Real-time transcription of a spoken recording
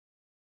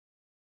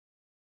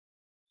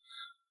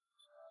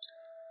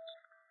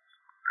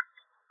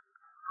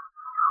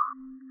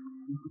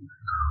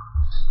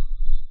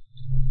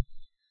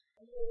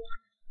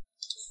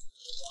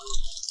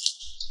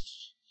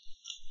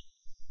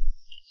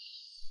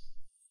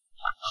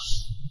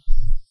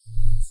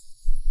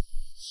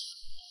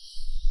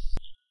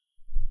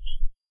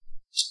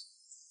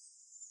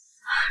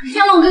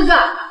天龙哥哥，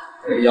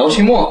姚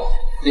清梦，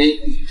你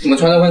怎么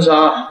穿着婚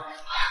纱？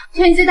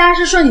天机大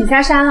师说你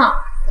下山了，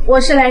我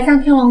是来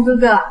向天龙哥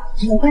哥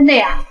求婚的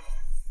呀。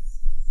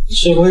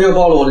是否又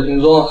暴露我的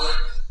行踪？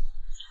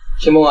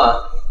清梦啊，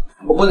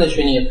我不能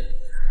娶你，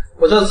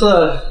我这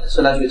次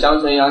是来娶江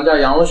城杨家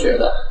杨如雪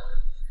的，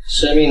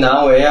使命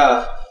难违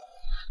啊！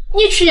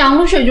你娶杨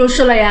如雪就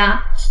是了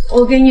呀，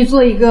我给你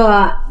做一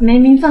个没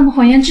名分的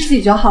红颜知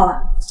己就好了。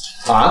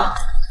啊？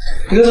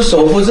一个是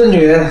首富之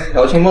女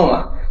姚清梦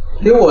啊，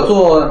给我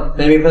做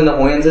没名分的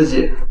红颜知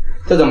己，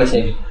这怎么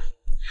行？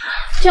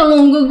天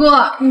龙哥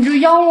哥，你就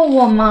邀了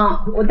我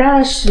嘛，我带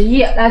了10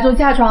亿来做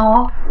嫁妆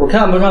哦。我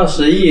看不上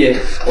10亿，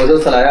我这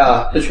次来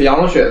啊是娶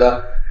杨如雪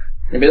的，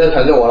你别再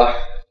缠着我了。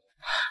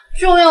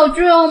就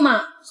要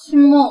嘛，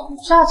清梦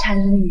是要缠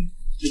着你。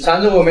你缠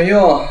着我没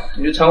用，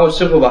你就缠我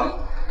师傅吧，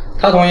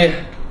他同意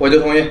我就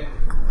同意。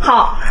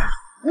好，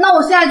那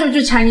我现在就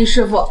去缠你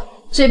师傅，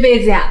这辈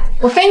子呀，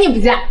我非你不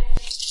嫁。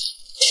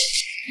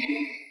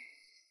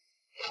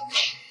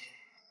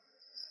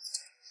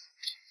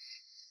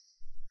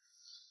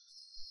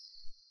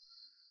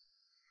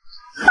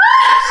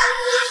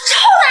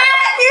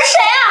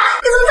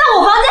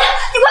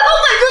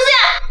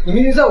你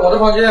明明在我的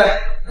房间，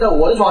在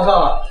我的床上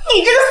了。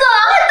你这个色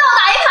狼还倒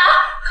打一耙！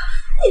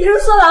你这个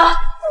色狼，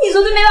你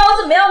说对没把我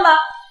怎么样吧？啊，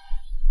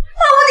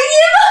我的衣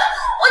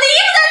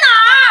服在哪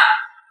儿？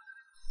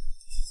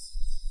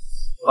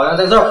好像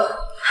在这儿。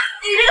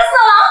你这个色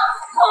狼，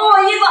偷我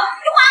衣服，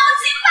你还我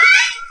清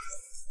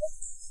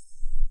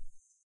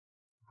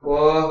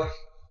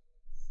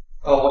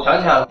白！我想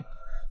起来了，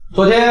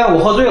昨天我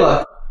喝醉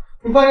了，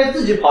你半夜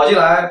自己跑进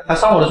来，还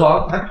上我的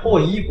床，还脱我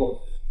衣服。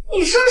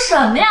你说什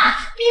么呀？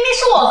明明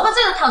是我喝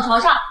醉了躺床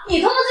上，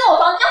你偷偷进我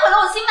房间毁了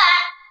我清白。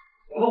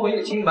怎么毁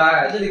你清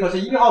白？这里可是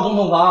1号总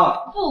统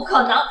房。不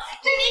可能，这明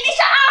明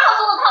是2号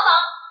总统套房。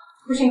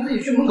不信自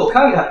己去门口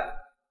看看。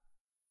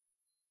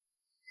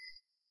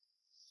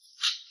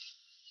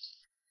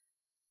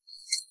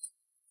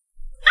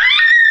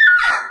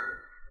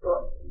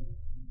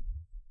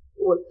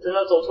我真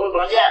的走错了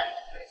房间。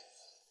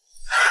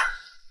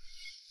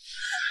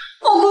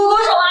我姑姑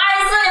守了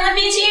24年的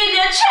冰清玉洁，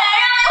全让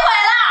你毁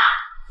了。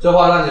这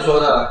话让你说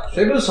的，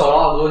谁不是守了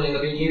20多年的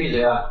冰清玉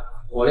洁啊？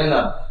我练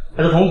的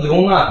还是童子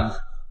功啊！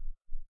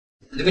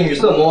你这个女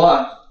色魔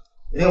啊！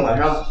今天晚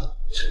上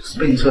真是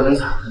被你折腾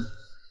惨了。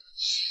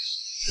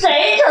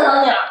谁折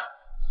腾你了？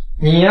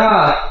你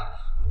呀，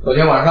昨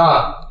天晚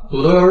上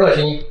主动又热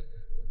心，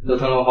折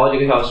腾了我好几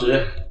个小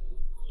时。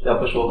要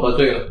不是我喝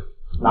醉了，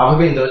哪会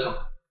被你得逞？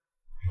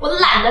我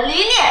懒得理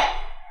你。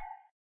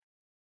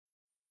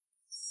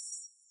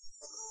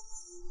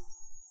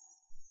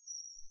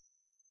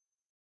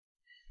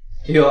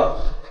哟，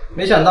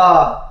没想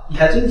到你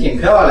还真挺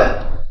漂亮，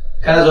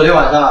看来昨天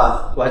晚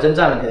上我还真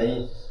占了便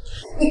宜。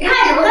你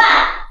看什么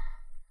看？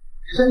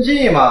生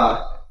气嘛，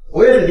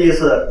我也是第一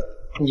次，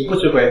你不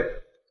吃亏。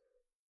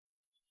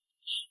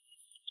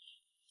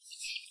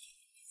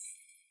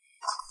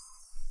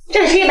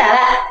这是100万，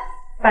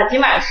把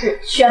今晚的事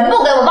全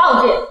部给我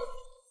忘记。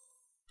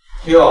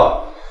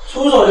哟，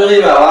出手就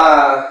是100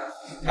万，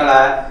看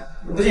来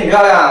你不仅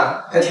漂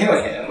亮，还挺有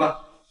钱嘛。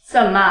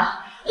怎么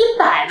100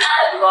万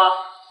不够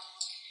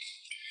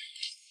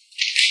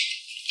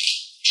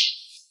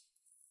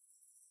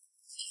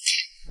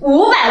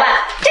？500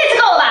万，这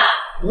次够了吧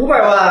？500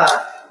万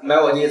买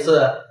我第一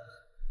次，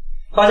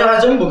好像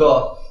还真不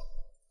够。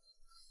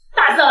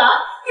大色狼，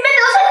你被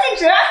得寸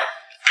进尺！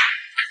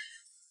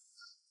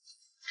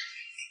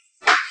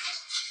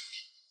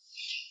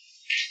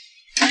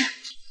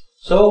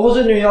守护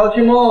之女姚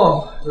清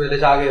梦为了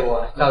嫁给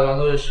我，嫁妆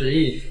都是10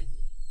亿，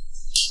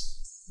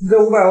你这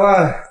500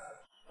万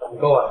不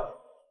够啊！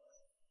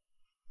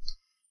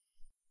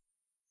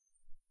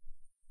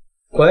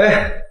喂，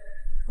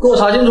给我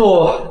查清楚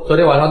昨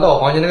天晚上到我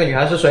房间那个女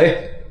孩是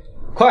谁，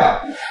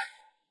快！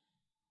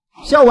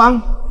孝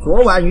王，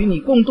昨晚与你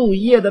共度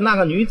一夜的那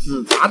个女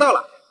子查到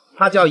了，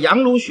她叫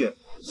杨如雪，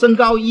身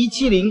高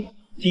170，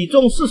体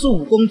重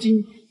45公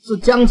斤，是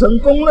江城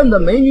公认的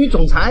美女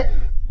总裁。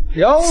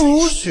杨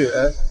如雪，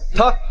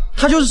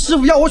她就是师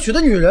傅要我娶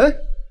的女人。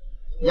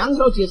杨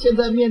小姐现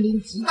在面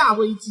临极大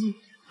危机，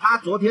她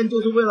昨天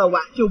就是为了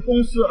挽救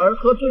公事而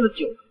喝醉了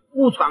酒，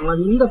误闯了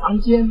您的房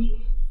间。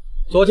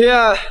昨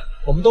天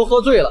我们都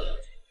喝醉了，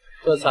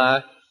这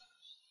才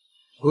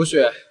如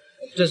雪，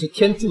这是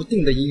天注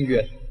定的姻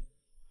缘。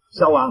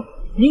小王，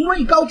您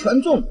位高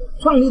权重，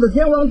创立的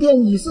天王殿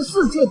已是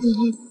世界第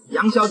一，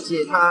杨小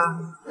姐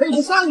她配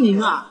不上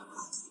您啊。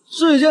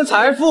世间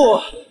财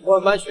富，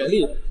万般权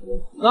力，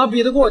哪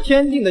比得过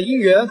天定的姻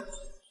缘？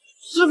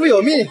师傅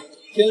有命，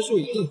天数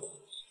已定，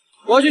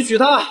我要去娶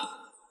她。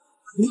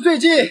你最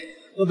近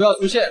都不要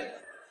出现，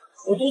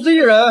我独自一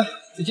人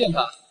去见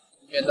她，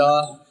免得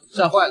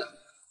吓坏了。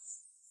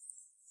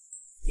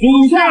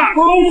属下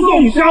恭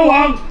送萧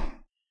王。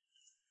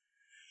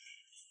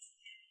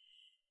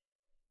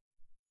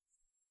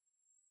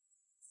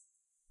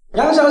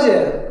杨小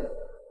姐，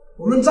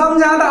我们张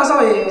家大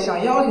少爷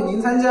想邀请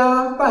您参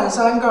加半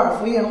山高尔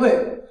夫宴会，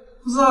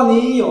不知道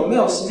你有没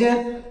有时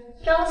间？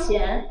张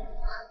贤，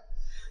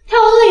他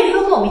要乐意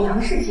跟我们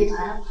杨氏集团，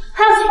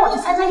还要请我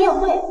去参加宴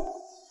会，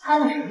他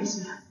的什么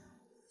心啊？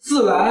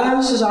自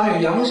然是想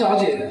与杨小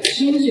姐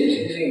亲近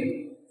亲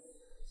近。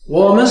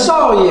我们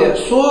少爷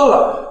说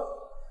了，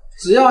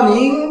只要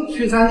您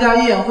去参加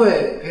宴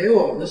会，陪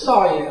我们的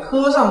少爷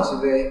喝上几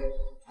杯，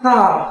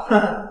那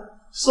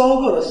收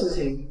购的事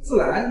情自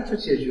然就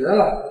解决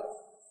了。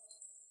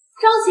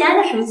张喜安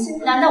的什么心，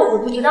难道我会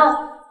不知道？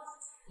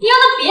你让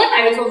他别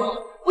白日做梦，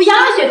我杨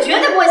月雪绝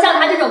对不会像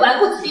他这种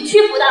纨绔子弟屈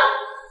服的。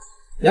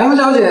杨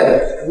小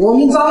姐，我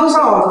们张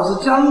少可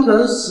是江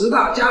城10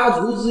大家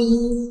族之一，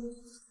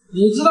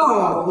你知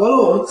道驳了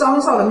我们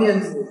张少的面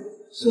子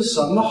是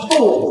什么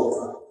后果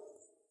吗？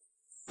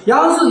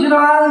杨氏集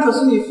团可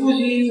是你父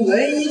亲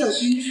唯一的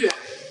心血，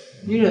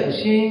你忍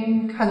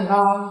心看着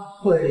他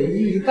毁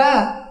于一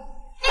旦？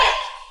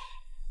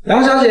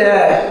杨小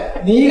姐，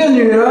你一个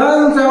女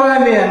人在外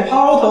面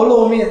抛头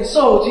露面，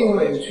受尽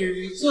委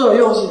屈，这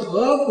又是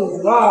何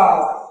苦啊？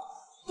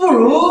不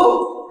如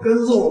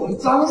跟着我们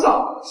张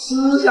少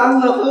吃香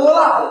的喝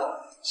辣的，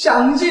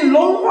享尽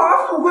荣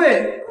华富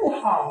贵，不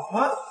好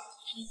吗？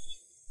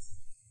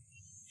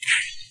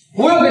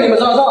不用跟你们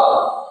张少，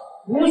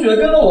如雪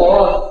跟着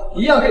我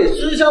一样可以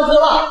吃香喝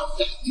辣，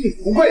享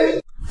尽富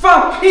贵。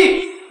放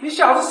屁！你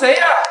小子谁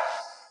呀？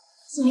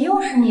怎么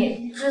又是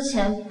你？之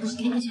前不是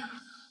跟你讲？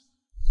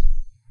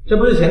这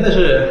不是钱的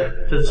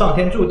事，这是上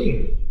天注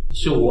定，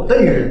是我的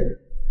女人。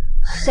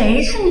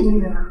谁是你的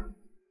女人啊？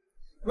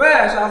喂，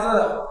小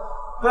子，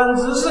本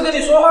职是跟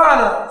你说话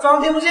呢，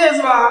装听不见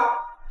是吧？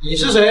你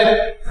是谁？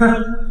哼，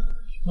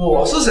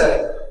我是谁？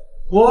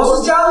我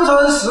是江城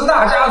10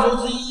大家族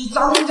之一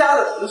张家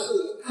的执事，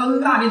睁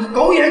大你的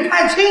狗眼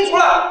看清楚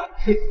了。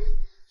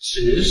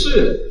执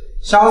事？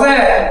小子，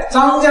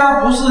张家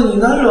不是你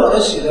能惹得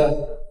起的。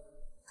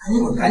赶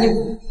紧滚，赶紧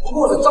滚！不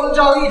过是张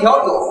家的一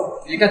条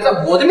狗，也敢在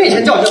我的面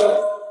前叫嚣？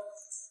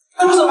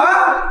那是什么？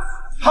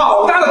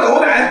好大的狗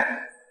胆！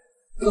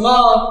怎么，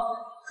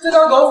这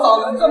条狗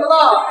嗓门这么大，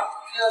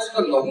竟然是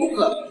个聋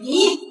子？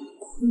你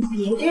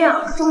别这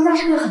样，张家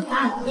势力很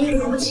大的，你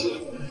惹不起。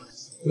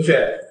如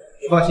雪，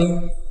你放心，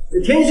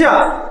这天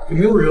下就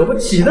没有惹不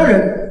起的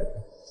人。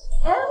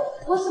哎，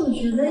我怎么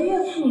觉得越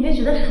看你越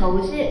觉得熟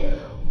悉？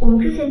我们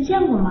之前见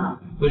过吗？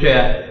如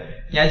雪，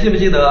你还记不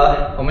记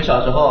得我们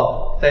小时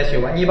候在一起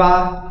玩泥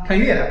巴、看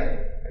月亮？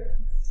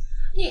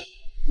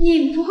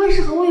你不会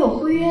是和我有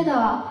婚约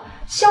的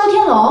萧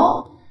天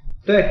龙？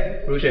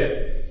对，如雪，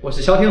我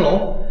是萧天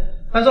龙。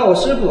按照我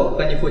师傅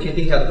和你父亲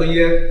定下的婚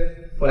约，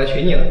我来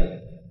娶你了。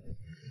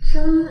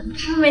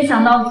真没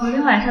想到，昨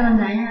天晚上的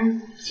男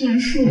人竟然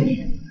是你。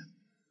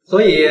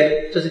所以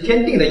这是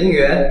天定的姻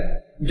缘，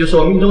你就是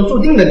我命中注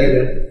定的女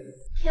人。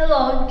天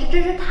龙，这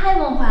真是太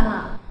梦幻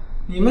了。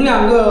你们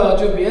2个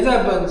就别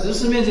在本执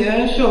事面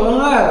前秀恩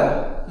爱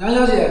了。杨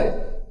小姐，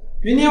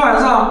明天晚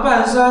上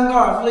半山高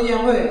尔夫的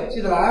宴会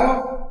记得来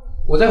哦。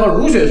我在和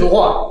如雪说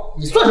话，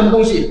你算什么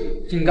东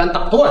西？竟敢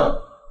打断！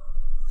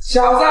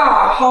小子，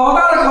好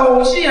大的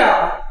口气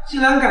啊！竟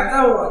然敢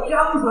在我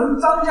江城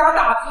张家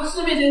大执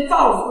事面前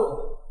造次！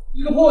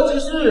一个破执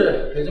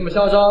事可以这么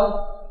嚣张，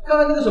看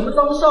看那个什么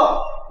张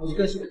少，估计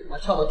更是把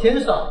他翘到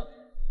天上。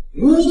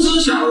无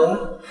知小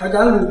人，还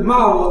敢辱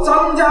骂我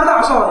张家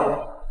大少爷！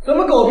什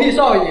么狗屁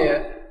少爷？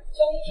江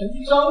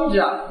城张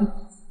家，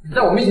你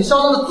在我面前嚣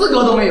张的资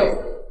格都没有！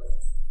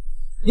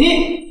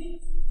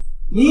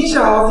你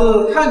小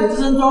子，看你这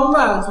身装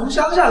扮，从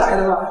乡下来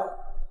的吧？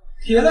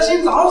铁了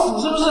心找死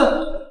是不是？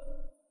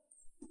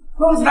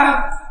弄死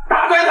他，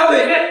打断条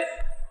腿去！慢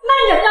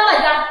着，张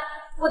管家，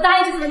我答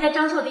应去参加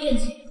张少的宴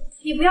请，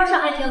你不要伤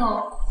害天龙。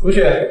如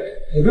雪，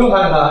你不用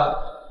攀着他，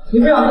你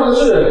不想做的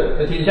事，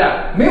在天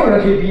下没有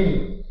人可以比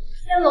你。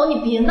天龙，你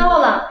别闹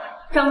了，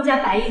张家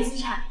100亿资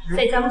产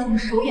在江城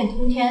手眼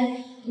通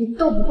天，你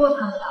斗不过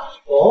他们的。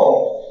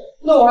哦，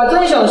那我还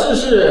真想试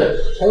试，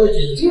才有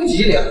几斤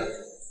几两。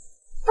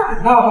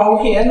胆大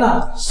包天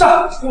呐！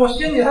上，给我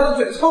掀起他的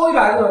嘴抽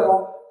100个耳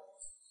光！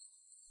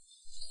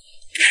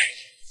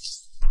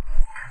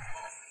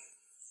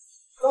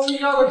张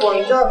家的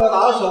管家和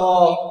打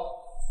手，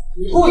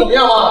你不怎么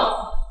样啊？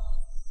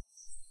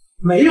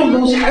没用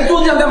东西还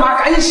做这样干嘛？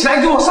赶紧起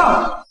来给我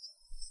上！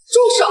住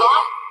手！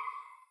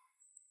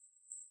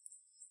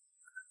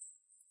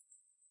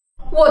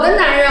我的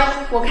男人，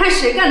我看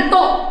谁敢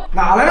动！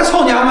哪来的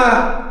臭娘们？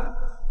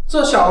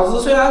这小子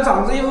虽然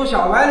长着一副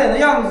小白脸的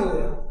样子，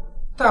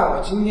但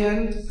我今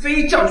天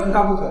非教训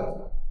他不可。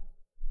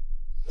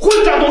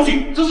混账东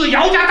西！这是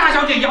姚家大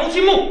小姐姚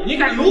清梦，你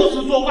敢如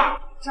此说话？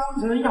江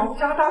城姚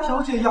家大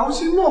小姐姚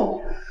清梦，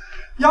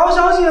姚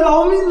小姐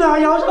饶命了！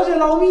姚小姐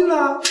饶命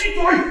了！闭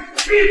嘴！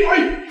闭嘴！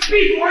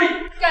闭嘴！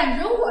敢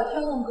惹我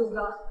天龙哥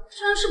哥，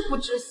真是不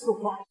知死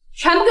活！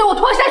全部给我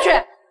拖下去！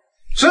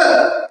是。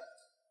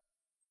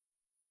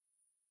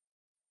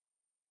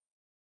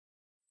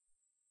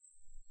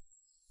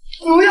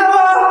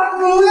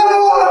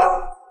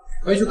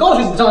回去告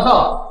诉你张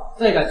少，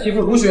再敢欺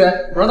负如雪，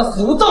我让他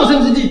死无葬身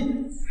之地。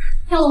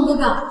天龙哥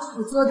哥，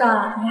我做的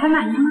你还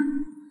满意吗？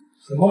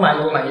什么满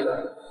意不满意的？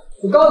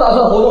我刚打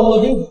算活动活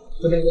动筋骨，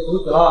就被你给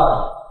毒死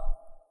了。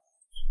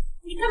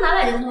你干嘛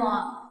摆这种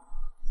啊？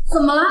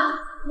怎么了？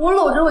我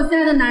搂着我心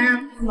爱的男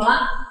人，怎么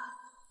了？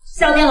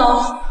小天龙，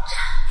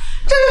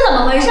这是怎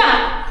么回事？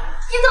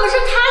你怎么是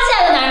他心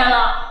爱的男人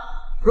了？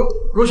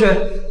如雪，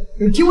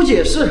你听我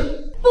解释。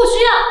不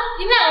需要，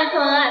你们两个人秀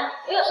恩爱，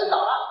我有事走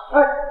了。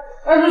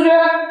如雪，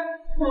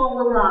天龙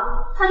哥哥，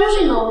她就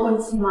是你的未婚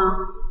妻吗？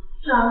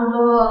长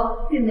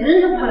得比没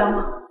人家漂亮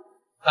吗？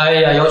哎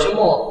呀，姚秋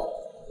梦，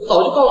我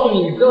早就告诉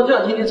你，你不要这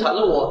样天天缠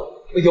着我。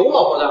我有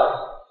老婆的，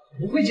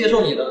不会接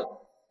受你的。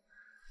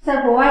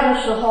在国外的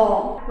时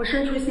候，我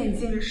身处险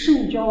境，是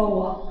你救了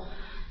我。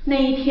那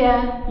一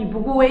天，你不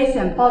顾危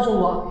险抱着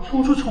我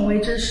冲出重围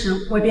之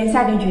时，我便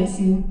下定决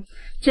心，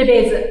这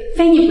辈子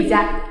非你不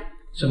嫁。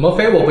什么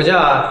非我不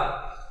嫁？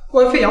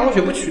我还非杨如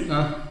雪不娶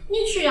呢。你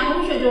娶杨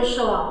如雪就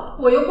是了，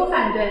我又不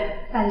反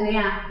对，反正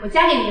呀，我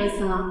嫁给你就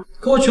行了。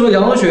可我娶了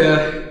杨如雪，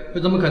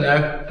又怎么可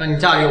能让你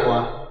嫁给我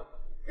啊？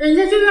人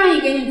家就愿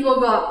意给你做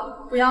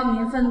个不要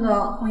名分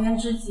的红颜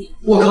知己。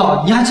我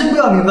靠，你还真不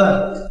要名分！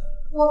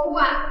我不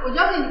管，我就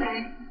要跟你在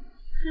一起，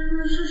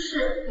是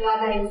事，不要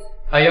在一起。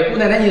哎呀，姑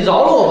奶奶，你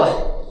饶了我吧！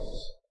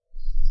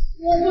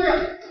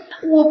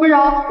我不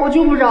饶，我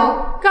就不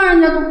饶。刚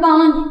人家都帮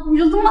了你，你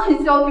就这么狠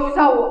心要丢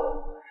下我？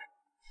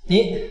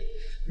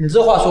你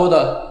这话说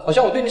的，好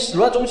像我对你始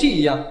乱终弃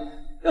一样。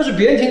要是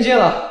别人听见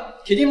了，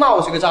铁定骂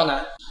我是个渣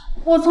男。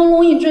我从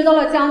龙隐追到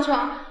了江城，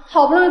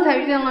好不容易才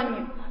遇见了你，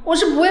我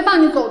是不会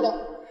放你走的。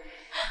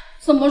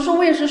怎么说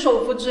我也是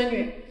首富之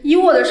女，以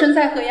我的身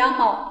材和样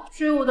貌，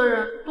追我的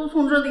人都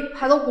从这里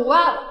排到国外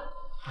了。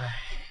唉，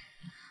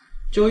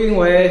就因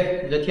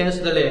为你这天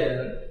使的脸，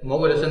魔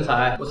鬼的身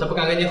材，我才不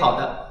敢跟你好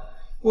的。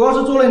我要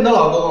是做了你的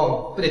老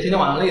公，不得天天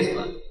晚上累死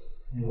了。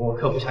我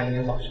可不想英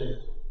年早逝。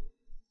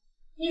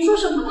你说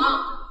什么呢？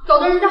搞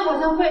得人家好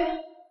像会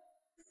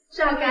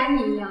榨干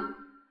你一样。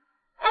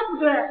哎，不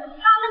对，他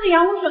那个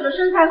杨如雪的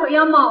身材和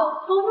样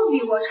貌都不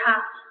比我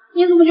差，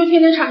你怎么就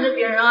天天缠着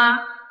别人啊？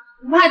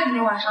不怕今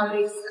天晚上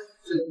累死？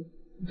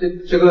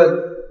这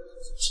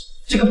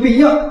个不一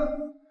样。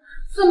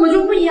怎么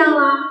就不一样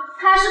了？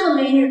她是个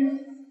美女，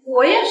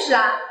我也是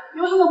啊，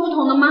有什么不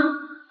同的吗？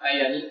哎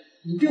呀，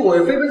你对我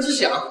有非分之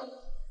想。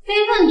非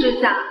分之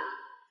想？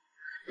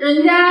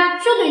人家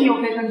就对你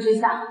有非分之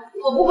想，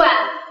我不管，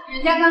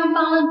人家刚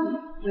帮了你，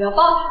我要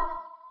报他。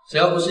只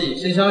要不是以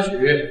身相许，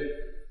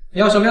你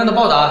要什么样的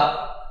报答，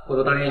我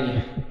都答应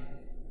你。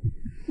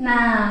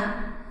那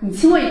你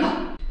亲我一口。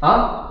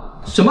啊？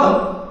什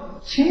么？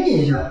亲你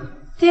一下？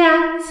对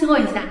呀，亲我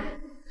一下。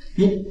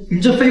你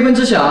这非分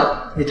之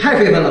想，也太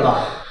非分了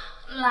吧？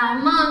来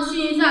嘛，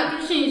亲一下，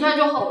就亲一下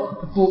就好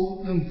了。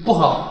不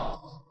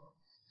好。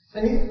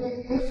哎，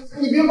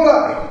你别过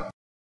来！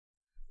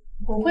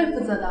我会负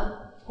责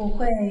的，我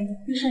会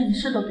一生一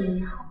世都对你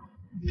好。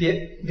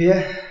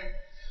别，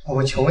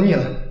我求你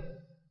了。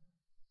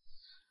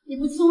你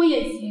不亲我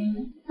也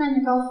行，那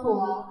你告诉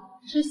我，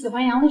是喜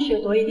欢杨如雪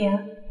多一点，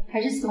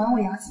还是喜欢我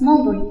杨希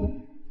梦多一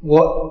点？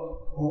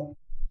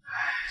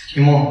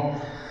秦梦，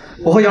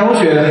我和杨如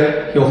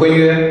雪有婚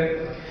约，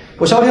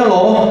我萧天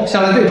龙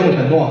向来最重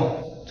承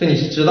诺，这你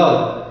是知道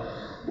的。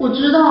我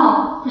知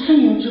道，可是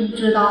你又知不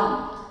知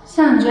道？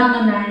像你这样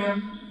的男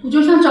人，我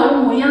就像着了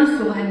魔一样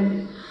喜欢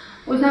你。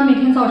我想每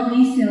天早晨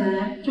一醒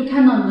来就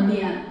看到你的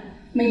脸，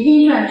每天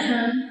一转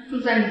身就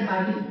在你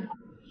怀里。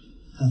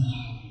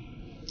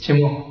秦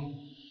梦，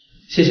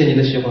谢谢你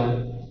的喜欢，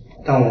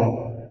但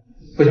我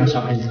不想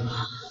伤害你。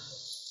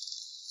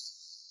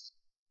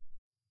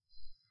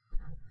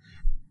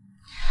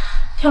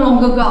天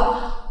龙哥哥，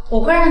我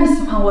会让你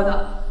喜欢我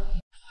的。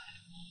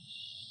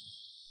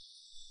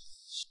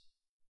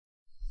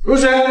如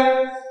雪，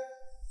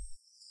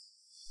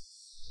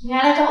你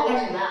还来找我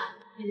干什么？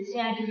你的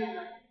心爱之人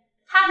呢？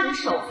她可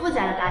是首富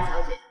家的大小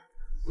姐。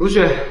如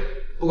雪，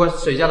不管是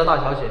谁家的大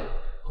小姐，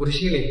我的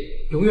心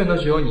里永远都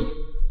只有你。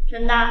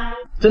真的？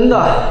真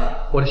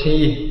的，我的心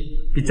意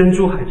比珍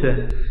珠还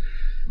真。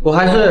我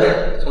还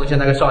是从前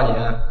那个少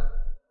年。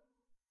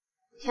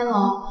天龙，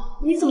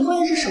你怎么会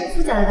认识首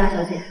富家的大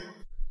小姐？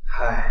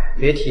唉，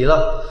别提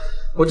了，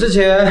我之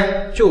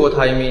前救过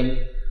她一命，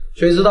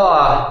谁知道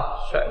啊，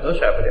甩都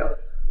甩不掉。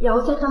姚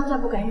家、张家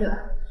不敢惹，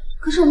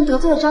可是我们得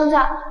罪了张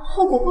家，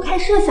后果不堪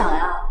设想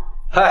呀。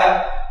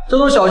嗨，这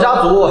种小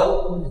家族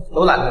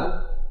都懒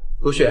得。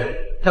如雪，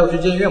带我去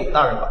见岳母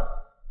大人吧。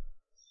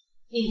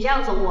你这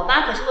样做，我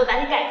妈可是会把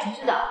你赶出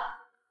去的。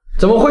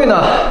怎么会呢？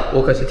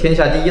我可是天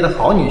下第一的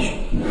好女婿。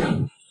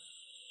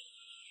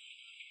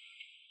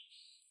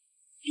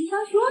你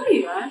想娶我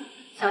女儿？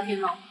小天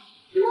龙，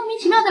你莫名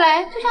其妙的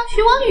来就想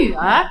娶我女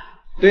儿？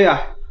对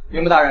呀，岳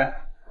母大人，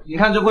您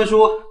看这婚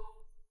书。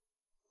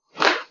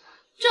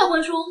这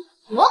婚书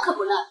我可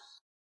不认，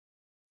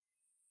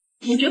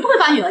我绝不会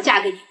把女儿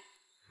嫁给你。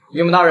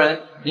岳母大人，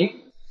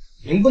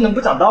您不能不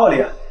讲道理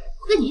啊！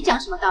我跟你讲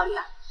什么道理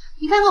啊？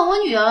你看看我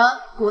女儿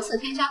国色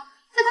天香，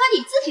再看看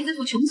你自己这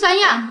副穷酸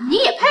样，你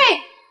也配？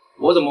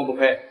我怎么不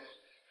配？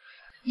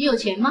你有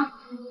钱吗？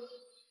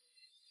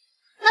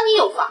那你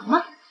有房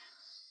吗？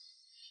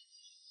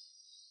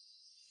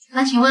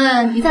那请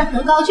问你在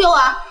何高就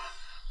啊？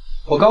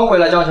我刚回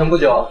来江城不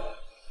久，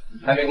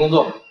还没工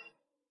作。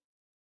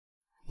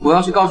我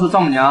要去告诉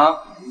丈母娘，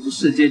你是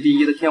世界第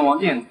一的天王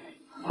电子，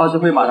怕是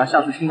会马上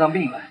吓出心脏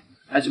病来，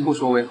还是不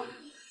说为好。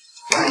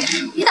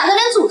你打算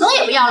连祖宗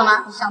也不要了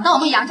吗？想到我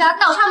们杨家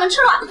倒插门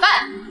吃软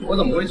饭？我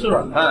怎么会吃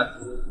软饭？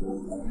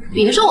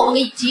别说我不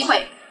给你机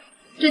会，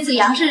这次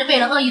杨氏被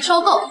人恶意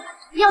收购，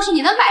要是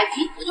你能摆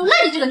平，我就认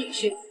你这个女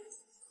婿。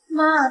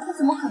妈，他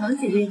怎么可能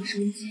解决你生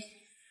机？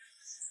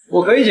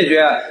我可以解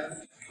决，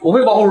我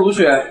会保护如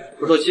雪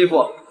不受欺负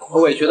和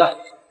委屈的。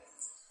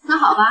那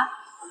好吧，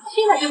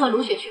现在就和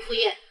如雪去赴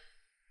宴。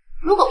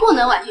如果不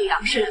能挽救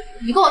杨氏，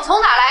你给我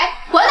从哪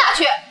来滚哪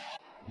去！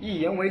一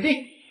言为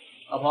定，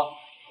老婆，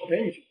我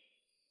陪你去。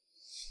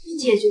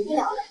解决不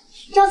了了，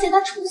张姐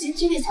她处心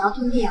积虑想要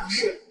吞灭杨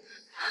氏，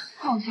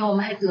况且我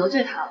们还得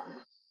罪她了。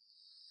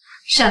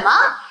什么？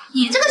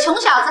你这个穷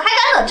小子还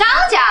敢惹张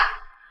家？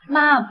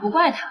妈，不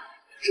怪他，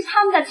是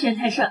他们家欺人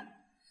太甚。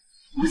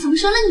我怎么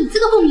生了你这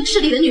个不明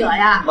事理的女儿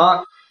呀？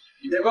妈，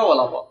你别怪我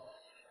老婆，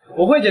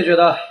我会解决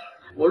的。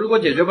我如果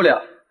解决不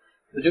了，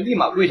我就立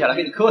马跪下来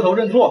给你磕头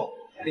认错，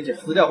并且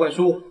撕掉婚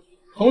书，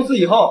从此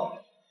以后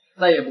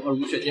再也不和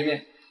如雪见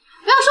面。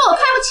不要说我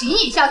看不起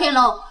你，萧天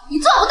龙，你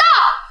做不到。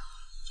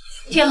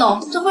天龙，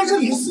这婚书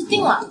你是私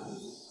定了，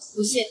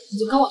不信你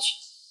就跟我去。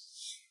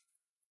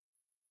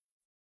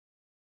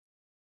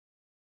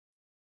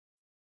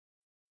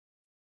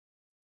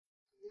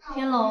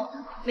天龙，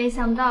没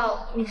想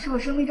到你是我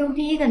生命中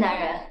第一个男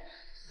人，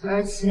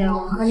而且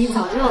我和你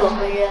早就有了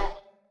婚约。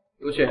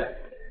如雪，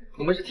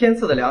我们是天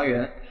赐的良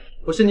缘，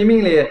我是你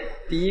命里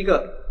第一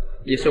个，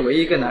也是唯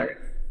一一个男人。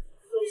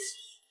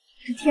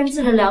这天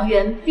赐的良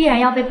缘必然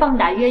要被棒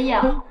打鸳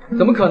鸯。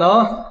怎么可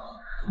能？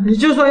你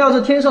就算要是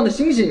天上的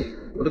星星，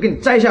我都给你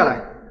摘下来。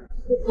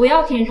我不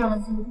要天上的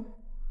星星，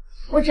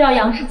我只要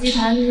杨氏集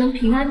团能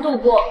平安度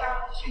过，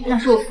那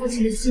是我父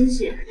亲的心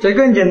血。这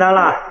更简单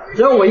了，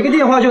只要我一个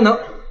电话就能。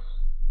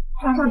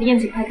张少的宴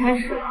请快开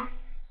始了，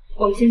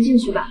我们先进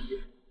去吧。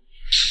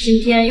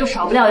今天又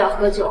少不了要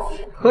喝酒。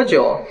喝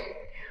酒？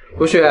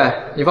如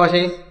雪，你放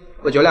心，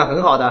我酒量很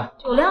好的。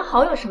酒量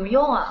好有什么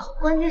用啊？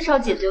关键是要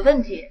解决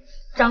问题。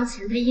张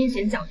前他阴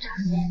险狡诈，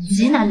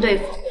极难对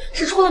付，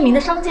是出了名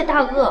的商界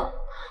大鳄。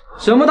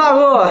什么大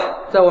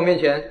鳄，在我面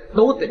前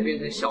都得变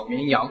成小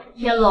绵羊。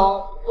天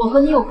龙，我和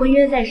你有婚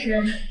约在身，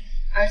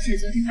而且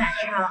昨天晚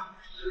上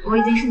我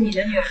已经是你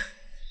的女儿。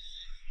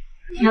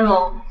天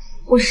龙，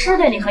我是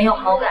对你很有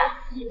好感，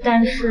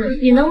但是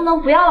你能不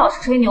能不要老是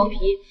吹牛皮，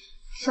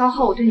消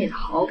耗我对你的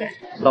好感？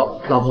老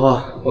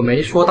婆，我没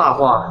说大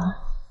话。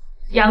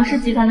杨氏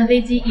集团的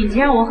危机已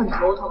经让我很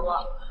头疼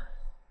了。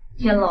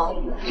天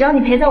龙，只要你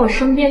陪在我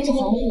身边就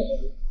很好。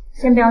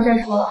先不要再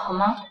说了，好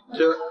吗？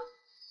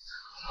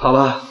好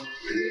吧。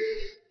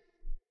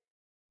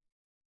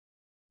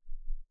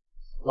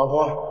老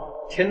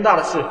婆，天大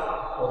的事，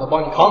我都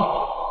帮你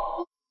扛。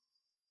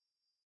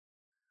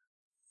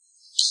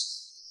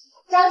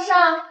张少，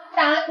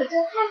大安可真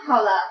太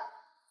好了。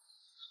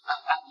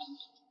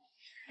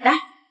来，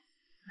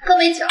喝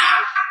杯酒。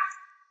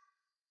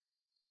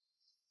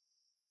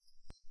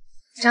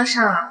张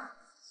少，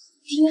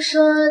听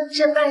说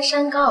这半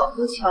山高尔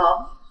夫球，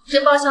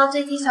这报销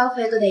最低消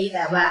费都得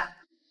100万。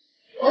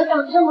我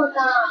长这么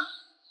大，看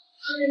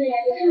着眼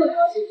睛这么高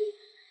兴。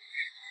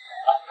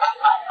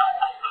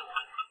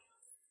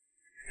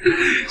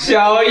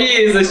小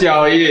意思，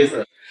小意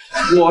思。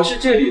我是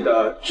这里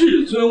的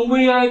至尊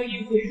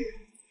VIP 会员，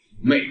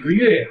每个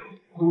月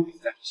都得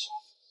在消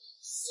费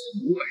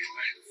400-500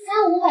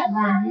万。300-500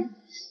万？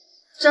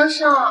张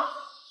少，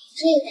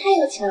这也太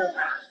有钱了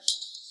吧！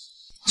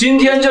今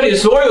天这里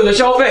所有的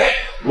消费，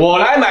我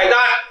来买单。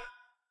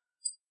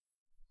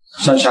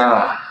珊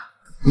珊，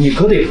你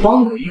可得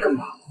帮我一个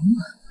忙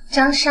啊！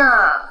张少，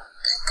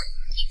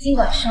你尽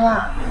管说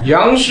啊。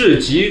杨氏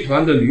集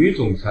团的女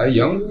总裁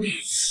杨如雪，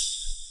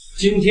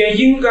今天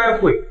应该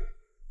会。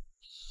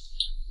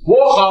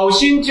我好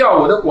心叫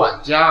我的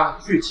管家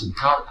去请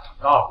她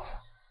打道，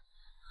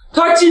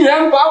她竟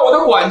然把我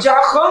的管家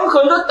狠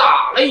狠地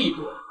打了一顿，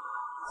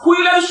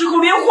回来的时候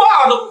连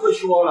话都不会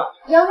说了。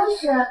杨如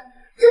雪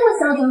这么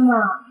嚣张吗？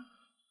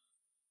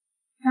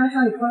张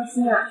少，你放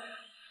心啊，好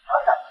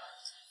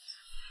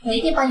的，我一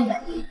定帮你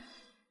买定。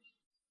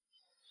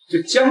这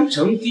江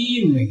城第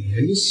一美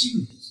人姓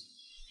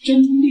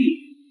真烈，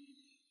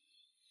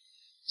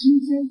今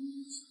天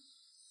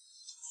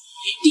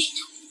一定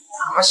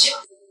要拿下。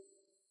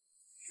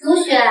如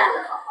雪，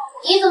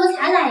你怎么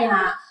才来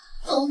呀？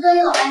我们这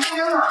里老半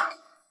天了。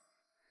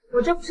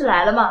我这不是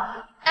来了吗？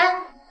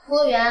哎，服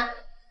务员，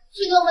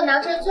去给我们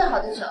拿这最好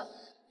的酒。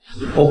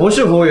我不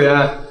是服务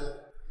员。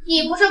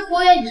你不是服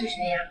务员，你是谁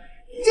呀？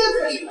这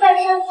可是半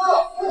山高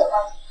尔夫的包，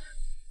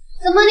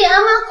怎么连阿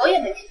猫狗也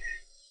没进来？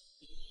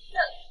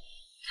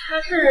他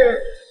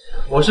是？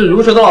我是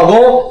如雪的老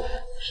公。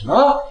什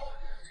么？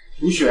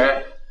如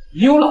雪，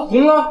你有老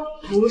公了？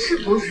不是，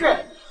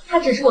他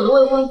只是我的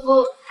未婚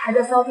夫，他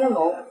叫萧天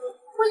龙。未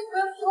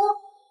婚夫？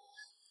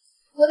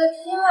我的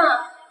天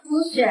啊，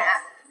如雪，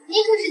你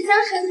可是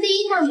江城第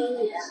一大美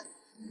女，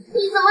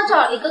你怎么找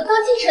了一个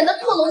刚进城的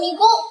错龙迷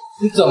宫？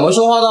你怎么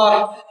说话的？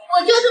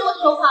我就这么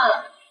说话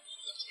了。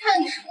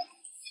看你什么？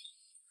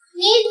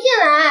你一进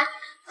来，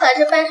把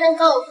这半山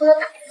高尔夫的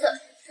档次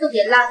就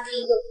给拉低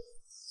了。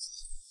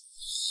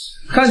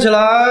看起来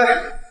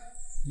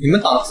你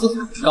们档次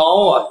很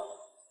高啊。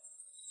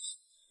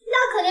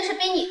那肯定是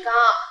比你高，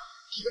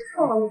一个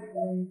臭龙迷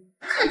宫，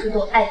看着都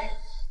碍眼。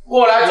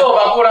过来坐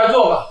吧，过来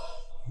坐吧。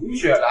如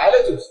雪来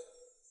了就是。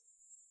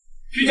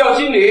去叫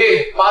经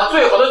理把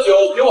最好的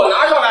酒给我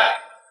拿上来。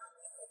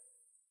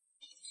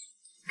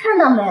看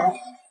到没？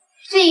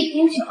这一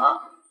瓶酒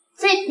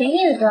最便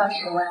宜的都要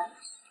10万，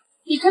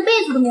你这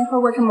辈子都没喝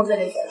过这么贵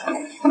的酒了。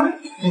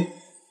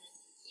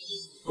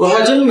我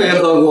还真没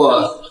喝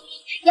过。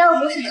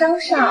要不是张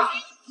少，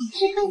你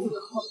这辈子都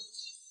喝不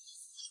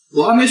起。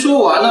我还没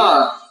说完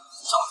呢。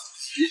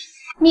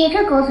你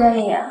这狗嘴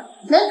里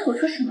能吐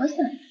出什么酸？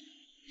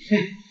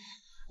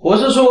我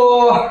是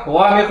说，我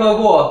还没喝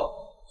过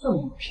这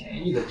么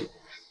便宜的酒。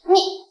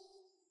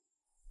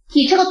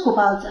你这个土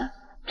包子，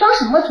装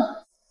什么装？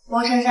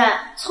王珊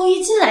珊，从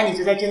一进来你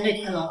就在针对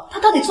天龙，他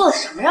到底做了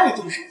什么让你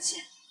这么生气？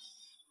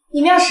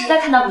你们要实在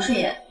看他不顺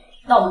眼，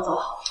那我们走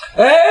好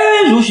了。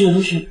哎，如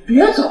雪，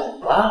别走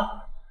啊！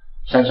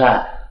珊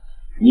珊，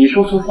你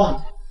说错话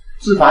了，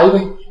自罚一杯。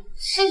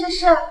是，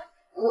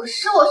我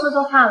说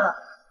错话了，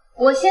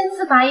我先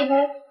自罚一杯。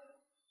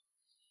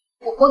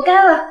我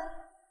干了。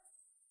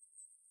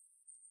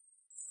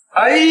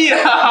哎呀，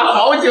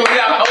好酒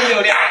量，好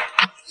酒量！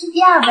这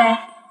第二杯，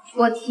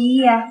我提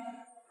议，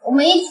我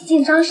们一起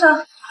敬张少。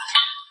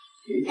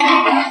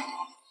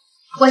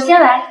我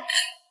先来。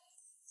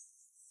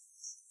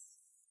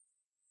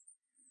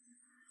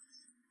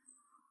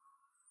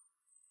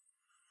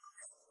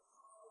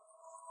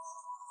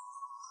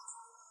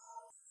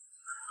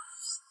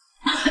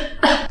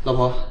老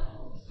婆，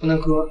不能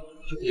喝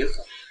就别喝。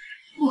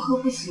不喝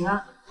不行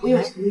啊，我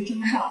有求于张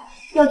少，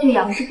要救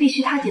杨氏必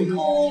须他点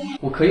头。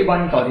我可以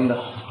帮你搞定的，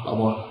老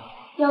婆。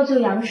要救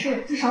杨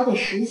氏至少得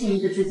10几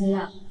亿的资金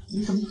啊，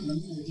你怎么可能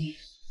搞定？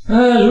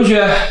如雪，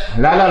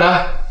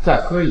来，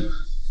再喝一杯。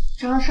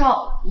张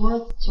少，我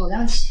酒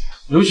量起。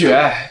如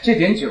雪，这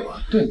点酒啊，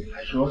对你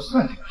来说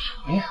算点什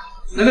么呀？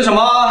那个什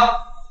么，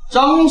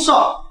张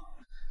少，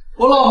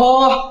我老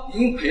婆已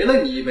经陪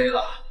了你一杯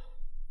了，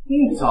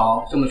用不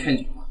着这么劝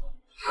酒。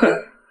哼，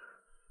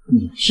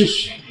你是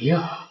谁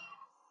呀？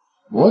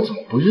我怎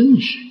么不认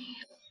识你？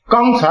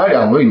刚才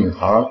2位女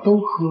孩都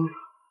喝了，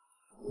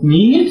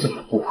你怎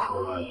么不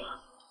喝呀？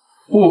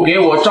不给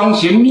我张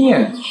些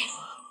面子是吧？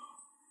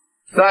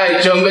在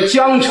整个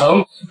江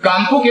城，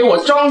敢不给我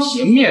张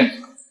些面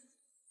子，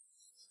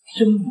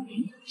真没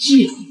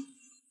见过。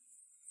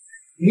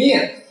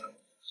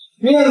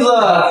面子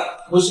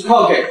不是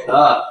靠给的，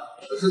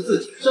而是自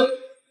己挣。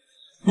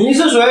你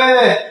是谁？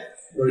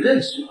我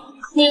认识吗？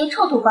你个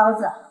臭土包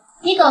子，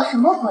你搞什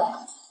么鬼？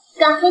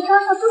敢和张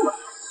少这么说？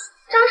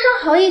张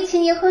少好意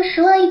请你喝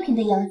10万1瓶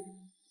的洋酒，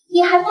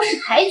你还不识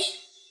抬举？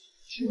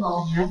天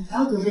龙，你不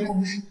要得罪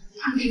张氏，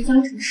他可是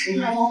江城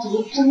10大家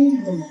族张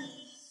家的人，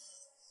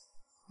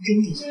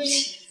真对不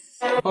起。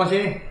放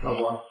心，老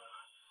婆，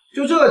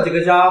就这几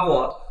个家伙，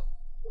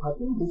我还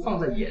真不放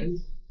在眼里。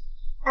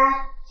哎，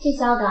姓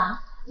肖的，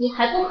你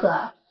还不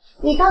喝？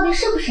你到底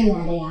是不是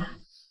男的呀？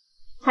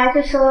还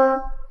是说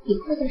你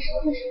会在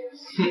说的什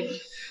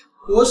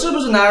么？我是不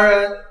是男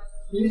人？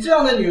你这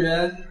样的女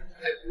人还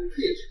不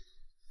配吃。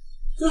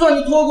就算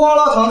你脱光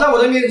了躺在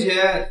我的面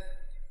前，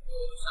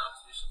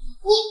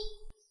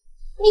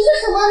你说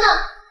什么呢？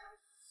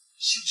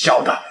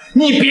小的，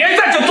你别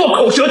在这做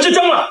口舌之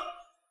争了。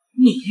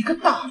你一个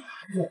大男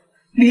人，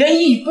连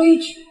一杯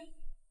酒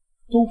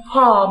都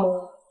怕吗？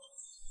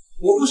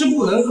我不是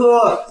不能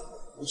喝，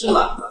我是懒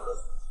得喝。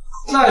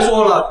再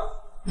说了，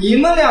你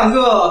们2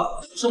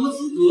个有什么资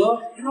格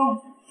让我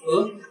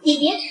喝？你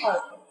别吵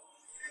了，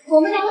我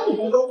们2个女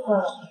人都喝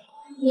了，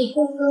你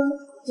不喝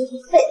就是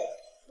废，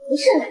不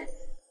是男人。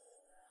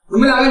你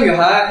们2个女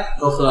孩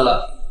都喝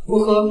了，不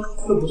喝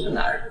就不是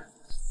男人。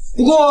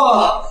不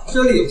过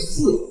这里有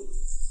4个，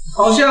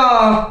好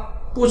像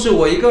不止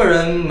我一个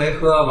人没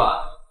喝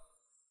吧？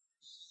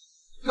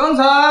刚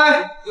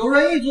才有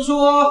人一直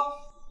说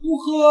不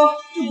喝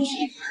就不是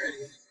男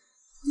人。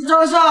这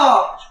张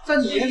少在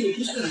你眼里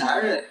不是个男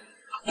人，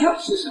那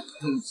是什么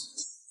东西？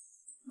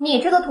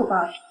你这个土包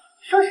子，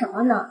说什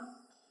么呢？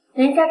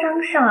人家张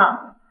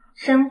少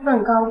身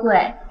份高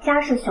贵，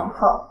家世雄厚，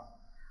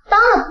当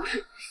然不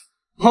是。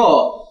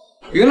哦，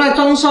原来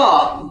张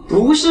少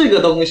不是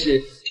个东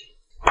西。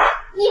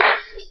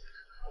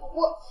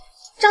我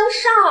张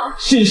少，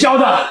姓肖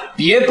的，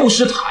别不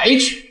识抬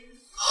举。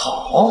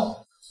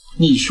好，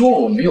你说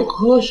我没有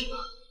喝是吧？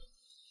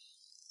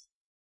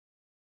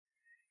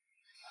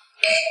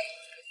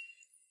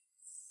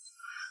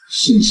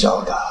姓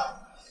肖的，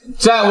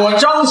在我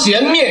张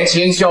贤面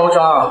前嚣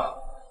张，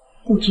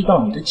不知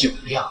道你的酒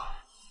量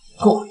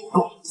够不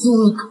够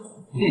资格？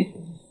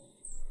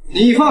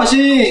你放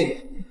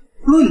心，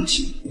论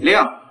酒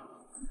量，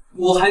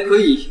我还可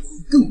以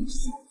更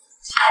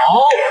好，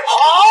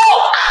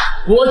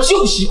我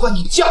就喜欢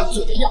你犟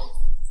嘴的样子。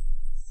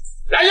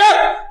来人，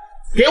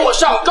给我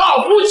上高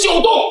尔夫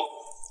9洞。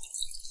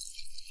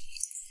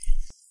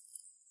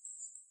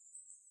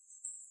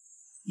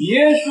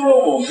别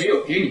说我没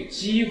有给你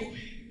机会，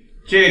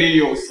这里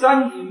有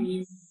3瓶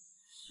饮，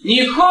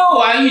你喝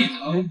完1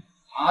层，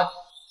拿走1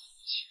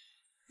钱。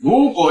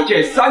如果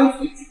这3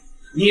瓶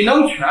你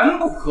能全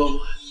部喝完，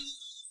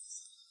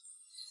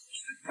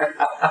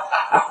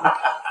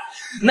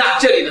那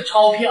这里的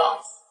钞票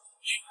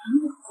全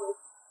部喝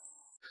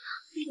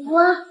完。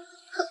哇，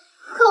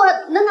喝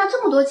完能拿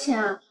这么多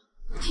钱啊？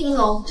听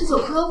龙，这酒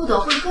喝不得，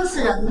会喝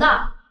死人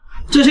的。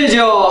这些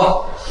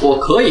酒我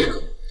可以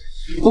喝，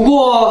不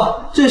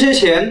过这些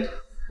钱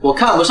我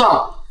看不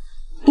上，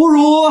不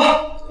如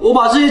我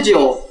把这些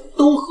酒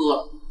都喝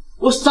了，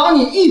我赏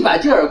你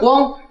100记耳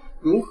光，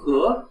如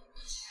何？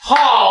好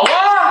啊，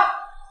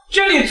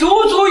这里足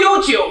足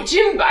有9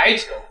斤白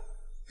酒，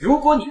如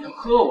果你能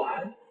喝完，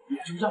我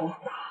就让你打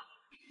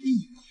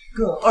100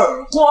个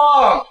耳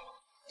光。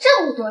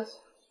这么多钱，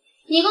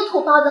你个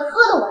土包子喝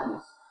得完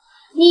吗？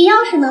你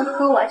要是能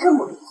喝完这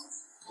么多，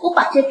我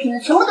把这瓶子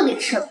全部都给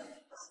吃了。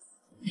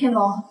天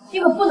龙，你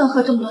可不能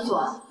喝这么多酒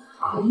啊！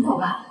我们走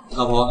吧。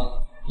老婆，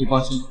你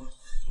放心，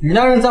你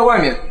男人在外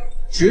面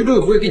绝对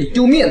不会给你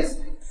丢面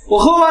子。我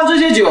喝完这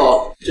些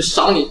酒就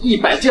赏你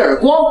100记耳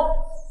光。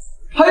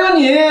还有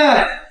你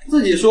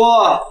自己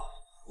说，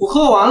我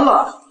喝完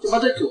了就把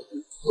这酒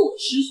给我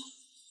吃下。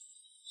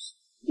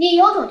你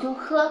有种就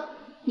喝，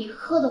你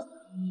喝的。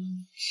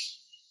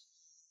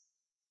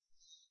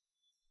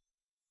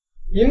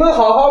你们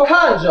好好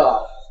看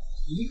着，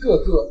一个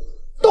个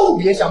都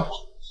别想跑。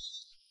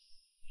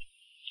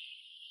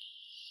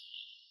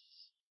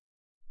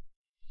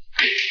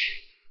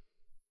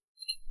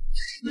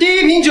第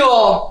1瓶酒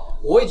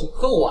我已经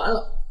喝完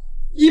了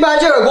，100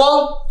记耳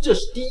光，这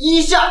是第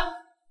1下。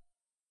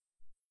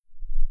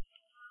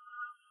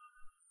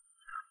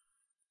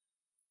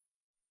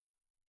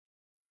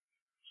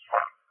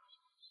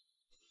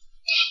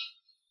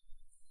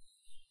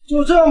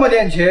就这么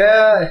点钱，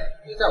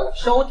你在我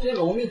萧天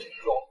龙面前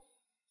装，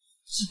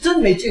是真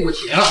没见过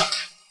钱啊！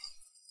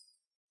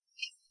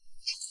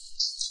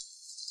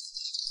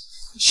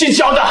姓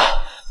萧的，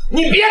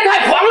你别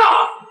太狂了！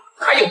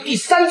还有第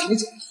3瓶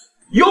酒，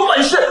有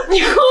本事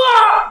你喝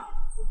啊！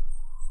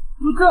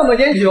就这么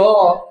点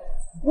酒，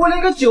我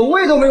连个酒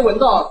味都没闻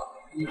到，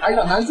你还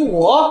想拦住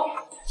我？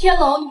天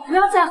龙，你不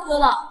要再喝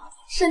了，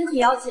身体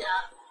要紧。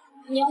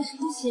你要是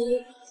不行，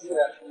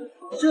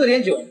这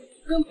点酒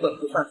根本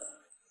不算什么。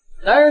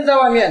男人在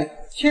外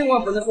面千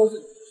万不能说自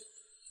己。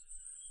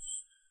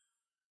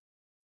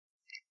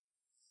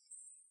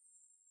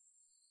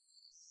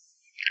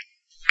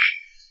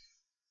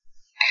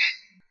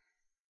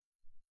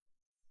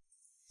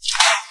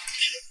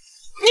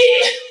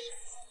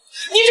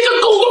你这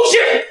个狗东西！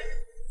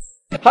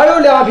还有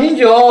2瓶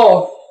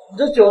酒，你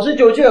这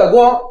99记耳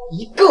光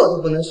一个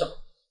都不能少。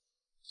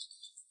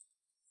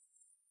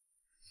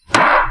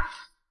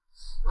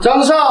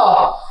张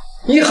少，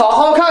你好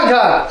好看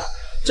看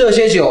这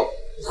些酒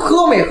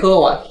喝没喝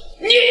完？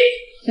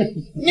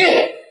你，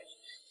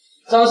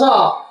张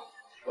少，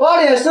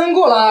把脸伸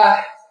过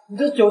来，你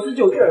这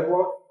99记耳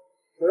光，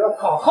我要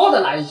好好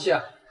的来一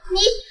下。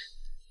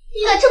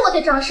你敢这么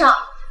对张少？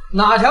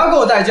哪条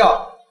狗在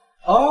叫？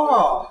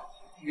哦，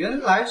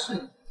原来是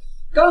你。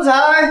刚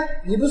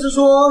才你不是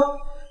说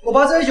我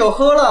把这些酒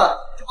喝了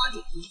就把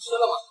酒瓶吃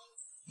了吗？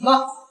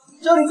那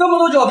这里这么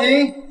多酒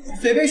瓶，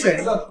随便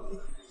选一个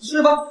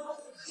吃吧。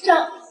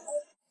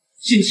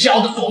姓萧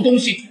的狗东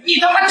西，你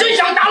他妈真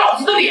想打老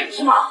子的脸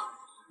是吗？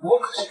我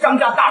可是张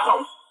家大少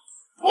爷，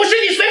不是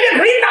你随便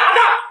可以打的。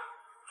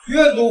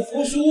愿赌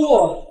服输，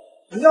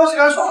你要是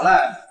敢耍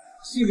赖，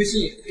信不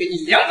信给你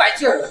200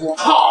记耳光？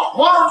好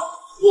啊，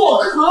我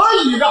可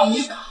以让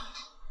你打，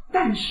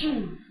但是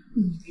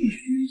你必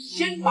须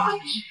先把纸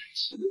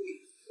钱给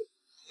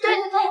对，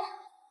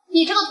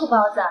你这个土包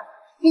子，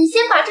你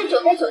先把这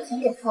9杯酒钱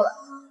给付了。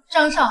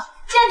张少，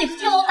既然你和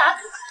天龙打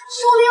赌，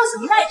输了又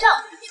想赖账，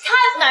你太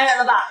不男人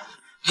了吧！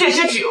这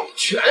些酒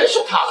全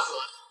是他喝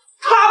的，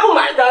他不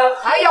买单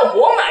还要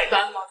我买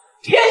单吗？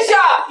天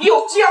下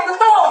有这样的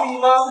道理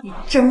吗？你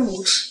真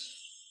无耻！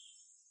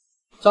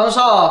张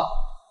少，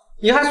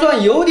你还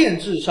算有点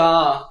智商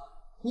啊！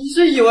你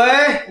是以为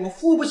我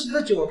付不起这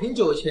9瓶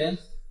酒钱，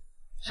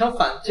想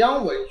反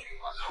将我一军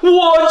吗？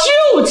我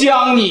就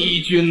将你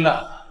一军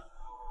了。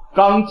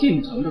刚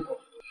进城的狗东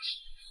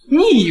西，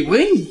你以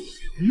为你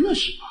赢了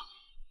是吧？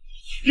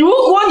如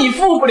果你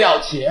付不了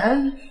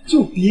钱，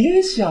就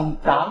别想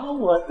打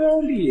我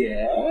的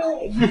脸。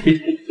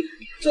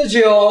这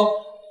酒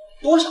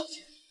多少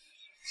钱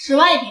？10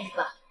万1瓶是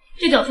吧？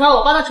这酒钱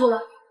我帮他出了。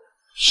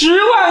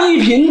10万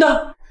1瓶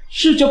的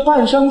是这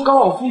半山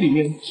高尔夫里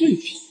面最便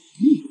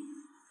宜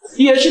的，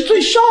也是最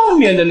上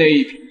面的那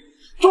一瓶。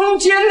中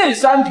间那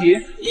3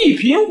瓶，1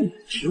瓶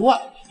50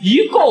万，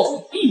一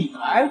共150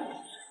万。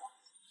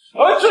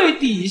而最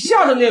底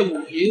下的那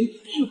5瓶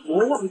是国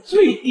外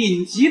最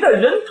顶级的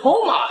人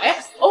头马 XO，100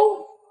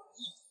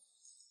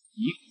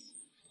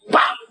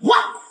万。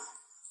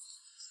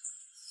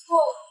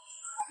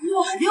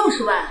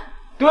660万。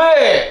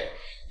对，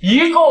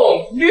一共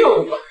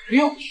660。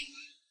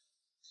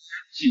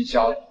姓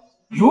肖的，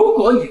如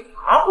果你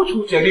拿不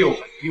出这660万，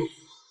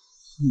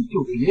你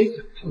就别想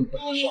碰本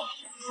少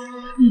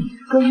一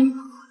根。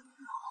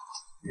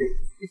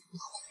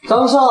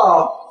张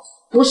少，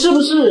我是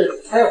不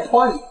是还要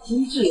夸你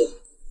机智？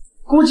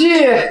估计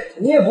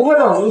你也不会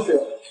让卢雪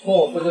跟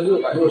我分这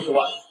660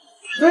万，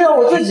就让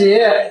我自己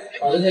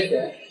把这些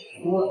钱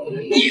输了。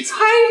你猜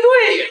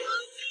对了，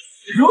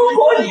如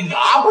果你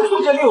拿不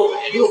出这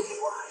660万，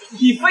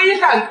你非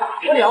但打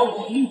不了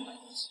我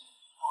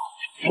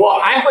我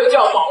还会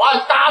叫保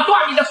安打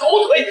断你的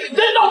狗腿，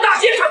扔到大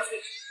街上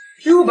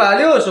去。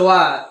660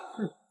万，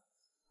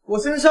我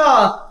身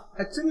上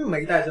还真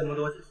没带这么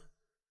多钱。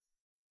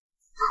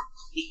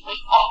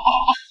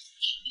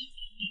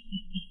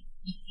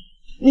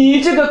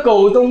你这个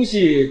狗东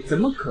西怎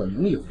么可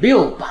能有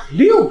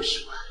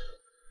660万？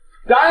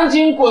赶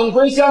紧滚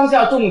回乡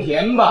下种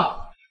田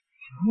吧！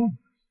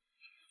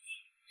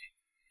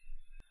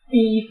第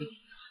1个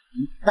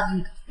你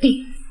当个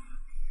地。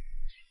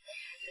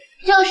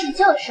就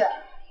是，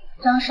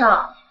张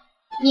少，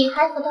你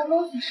还和他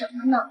啰嗦什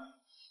么呢？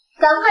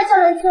赶快叫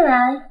人进来打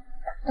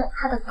断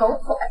他的狗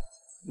腿！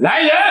来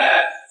人！你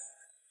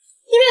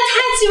们也太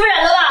欺负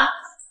人了吧！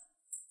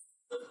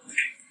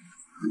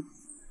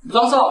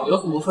张少有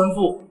什么吩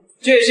咐？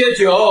这些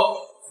酒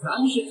全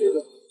是这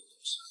个，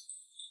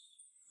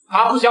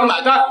他不想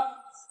买单，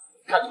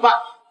看着办。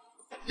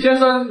先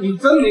生，你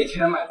真没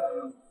钱买单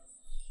吗？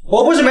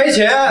我不是没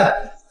钱，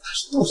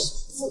是不识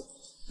字。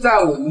在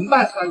我们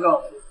办3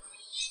个，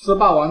这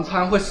霸王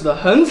餐会死得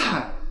很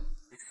惨。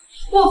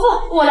我付，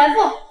我来付。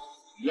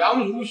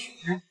杨如雪，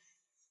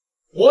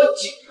我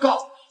警告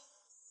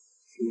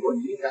你，如果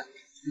你敢买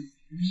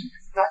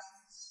单，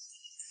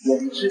我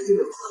们之间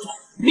的合作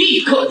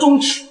立刻终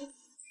止，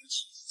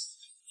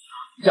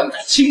让在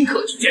顷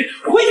刻之间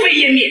灰飞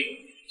烟灭。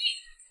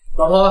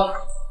老婆，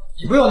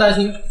你不用担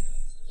心，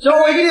只要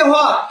我一个电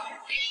话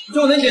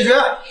就能解决。哟，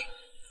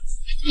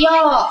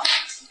好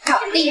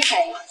厉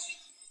害呀！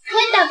还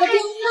打个电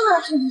话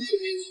就能解决？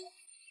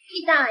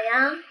你打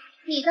呀，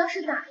你倒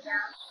是打呀！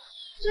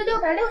这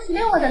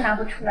666万都拿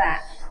不出来，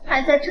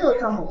还在这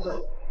装模作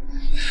样。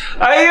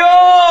哎呦，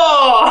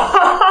哈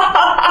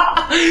哈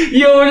哈！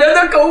有人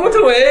的狗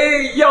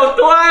腿要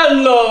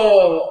断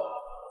喽！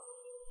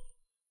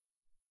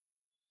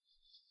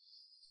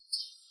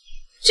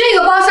这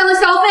个包厢的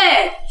消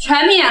费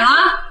全免啊！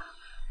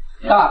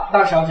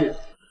大小姐，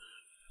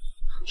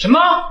什么？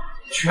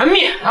全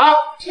免啊？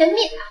全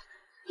免啊？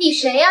你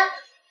谁呀？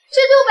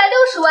这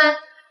660万说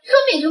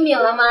免就免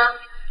了吗？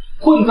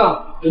混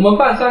账！我们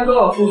办3个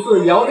都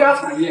是姚家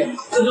产业，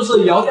这就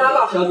是姚家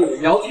大小姐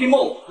姚天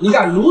梦，你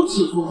敢如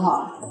此粗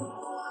话？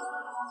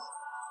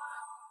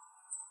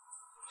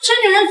这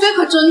女人嘴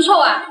可真臭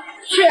啊！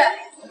去，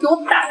给我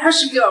打她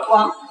10几耳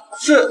光！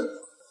是。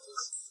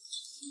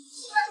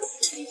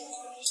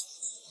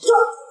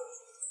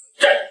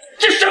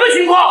这什么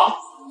情况？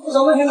这什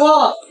么情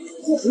况？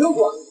我不用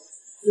管，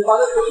你把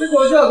这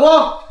99只耳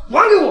光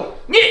还给我！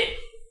你立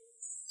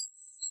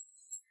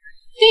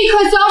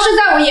刻消失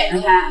在我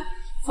眼前，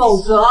否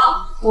则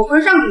我会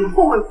让你们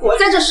后悔活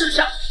在这世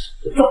上。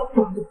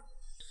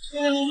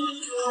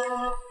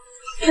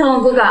天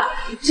龙哥哥，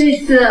这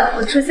次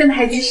我出现的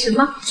还及时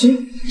吗？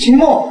秦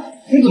梦，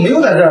你怎么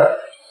又在这儿？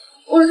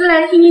我是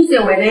来听你解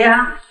围的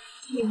呀。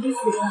你不喜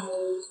欢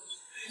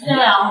先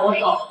两个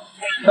手。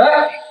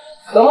哎，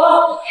怎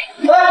么？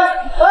天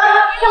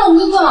龙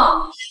哥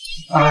哥，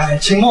哎，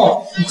秦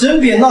梦，你真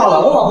别闹了，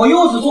我老婆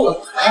又是做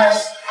了。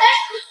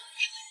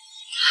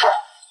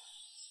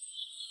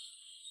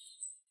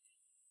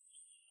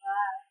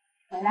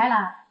回来了，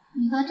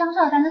你和张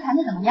少单子谈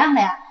的怎么样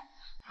了呀？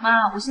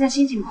妈，我现在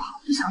心情不好，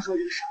不想说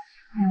这个事儿。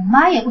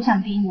妈也不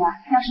想逼你啊，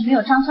要是没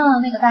有张少的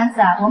那个单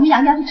子啊，我们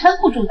杨家是撑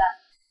不住的。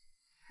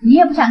你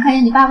也不想看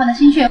见你爸爸的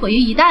心血毁于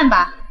一旦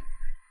吧？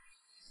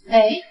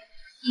哎，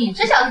你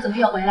这小子怎么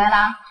又回来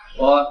了？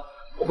我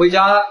回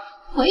家了。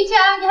回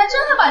家？你还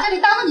真的把这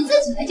里当做你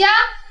自己的家？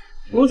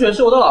卢雪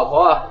是我的老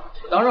婆啊，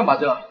我当然把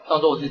这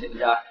当做我自己的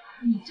家。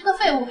你这个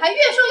废物还越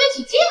说越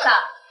起劲了。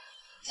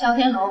萧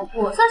天龙，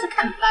我算是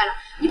看明白了，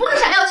你不是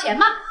想要钱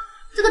吗？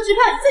这个支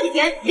票你自己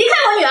填，离开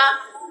我女儿。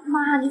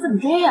妈，你怎么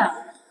这样？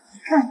你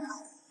看，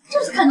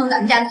就是看中咱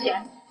们家的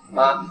钱。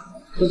妈，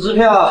这支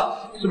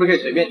票是不是可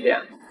以随便填？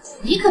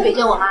你可别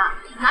叫我妈，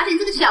拿点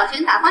这个小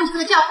钱打发你这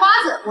个叫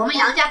花子，我们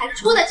杨家还是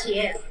出得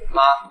起。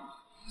妈，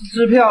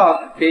支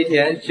票可以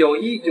填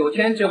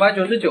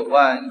99999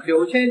万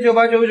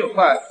9999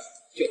块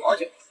9毛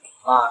9。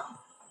妈，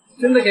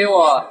真的给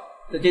我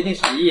这接近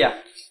10亿啊！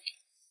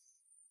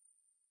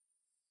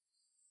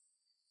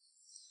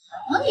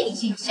你个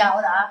姓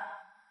萧的，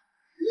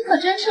你可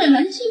真是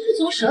门清之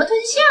族蛇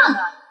吞象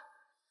啊！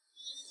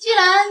既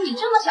然你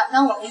这么想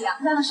当我们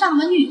杨家的上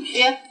门女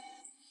婿，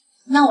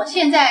那我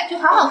现在就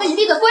好好跟你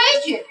立个规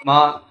矩。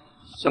妈，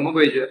什么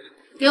规矩？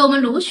给我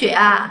们卢雪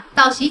啊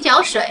倒洗脚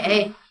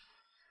水。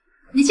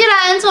你既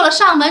然做了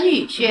上门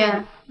女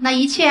婿，那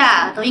一切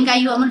啊都应该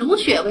以我们卢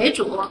雪为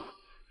主。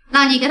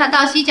让你给他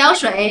倒洗脚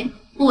水，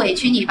不委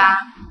屈你吧？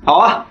好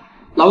啊，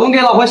老公给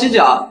老婆洗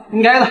脚，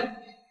应该的。废，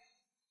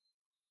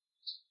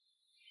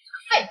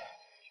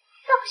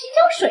让我洗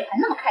脚水还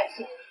那么开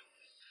心。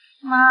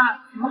妈，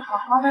怎么好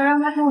好的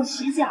让他给我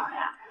洗脚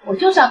呀？我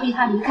就是要逼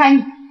他离开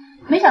你，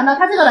没想到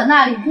他这个人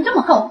啊，脸皮这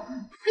么厚，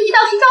他一倒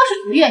洗脚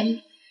水不愿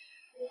意。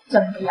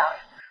真不要脸，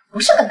不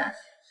是个男人。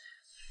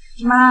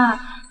妈，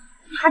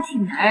他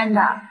挺男人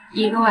的，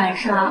一个晚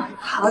上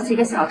好几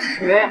个小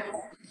时。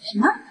什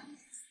么？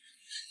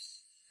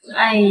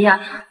哎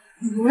呀，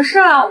不是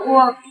啊，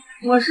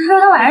我是说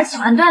他晚上喜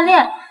欢锻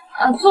炼，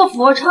做俯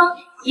卧撑，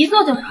一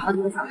做就是好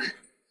几个小时。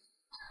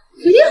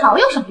体力好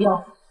有什么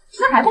用？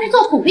那还不是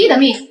做苦力的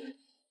命。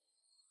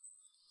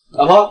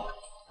老婆，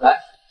来，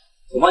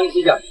我帮你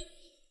洗脚。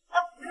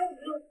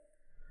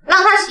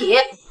让他洗。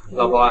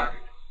老婆，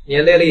你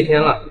也累了一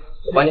天了，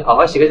我帮你好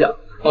好洗个脚，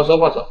放松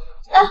放松。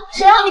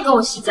谁让你给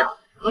我洗脚？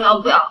不要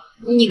不要，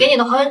你给你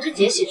的黄源之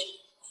姐洗去。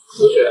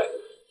不是，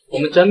我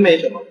们真没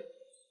什么。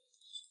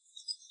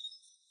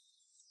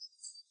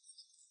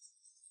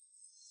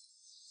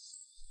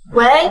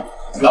喂，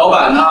老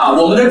板呐，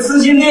我们的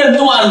资金链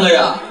断了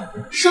呀！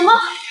什么？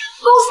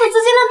公司的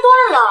资金链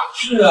断了？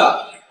是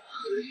啊。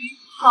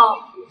好，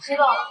知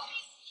道了。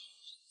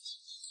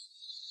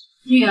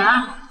女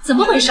儿，怎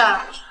么回事？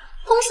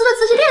公司的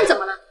资金链怎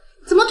么了？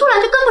怎么突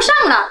然就跟不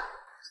上了？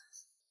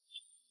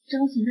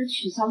张贤他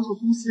取消了和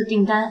公司的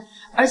订单，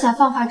而且还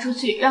放话出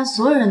去，让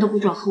所有人都不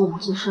准和我们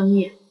做生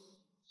意。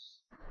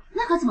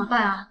那可怎么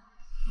办啊？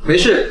没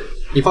事，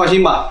你放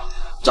心吧。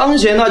张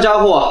贤那家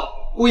伙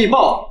故意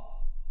爆，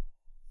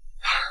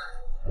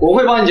我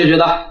会帮你解决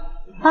的。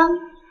帮？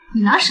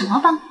你拿什么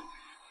帮？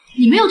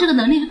你没有这个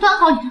能力端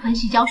好你这盆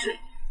洗脚水，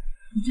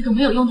你这个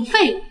没有用的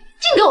废物，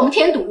净给我们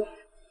添堵。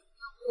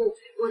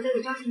我再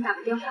给张贤打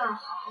个电话，好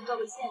好道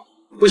个歉。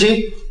不行，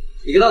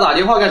你给他打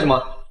电话干什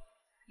么？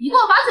你给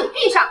我把嘴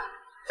闭上，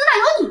这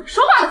哪有你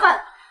说话的份？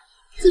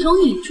自从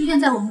你出现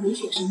在我们卢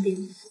雪身边，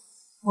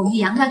我们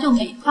杨家就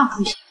没放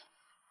过谁。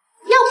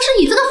要不是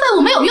你这个废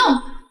物没有用，我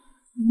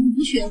们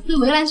卢雪会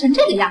为难成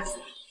这个样子。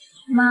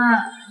妈，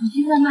你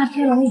现在骂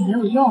天龙也没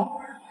有用，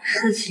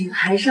事情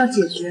还是要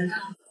解决的。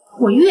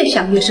我越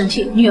想越生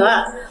气，女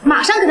儿，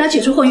马上给他解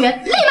除婚约，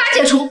立马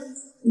解除。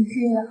你去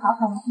好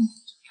好的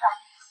对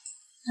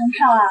张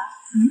少啊，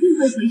一定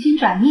会回心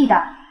转意的。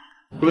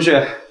卢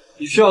雪，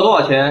你需要多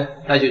少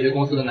钱来解决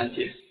公司的难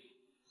题？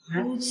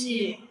估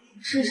计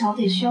至少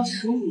得需要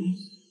15亿。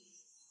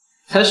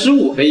才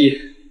15个亿，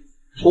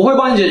我会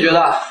帮你解决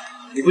的。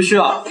你不需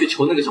要去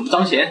求那个什么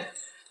张贤。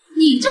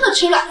你这个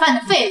吃软饭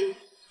的废物，装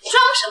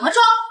什么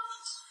装？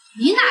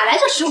你哪来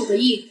这15个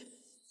亿？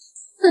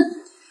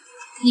哼！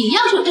你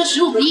要是有这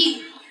15个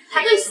亿，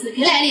还会死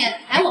皮赖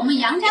脸来我们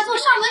杨家做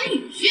上门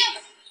女婿？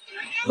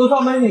做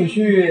上门女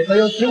婿才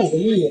有15个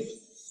亿，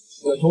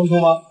有冲突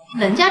吗？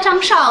人家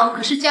张少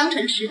可是江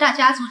城10大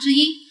家族之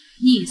一，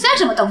你算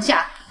什么东西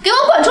啊？给我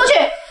滚出去！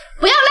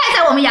不要赖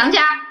在我们杨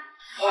家！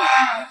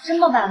这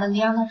么晚了，你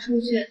让他出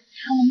去，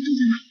他能住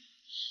在哪？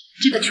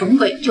这个穷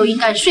鬼就应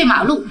该睡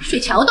马路、睡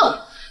桥洞，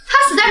他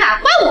死在哪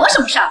关我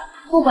什么事儿？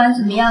不管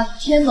怎么样，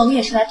天龙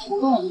也是来投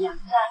奔我们杨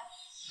家，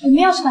我们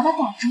要是把他赶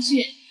出去，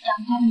杨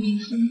家的名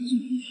声就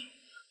不好。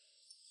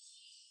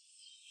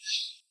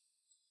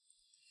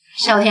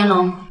萧天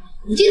龙，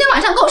你今天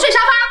晚上给我睡沙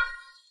发。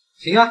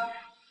行啊，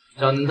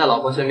只要能在老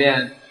婆身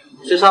边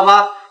睡沙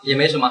发也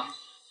没什么。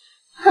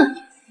哼，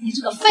你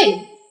这个废物！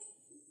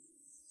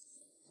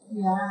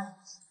女儿，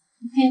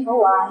你配合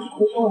我啊，去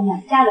回说我们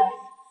杨家人。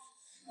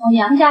我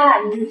杨家啊，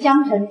也是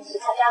江城10大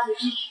家族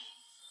之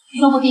一，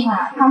说不定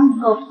啊，他们能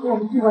够给我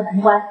们渡过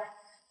难关。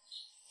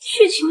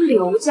去求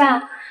刘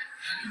家？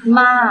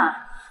妈，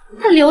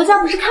那刘家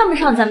不是看不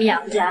上咱们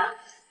杨家，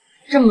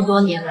这么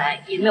多年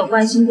来也没有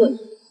关心过你。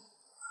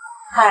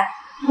嗨，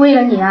为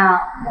了你啊，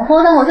我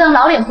活得我这张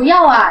老脸不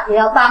要啊，也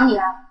要帮你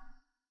啊。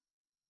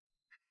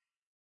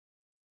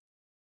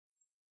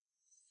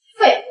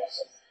废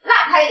物，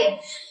烂开脸！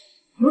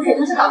卢雪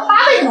真是倒了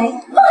8辈子霉，碰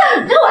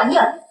上你这个玩意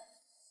儿。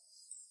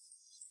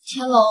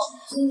天龙，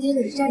今天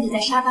你站在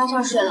沙发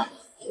上睡了，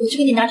我去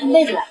给你拿张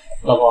被子来。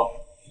老婆，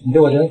你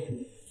对我真好。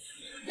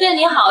对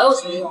你好有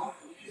什么用？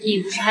你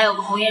不是还有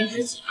个红颜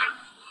知己吗？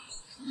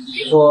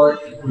说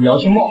姚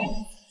清梦，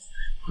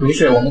卢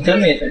雪，我们真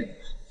没什么，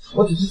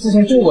我只是之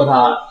前救过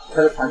她，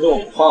她就缠着我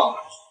不放。哦，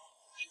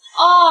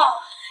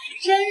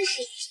真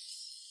是。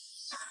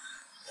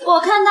我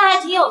看他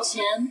还挺有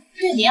钱，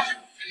对你好，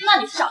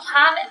那你去找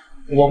他呗。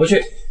我不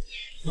去，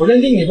我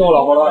认定你做我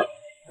老婆了。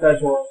再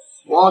说，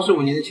我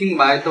25年的清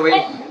白都为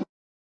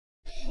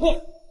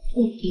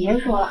你别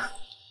说了。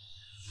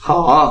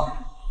好，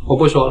我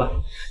不说了。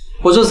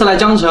我这次来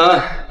江城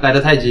来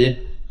得太急，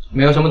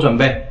没有什么准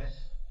备。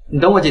你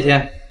等我几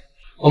天，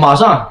我马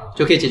上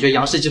就可以解决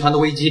杨氏集团的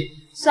危机。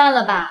算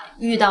了吧，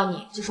遇到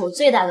你就是我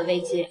最大的危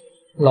机。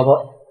老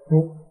婆，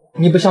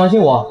你不相信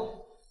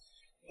我？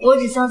我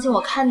只相信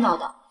我看到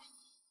的。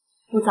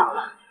不早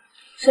了，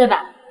睡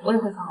吧，我也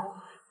回房了。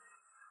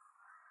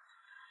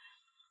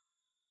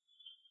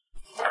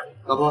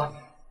老婆，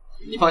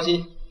你放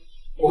心，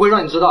我会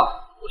让你知道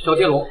我萧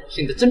天龙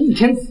现在真命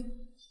天子。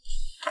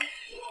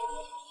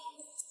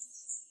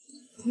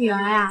女儿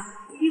啊，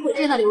一会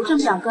见到刘正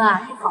表哥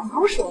啊，就好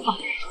好说话。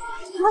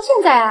他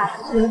现在啊，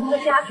只是刘正的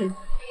家主。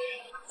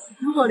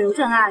如果刘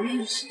正啊愿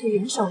意施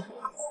援手，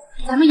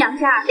咱们杨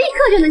家立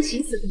刻就能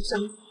起死回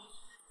生。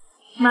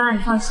妈，你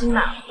放心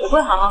吧，我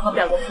会好好和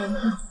表哥说的。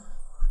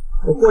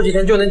我过几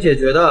天就能解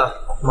决的，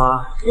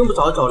妈，用不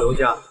着找刘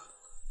家。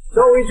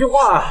教我一句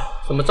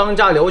话，什么张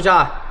家、刘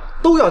家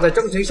都要在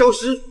江城消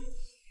失。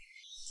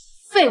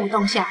废物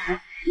东西啊！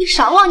你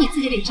少往你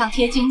自己脸上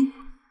贴金。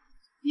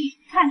你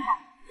看看，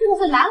这个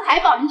是南海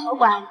保龄球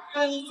馆，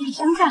你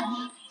乡下人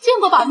见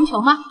过保龄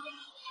球吗？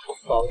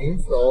保龄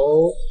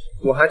球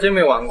我还真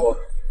没玩过，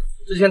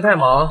之前太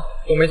忙，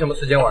都没什么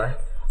时间玩。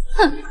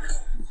哼，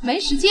没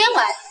时间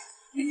玩，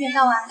一天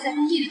到晚在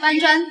工地里搬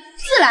砖，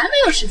自然没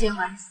有时间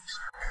玩。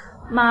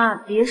妈，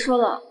别说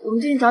了，我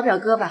们最近找表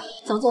哥吧。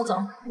走走走，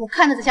我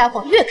看着这家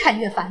伙越看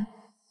越烦。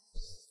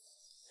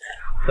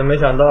真没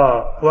想到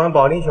玩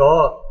保龄球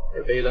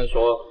也被人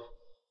说。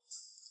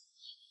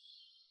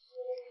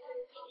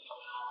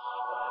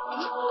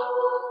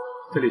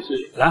这里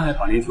是蓝海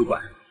保龄球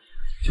馆，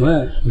请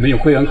问你们有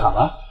会员卡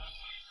吗？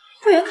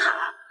会员卡？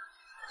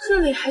这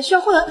里还需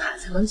要会员卡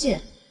才能进？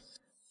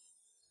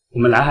我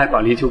们蓝海保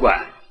龄球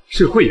馆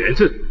是会员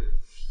制，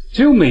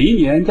只有每一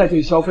年在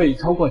这消费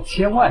超过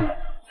1000万的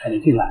才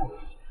能进来。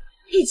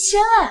1000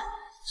万？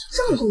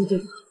这么贵的地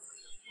方？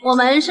我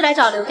们是来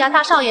找刘家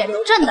大少爷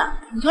刘正的，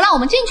你就让我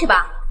们进去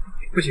吧。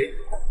不行，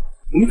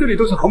我们这里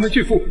都是豪门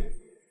巨富，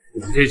我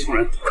们这些穷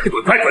人快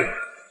滚快滚！哎，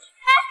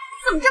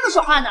怎么这么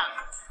说话呢？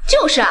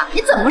就是啊，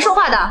你怎么说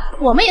话的？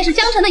我们也是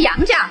江城的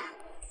杨家。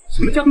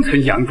什么江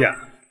城杨家？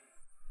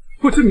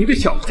不知名的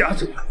小家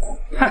族！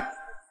哼，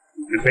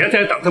你们不要在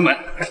这挡着门，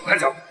快走快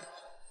走！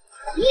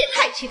你也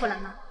太欺负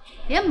人了，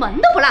连门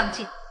都不让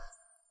进。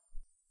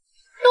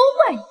都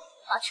怪你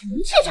把权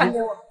气传给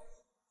我。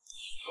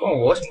关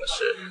我什么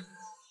事？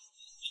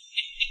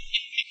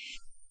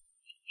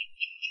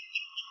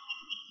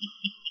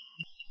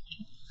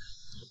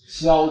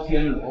萧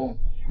天龙，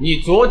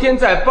你昨天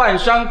在半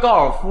山高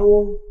尔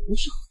夫不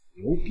是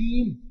很牛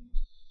逼吗？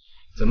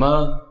怎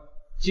么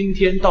今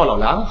天到了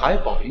蓝海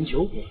保龄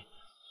球馆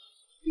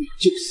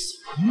就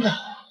怂了？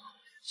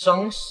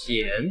张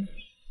贤，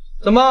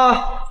怎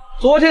么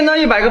昨天那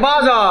100个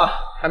巴掌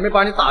还没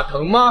把你打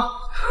疼吗？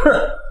哼，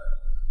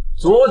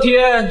昨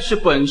天是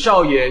本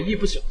少爷一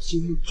不小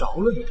心着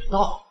了你的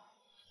道，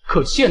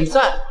可现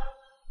在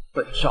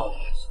本少爷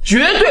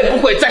绝对不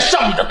会再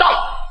上你的当。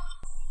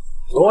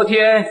昨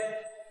天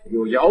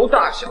有姚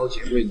大小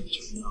姐为你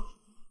撑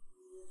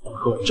腰，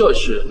可这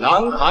是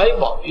南海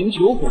保龄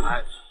球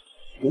馆，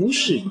不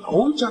是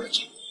姚家的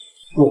场，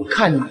我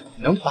看你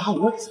能把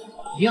我怎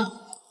么样？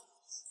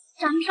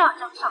张少，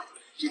张少，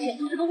之前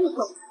都是个误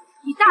会，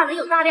你大人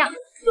有大量，就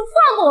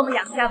放过我们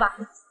杨家吧。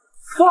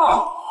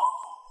放！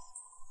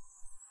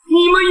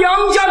你们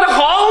杨家的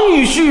好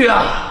女婿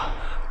啊，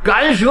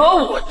敢惹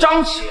我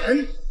张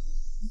贤！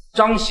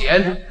张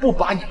贤不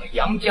把你们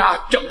杨家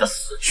整得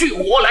死去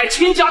活来、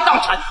倾家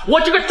荡产，我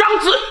这个张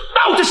字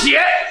倒着写。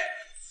张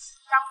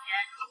贤，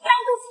当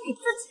初是你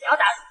自己要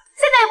打赌，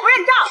现在又不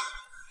认账。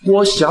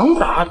我想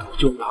打赌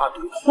就打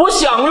赌，我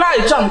想赖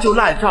账就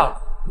赖账，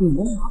你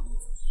能拿？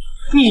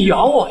你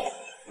咬我呀！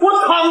我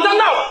躺在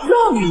那儿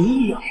让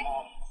你咬。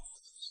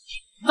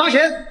张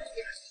贤，嘴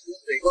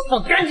给我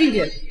放干净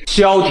点。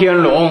萧天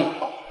龙，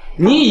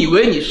你以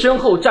为你身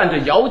后站着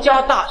姚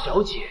家大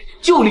小姐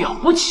就了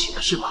不起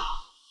了是吧？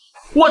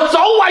我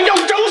早晚要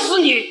整死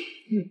你！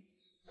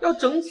要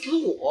整死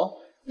我？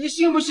你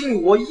信不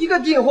信我一个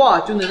电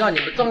话就能让你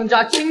们张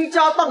家倾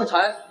家荡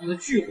产，死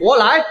去活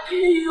来？哎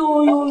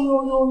呦呦呦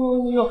呦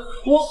呦呦！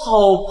我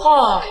好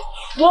怕，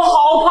我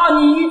好怕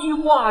你一句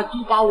话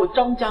就把我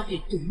张家给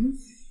整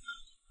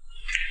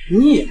死。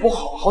你也不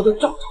好好的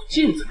照照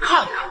镜子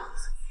看看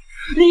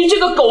自己，你这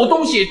个狗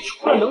东西，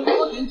除了能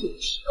喝点酒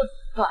吃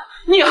个饭，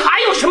你还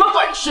有什么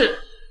本事？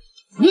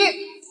你，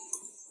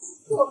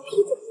我批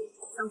准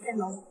你，张天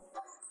龙。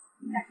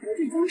你敢得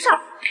罪张少，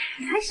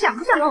你还想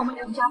不想让我们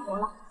杨家活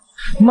了？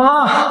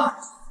妈，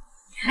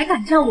你还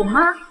敢叫我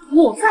妈？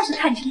我算是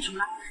看清楚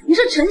了，你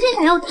是成天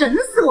想要整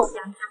死我们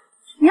杨家。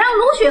你让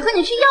卢雪和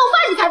你去要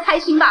饭，你才开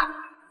心吧？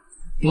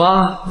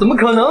妈，怎么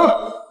可能？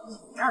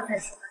不要再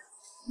说了，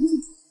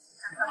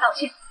张少道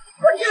歉，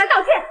跪下来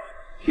道歉。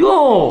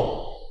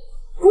哟，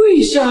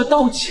跪下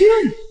道歉？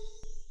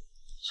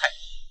嗨，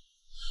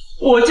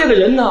我这个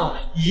人呢，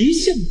一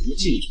向不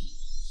敬重。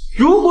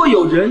如果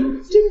有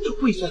人真的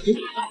跪下给我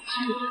道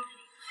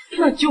歉，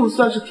那就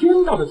算是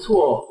天大的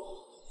错，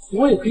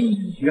我也可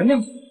以原谅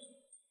你。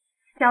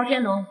萧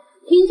天龙，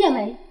听见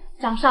没？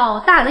张少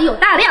大人有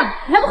大量，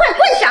你还不快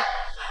跪下！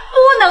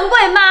不能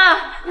跪，妈，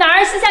男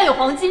儿膝下有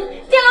黄金，天龙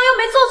又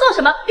没做错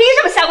什么，凭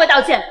什么下跪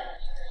道歉？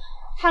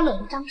他惹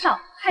了张少，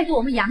害得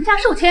我们杨家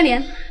受牵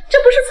连，这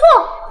不是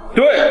错？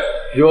对，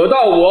惹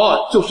到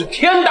我就是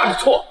天大的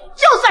错。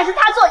就算是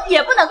他做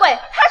也不能跪，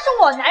他是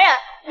我男人，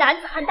男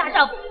子汉大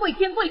丈夫，跪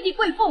天跪地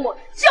跪父母，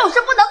就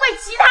是不能跪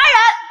其他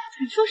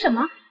人。你说什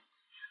么？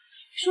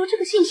你说这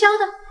个姓萧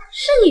的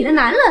是你的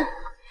男人。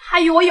他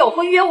与我有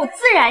婚约，我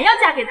自然要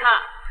嫁给他。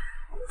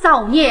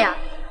造孽呀！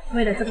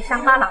为了这个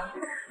乡巴佬，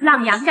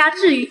让杨家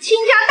置于倾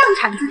家荡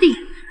产之地，你对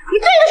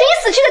得起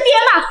你死去的爹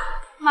吗？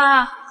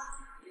妈，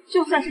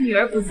就算是女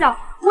儿不孝，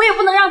我也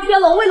不能让天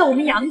龙为了我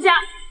们杨家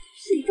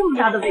受这么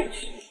大的委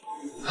屈。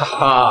哈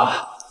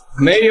哈，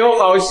没有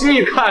好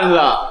戏看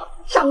了。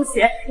张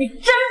贤，你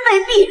真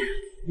卑鄙！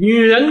女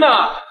人呐，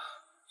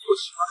就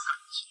喜欢感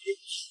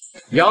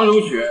情。杨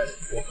如雪，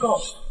我告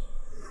诉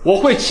你，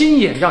我会亲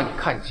眼让你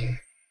看见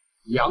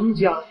杨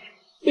家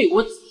被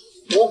我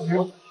活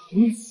活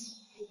毒死。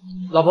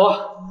老婆，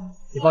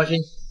你放心，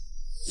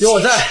有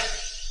我在，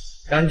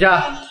杨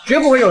家绝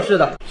不会有事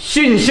的。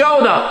姓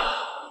萧的，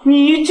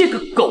你这个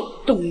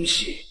狗东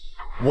西，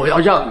我要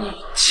让你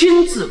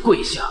亲自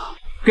跪下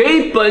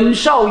给本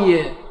少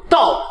爷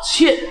道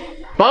歉。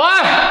保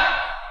安，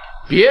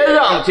别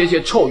让这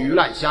些臭鱼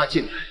烂虾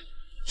进来。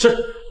是，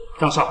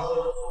张少。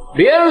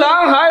连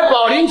蓝海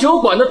保龄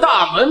球馆的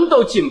大门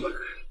都进不来，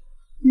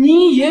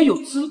你也有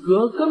资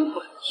格跟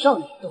本少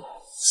爷斗？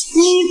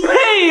你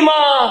配吗？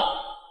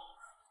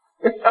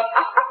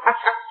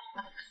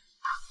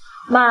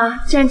妈，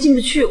既然进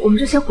不去，我们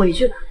就先回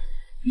去吧。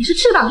你是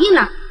翅膀硬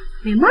啊，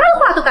连妈的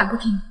话都敢不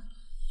听。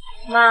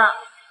妈，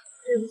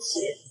对不起。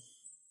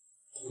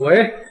喂，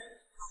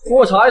给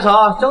我查一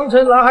查江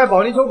城蓝海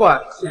保龄球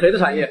馆是谁的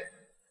产业，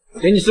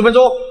给你10分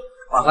钟，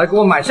把它给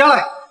我买下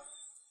来。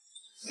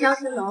萧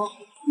天龙，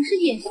你是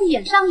演戏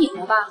演上瘾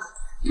了吧？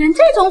连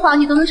这种谎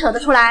你都能扯得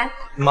出来？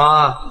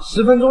妈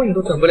，10分钟你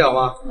都等不了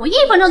吗？我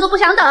1分钟都不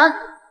想等。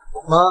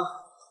妈，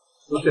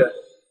如雪，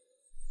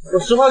我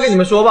实话跟你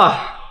们说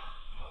吧，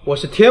我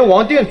是天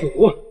王店主。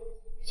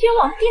天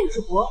王店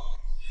主？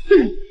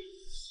哼，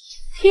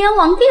天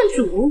王店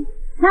主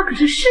那可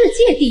是世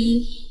界第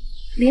一，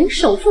连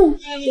首富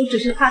都只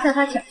是趴在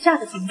他脚下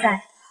的存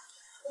在。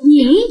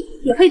你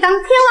也配当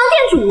天王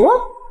店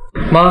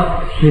主？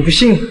妈，你不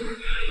信？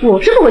我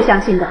是不会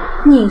相信的。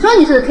你说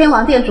你是天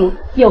王店主，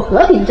有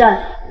何凭证？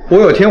我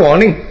有天王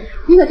令。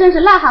你可真是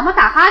癞蛤蟆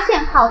打哈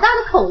欠，好大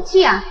的口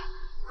气啊！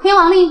天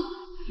王令，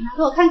拿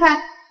给我看看。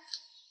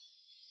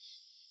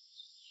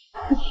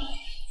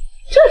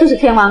这就是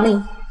天王令，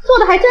做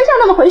的还真像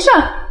那么回事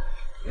儿。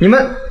你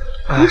们，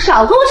你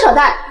少跟我扯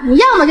淡！你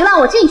要么就让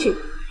我进去，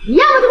你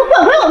要么就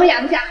滚回我们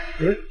杨家。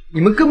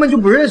你们根本就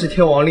不认识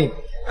天王令。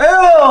哎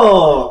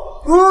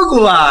呦，姑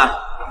姑啊，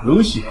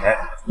如雪，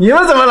你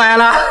们怎么来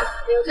了？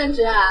刘正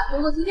直啊，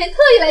姑姑今天特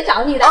意来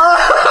找你的。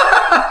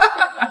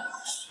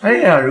哎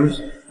呀，如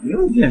雪，你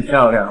又变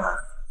漂亮了。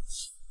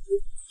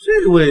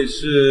这位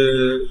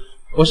是？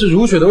我是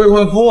如雪的未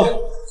婚夫。啊，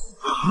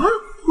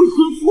未婚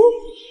夫？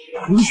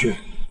如雪，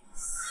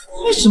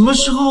你什么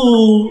时候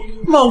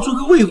冒出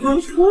个未婚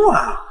夫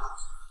啊？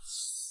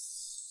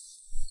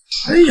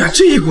哎呀，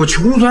这一股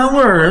穷酸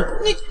味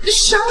儿，你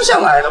乡下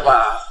来的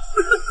吧？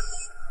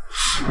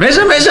没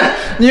事没事，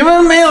你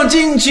们没有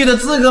进去的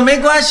资格没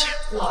关系，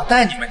我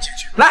带你们进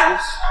去。来，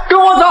跟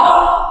我走。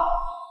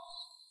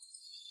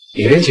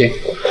里面请。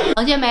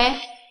王建梅，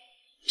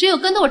只有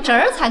跟着我侄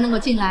儿才能够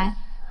进来。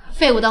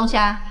废物东西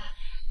啊！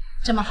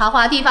这么豪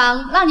华的地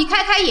方让你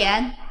开开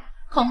眼，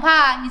恐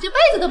怕你这辈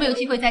子都没有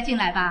机会再进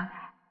来吧。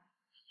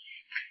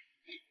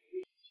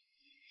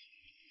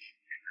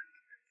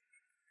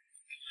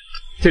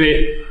这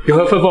里有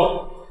何吩咐？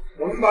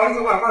我们保龄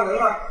球馆换人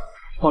了。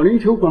保龄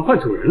球馆换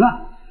主人了，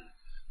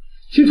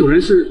新主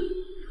人是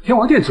天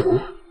王店主，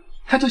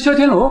他叫萧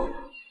天龙，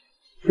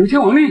有天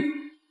王令。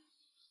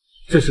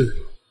这事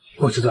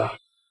我知道。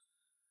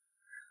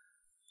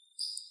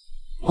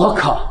我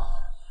靠，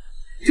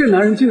这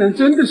男人竟然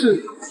真的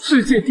是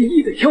世界第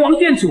一的天王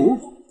店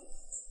主！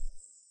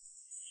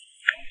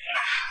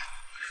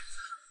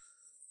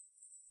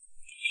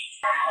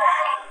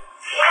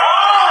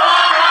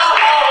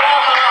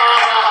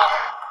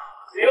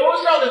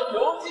刘少的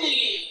球技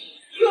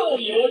又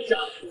有长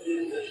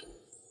进。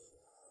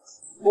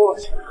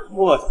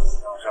我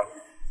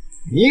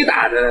你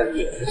打的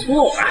也不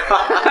错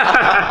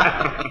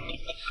啊。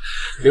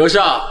刘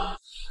少，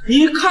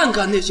你看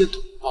看那些土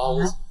包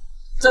子，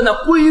在那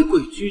规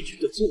规矩矩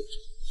的坐着，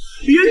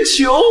连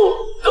球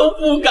都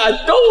不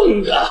敢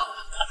动的。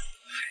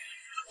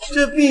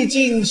这毕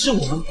竟是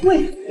我们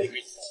贵的，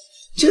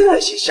这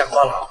些乡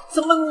巴佬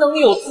怎么能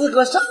有资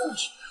格上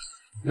去？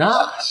那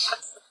是。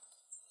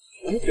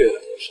对了，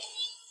刘少，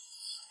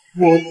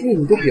我对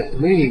你的表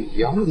妹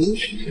杨如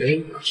雪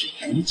是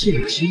一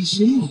见倾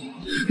心，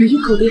你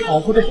可得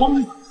好好的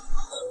帮帮。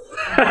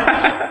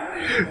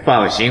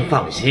放心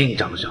放心，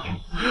张少，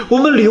我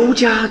们刘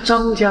家、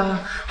张家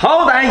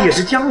好歹也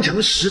是江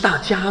城10大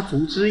家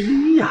族之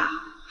一呀，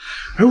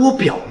而我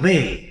表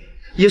妹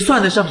也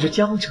算得上是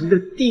江城的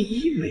第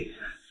一美人，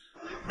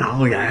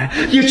当然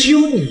也只有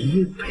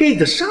你配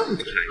得上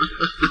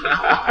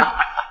她。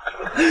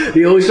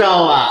刘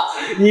少啊，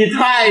你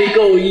太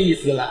够意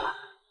思了。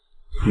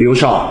刘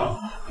少，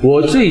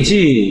我最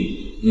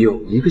近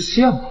有一个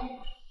项目，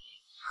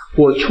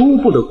我初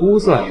步的估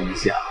算了一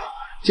下，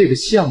这个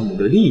项目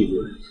的利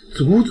润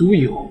足足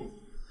有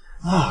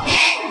20。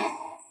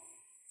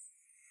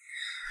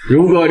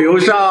如果刘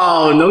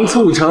少能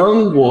促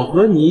成我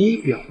和你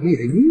表妹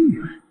的姻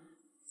缘，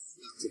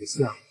这个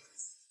项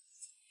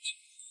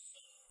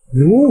目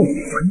如果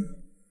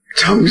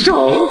成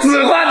熟，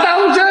此话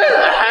当真？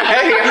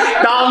哎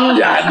呀，当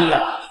然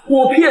了，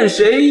我骗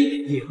谁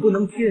也不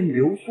能骗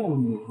刘少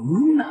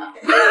您呐。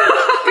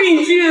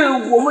毕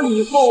竟我们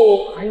以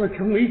后还要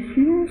成为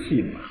亲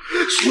戚嘛。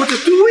说的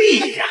对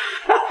呀，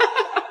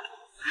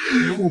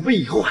我们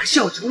以后还是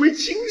要成为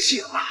亲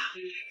戚嘛。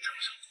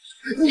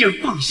你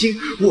放心，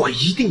我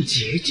一定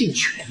竭尽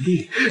全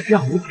力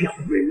让我表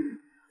妹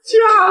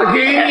嫁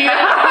给你。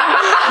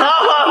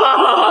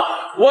好，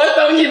我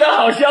等你的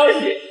好消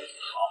息。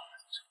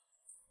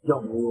要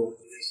不我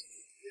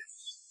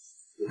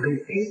跟我妹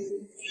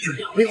去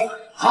聊一会儿？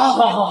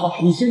好，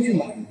你先去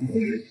忙，你先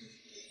去。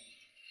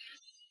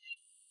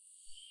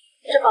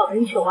这保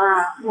龄球啊，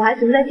我还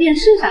只是在电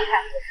视上看过，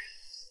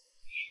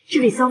这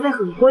里消费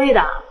很贵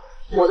的，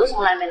我都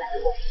从来没来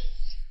过。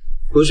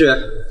如雪，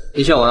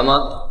你想玩吗？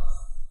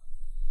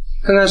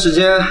看看时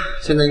间，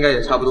现在应该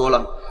也差不多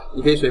了，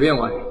你可以随便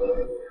玩。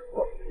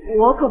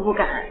我可不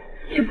敢，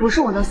这不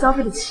是我能消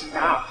费得起的。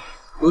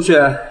如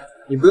雪，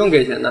你不用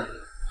给钱的，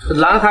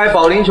蓝海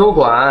保龄球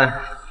馆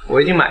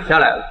我已经买下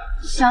来了。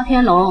萧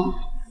天龙，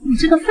你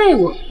这个废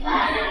物，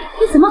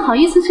你怎么好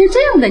意思吹这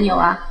样的牛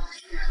啊？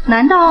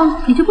难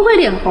道你就不会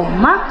脸红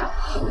吗？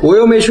我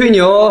又没吹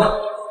牛，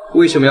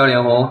为什么要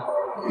脸红？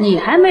你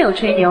还没有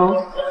吹牛，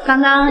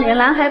刚刚连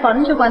蓝海保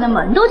龄球馆的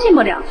门都进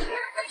不了，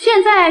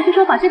现在就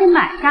说把这里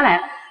买下来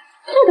了，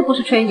这个不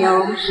是吹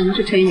牛，什么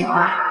是吹牛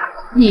啊？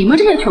你们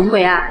这些穷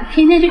鬼啊，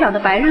天天就晓得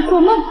白日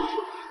做梦，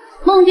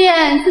梦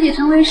见自己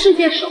成为世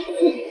界首富，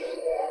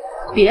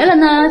别人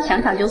呢想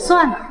想就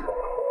算了，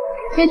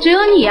也只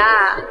有你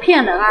啊，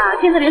骗人啊，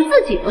骗得连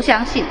自己都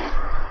相信。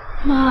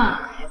妈，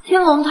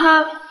天龙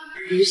他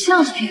不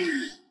像是骗人。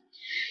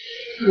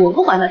我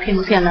不管他骗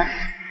不骗人，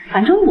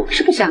反正我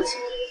是不相信。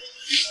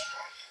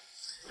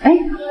哎，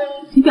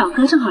你表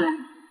哥正好来，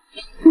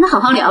跟他好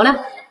好聊聊。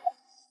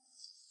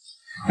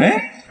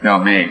哎，表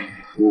妹、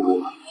姑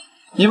姑，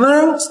你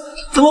们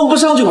怎么不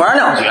上去玩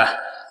两局？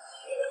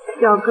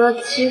表哥，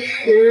其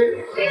实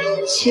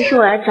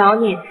我来找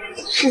你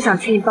是想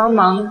请你帮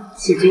忙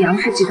解决杨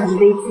氏集团的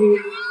危机。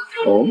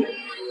哦，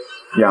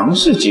杨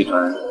氏集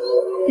团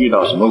遇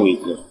到什么危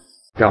机？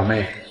表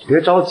妹，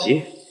别着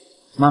急，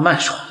慢慢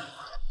说。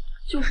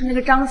就是那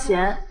个张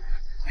贤，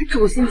他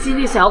处心积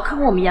虑想要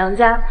坑我们杨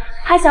家，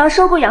还想要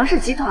收购杨氏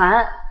集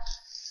团。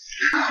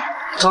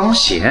张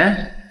贤，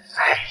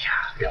哎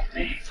呀，表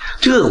妹，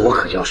这我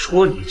可要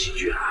说你几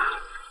句了。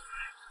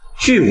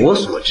据我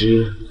所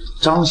知，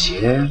张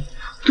贤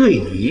对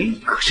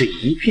你可是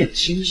一片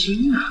倾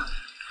心啊。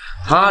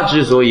他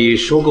之所以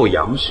收购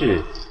杨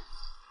氏，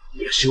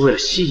也是为了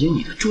吸引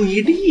你的注意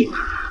力嘛。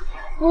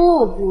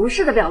不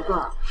是的，表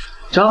哥。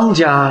张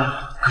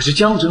家可是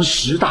江城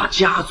10大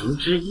家族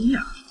之一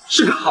啊，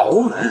是个豪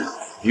门，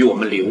与我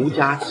们刘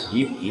家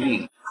齐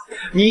名。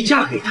你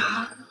嫁给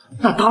他，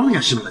那当然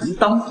是门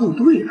当户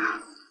对了。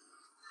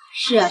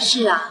是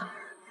啊，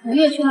我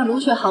也劝了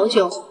卢雪好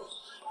久，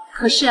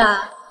可是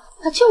啊，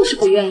她就是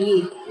不愿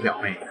意。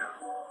表妹啊，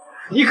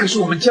你可是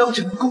我们江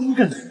城公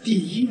认的第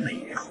一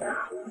美人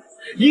啊！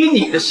以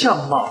你的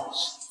相貌，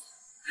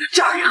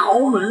嫁给豪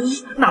门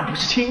那不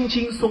是轻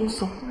轻松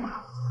松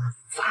吗？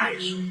再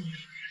说，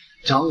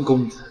张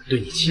公子对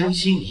你倾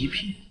心一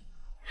片，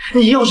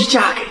你要是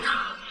嫁给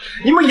他，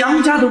你们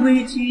杨家的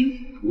危机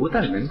不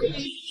但能够解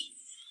决，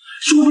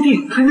说不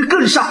定还能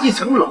更上一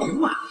层楼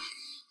啊！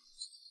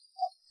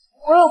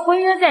我有婚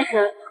约在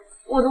身，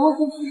我的未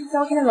婚妻是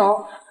萧天龙，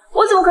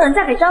我怎么可能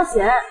嫁给张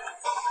贤？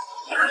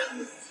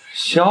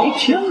萧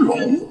天龙，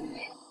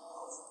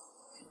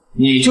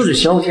你就是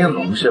萧天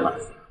龙是吧？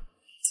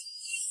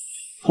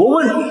我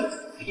问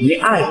你，你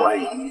爱不爱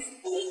他？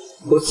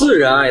我自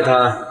然爱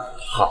他。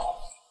好，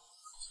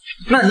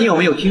那你有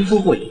没有听说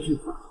过一句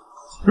话？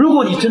如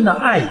果你真的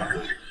爱一个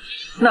人，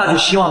那就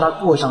希望他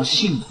过上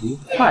幸福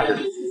快乐的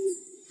日子。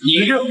你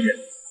认不认？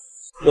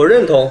我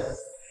认同。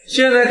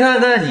现在看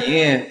看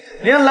你，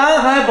连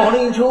蓝海保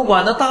龄球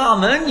馆的大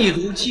门你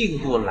都进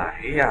不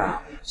来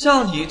呀！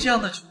像你这样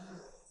的穷人，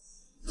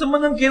怎么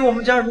能给我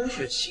们家如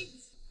雪幸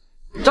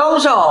福？张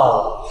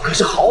少可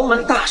是豪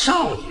门大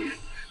少爷，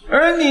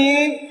而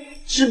你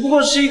只不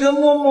过是一个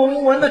默默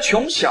无闻的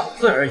穷小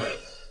子而已。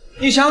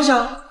你想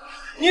想，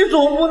你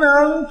总不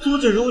能阻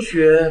止如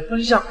雪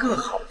奔向更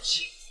好的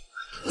幸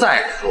福。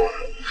再说了，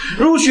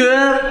如雪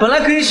本来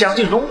可以享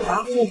尽荣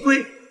华富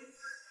贵，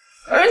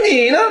而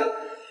你呢？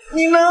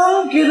你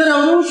能给得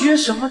了如雪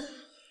什么？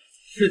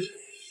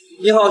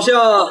你好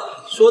像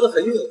说的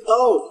很有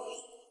道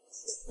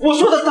理。我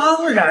说的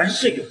当然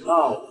是有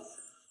道理。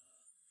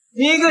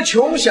你一个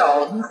穷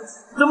小子，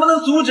怎么能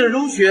阻止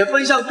如雪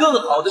奔向更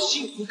好的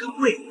幸福跟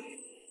未来？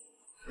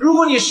如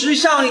果你识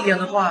相一点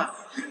的话，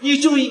你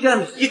就应该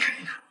离开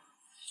他。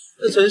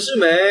这陈世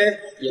美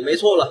也没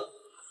错了。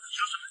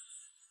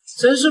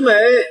陈世美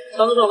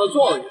当上了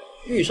状元，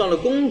遇上了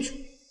公主，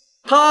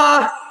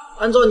她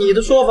按照你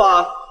的说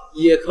法，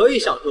也可以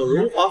享受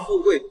荣华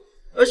富贵，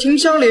而秦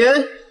香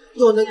莲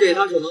又能给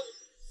他什么？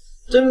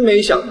真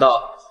没想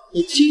到，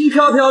你轻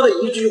飘飘的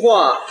一句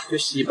话，就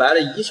洗白了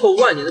遗臭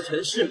万年的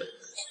陈世美。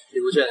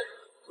刘震，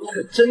你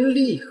可真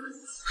厉害！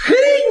嘿，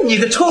你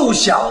个臭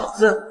小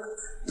子，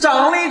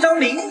长了一张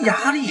伶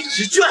牙俐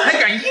齿，居然还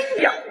敢阴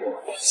阳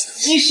我！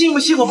你信不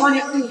信我把你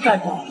摁在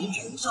保龄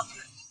球上？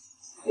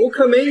我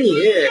可没你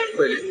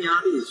会伶牙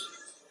俐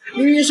齿，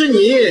明明是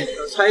你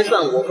想拆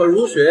散我和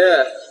如雪，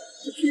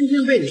却偏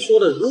偏被你说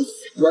得如此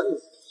完美。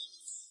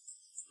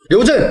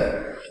刘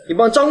震，你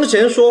帮张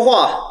贤说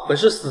话本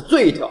是死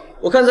罪一条，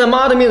我看在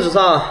妈的面子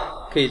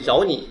上，可以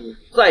饶你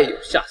再有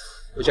下次，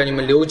我将你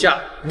们刘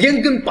家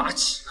连根拔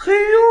起。嘿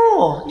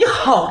呦，你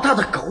好大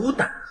的狗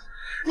胆！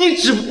你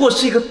只不过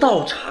是一个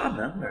倒插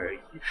门而已，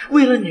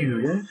为了女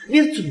人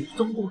连祖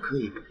宗都可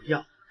以不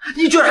要，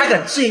你居然还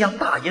敢这样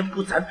大言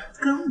不惭，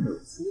跟我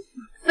说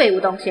话！废物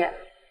东西，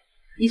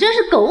你真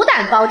是狗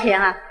胆包天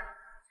啊！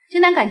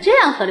竟然敢这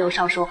样和刘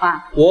少说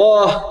话！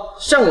我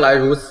向来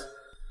如此，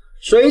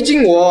谁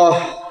敬我，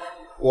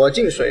我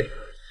敬谁；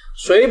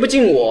谁不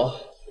敬我，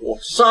我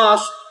杀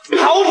谁。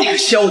好你个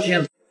萧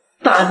天，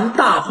胆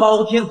大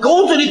包天，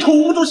狗嘴里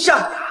吐不出象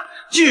牙，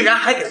居然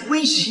还敢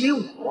威胁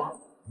我！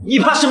你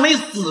怕是没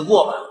死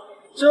过吧？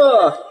这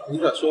你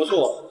可说错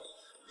了，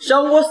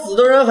想我死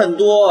的人很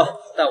多，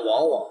但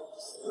往往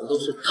死的都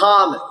是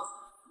他们。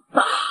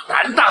大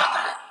胆大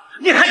胆，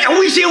你还敢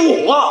威胁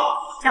我？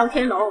萧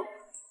天龙，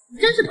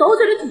你真是狗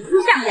嘴里吐不出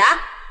象牙！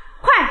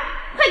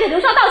快给刘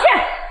少道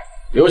歉！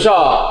刘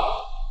少，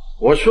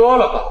我说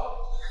了吧，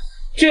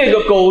这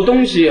个狗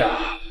东西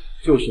啊，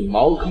就是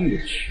茅坑里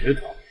的石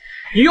头，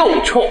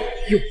又臭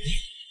又硬。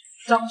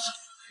张少，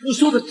你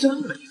说的真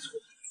没错，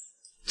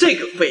这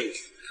个废物！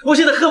我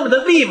现在恨不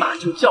得立马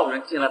就叫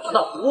人进来把他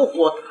活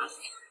活打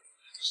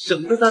死，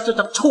省得他这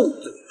张臭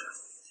嘴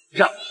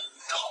让我讨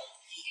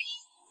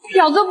厌。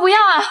表哥不要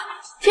啊！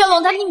天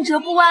龙他宁折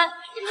不弯，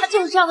他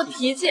就是这样的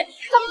脾气，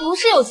他不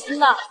是有心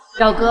的。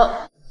表哥，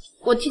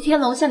我替天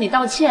龙向你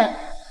道歉，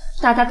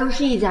大家都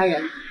是一家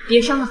人，别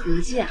伤了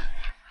和气啊。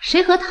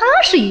谁和他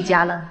是一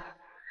家人？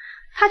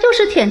他就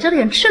是舔着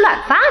脸吃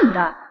软饭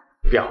的。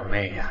表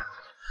妹呀，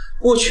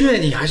我劝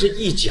你还是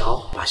一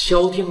脚把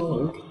萧天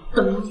龙给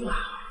蹬了。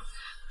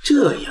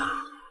这样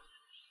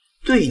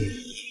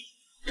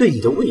对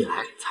你的未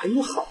来才有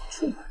好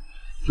处。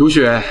如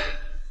雪，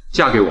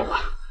嫁给我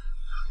吧，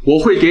我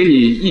会给你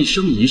一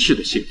生一世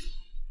的幸福，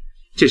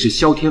这是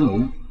萧天龙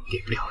给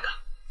不了的。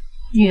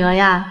女儿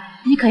呀，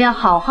你可要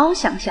好好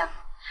想想，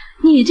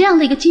你这样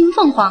的一个金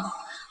凤凰，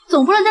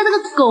总不能在这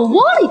个狗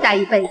窝里待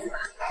一辈子吧？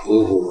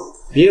不，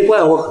别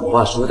怪我狠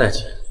话说在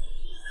前。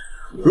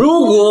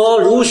如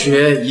果如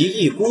雪一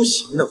意孤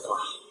行的话，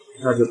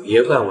那就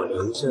别怪我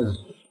刘震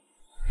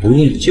不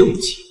念旧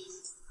情，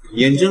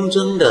眼睁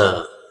睁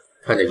的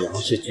看着杨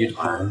氏集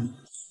团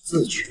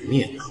自取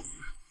灭亡。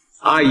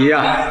阿姨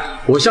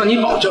啊，我向你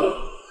保证，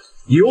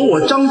有我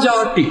张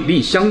家鼎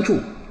力相助，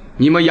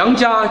你们杨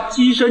家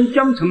跻身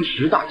江城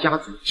10大家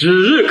族指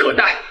日可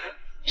待。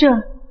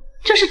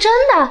这是真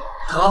的？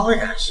当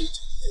然是真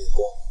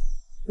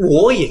的，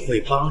我也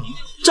会帮你。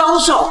张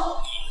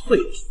少会，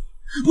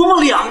我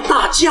们2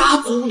大家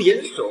族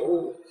联手，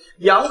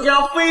杨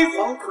家飞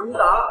黄腾达，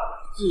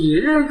指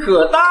日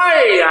可待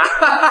呀！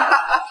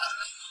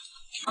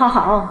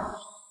好，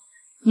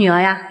女儿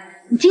呀，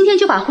你今天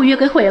就把婚约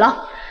给毁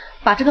了，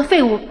把这个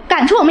废物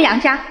赶出我们杨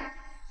家，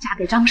嫁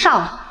给张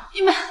少。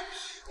你们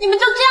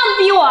就这样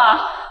逼我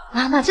啊？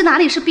妈妈，这哪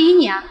里是逼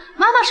你啊？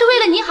妈妈是为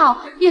了你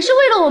好，也是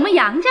为了我们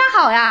杨家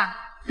好呀。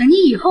等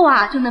你以后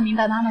啊，就能明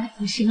白妈妈的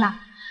苦心了。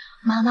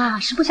妈妈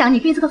是不想你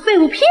被这个废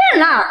物骗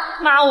了。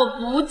妈，我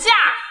不嫁。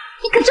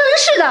你可真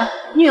是的，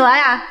女儿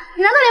呀，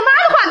你难道连妈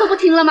的话都不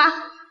听了吗？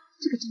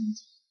这个张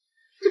家，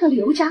这个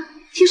刘家，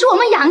岂是我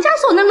们杨家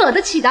所能惹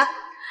得起的？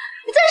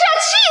你真是要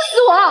气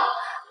死我！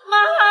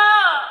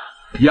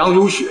妈，杨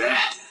如雪，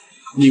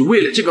你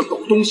为了这个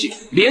狗东西，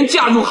连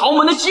嫁入豪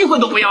门的机会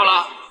都不要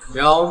了。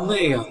表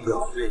妹啊，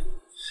表妹，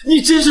你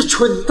真是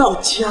蠢到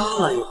家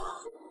了呀！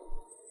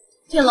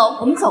天龙，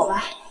我们走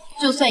吧。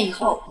就算以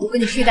后我跟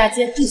你睡大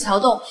街住桥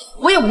洞，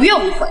我也无怨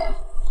无悔。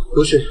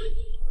如雪，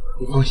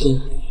你放心，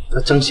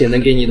那张显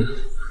能给你的，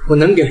我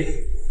能给，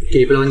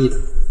给不了你的，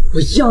我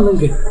一样能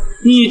给。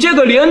你这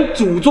个连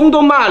祖宗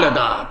都卖了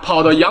的，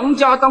跑到杨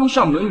家当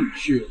上门女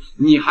婿，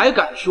你还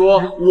敢说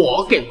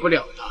我给不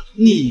了的？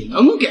你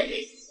能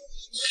给？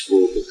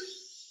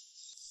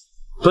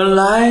不，本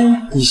来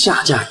你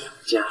下嫁杨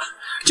家，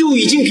就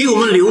已经给我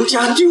们刘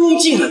家丢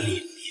尽了脸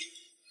面，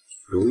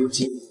如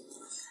今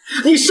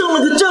你生了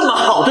个这么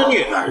好的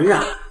女儿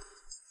啊！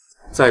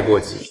再过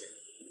几天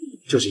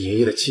就是爷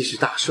爷的70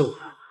大寿了，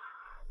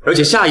而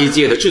且下一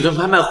届的至尊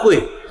拍卖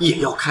会也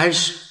要开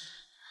始，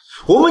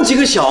我们几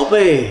个小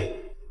辈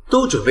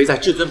都准备在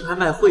至尊拍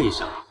卖会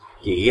上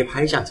给爷爷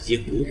拍下几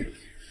件古董，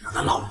让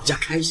他老人家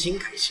开心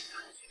开心。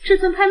至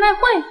尊拍卖会？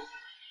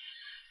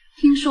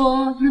听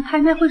说那拍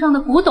卖会上的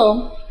古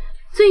董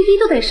最低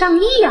都得上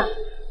亿呀！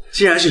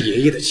既然是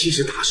爷爷的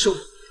70大寿，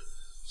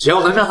只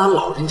要能让他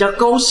老人家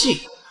高兴，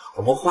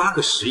我们花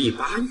个10亿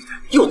8亿的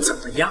又怎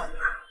么样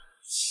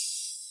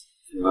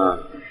呢？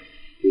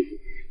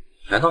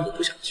难道你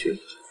不想去？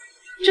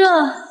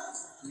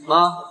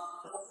妈，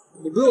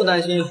你不用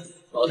担心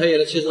老太爷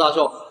的气势大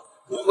受，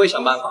我会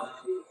想办法，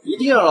一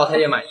定让老太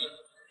爷满意。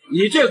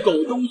你这狗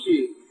东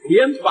西，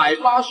连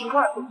180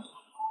万都不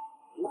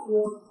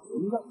说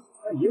能让老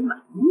太爷满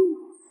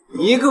意？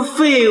你一个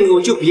废物，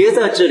就别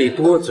在这里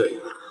多嘴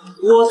了。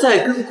我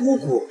在跟姑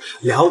姑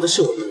聊的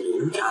是我们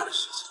刘家的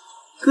事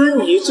情，跟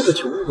你这个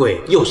穷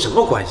鬼有什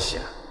么关系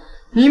啊？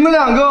你们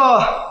两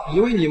个以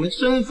为你们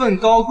身份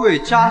高贵，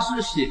家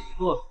世显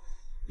赫，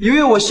以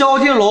为我萧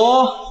天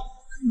龙根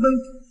本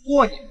不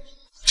过你们。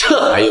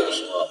这还有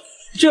什么？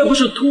这不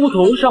是秃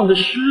头上的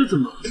虱子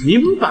吗？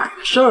明摆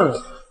的事儿。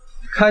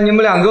看你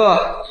们两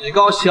个趾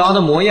高气扬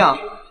的模样，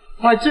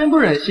我还真不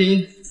忍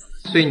心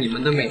碎你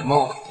们的美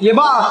梦。也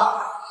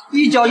罢，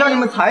一脚将你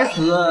们踩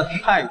死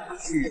太无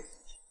趣。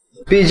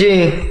毕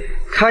竟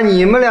看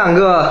你们两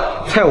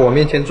个在我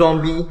面前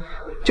装逼，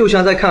就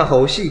像在看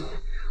猴戏，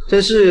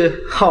真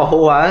是好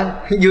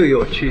玩又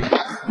有趣。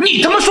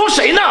你他妈说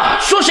谁呢？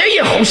说谁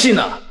演猴戏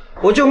呢？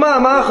我就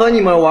慢慢和你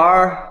们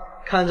玩，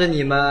看着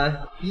你们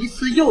一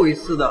次又一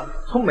次的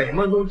从美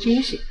梦中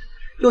惊醒，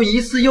又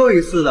一次又一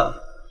次的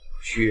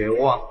绝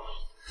望。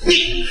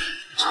你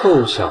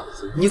臭小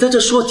子，你在这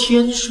说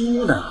天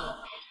书呢？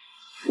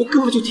我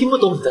根本就听不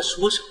懂你在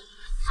说什么。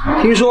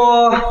听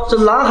说这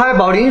蓝海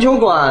保龄球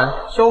馆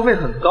消费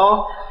很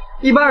高，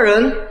一般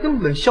人根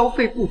本消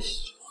费不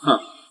起。哼，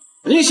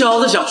你小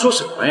子想说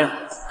什么呀？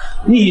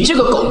你这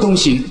个狗东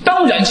西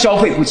当然消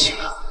费不起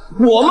了，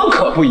我们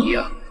可不一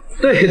样。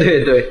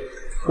对，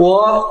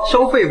我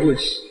消费不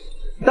起，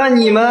但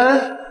你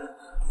们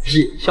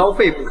也消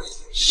费不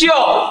起。笑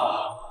话！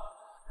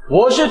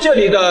我是这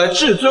里的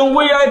至尊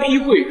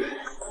VIP 会员，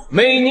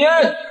每年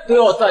都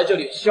要在这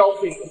里消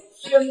费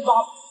5800，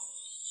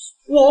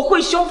我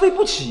会消费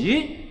不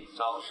起？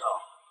张少，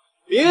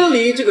别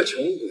理这个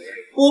穷鬼，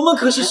我们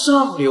可是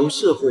上流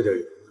社会的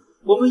人，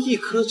我们一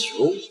颗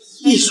球，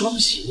一双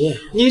鞋，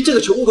你这个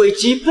穷鬼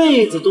几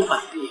辈子都买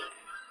不了。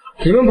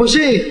你们不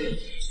信？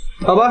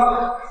好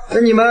吧，那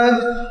你们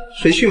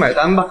谁去买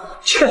单吧？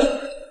切！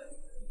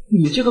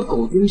你这个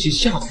狗东西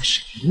吓唬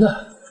谁呢？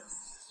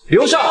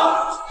刘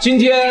少，今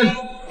天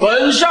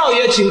本少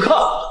爷请客。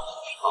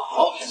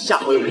好，下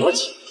回我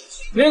请。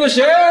那个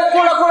谁，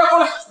过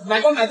来，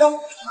买单。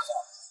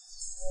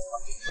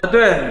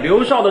对，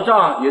刘少的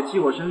账也记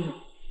我身上。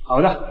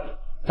好的，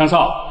张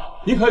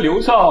少，您和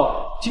刘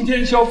少今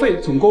天消费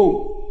总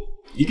共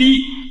1个亿。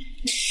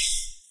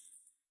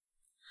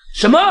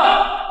什么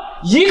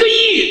？1个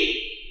亿？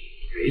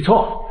没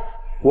错，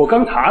我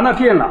刚查那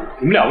店了，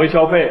你们2位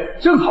消费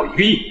正好1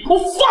个亿。我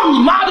放你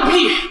妈的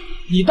屁！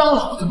你当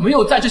老子没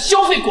有在这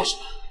消费过什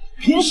么？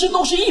平时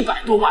都是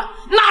100多万，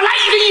哪来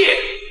1个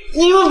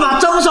亿？你们把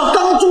张少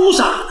当猪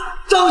傻呢？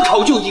张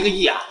口就1个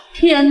亿啊！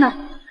天哪，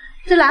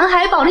这蓝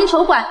海保龄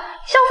球馆消费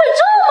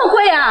这么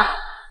贵啊！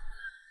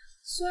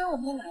虽然我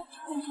没来，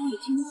但是我也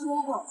听说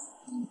过，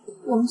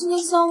我们今天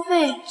消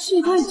费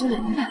最多也就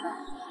200万，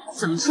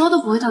怎么说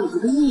都不会到1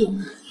个亿。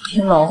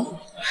天龙，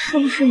是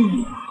不是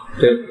你？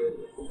对，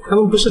他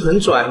们不是很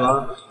拽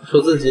吗？说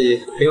自己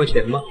很有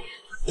钱吗？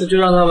那就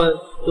让他们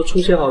都出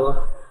现好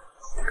了。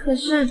可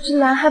是这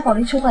蓝海保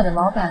龄球馆的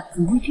老板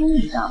怎么会听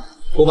你的？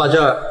我把这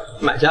儿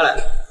买下来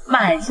了。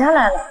买下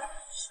来了？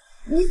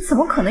你怎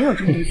么可能有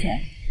这么多钱？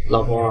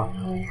老婆，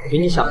比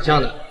你想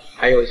象的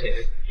还有钱。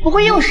不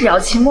会又是姚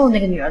清梦那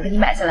个女儿给你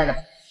买下来的吧？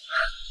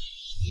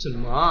什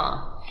么啊？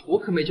我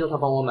可没叫她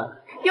帮我买。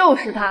又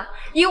是她，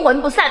阴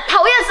魂不散，讨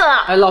厌死了！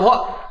哎，老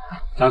婆，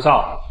张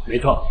少，没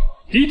错，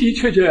的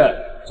确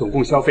总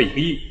共消费1个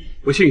亿，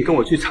不信跟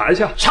我去查一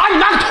下。查你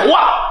妈个头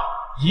啊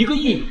！1个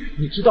亿，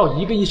你知道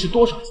1个亿是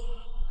多少钱？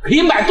可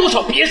以买多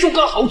少别墅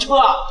跟豪车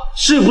啊？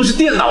是不是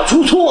电脑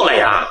出错了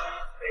呀？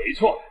没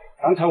错，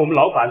刚才我们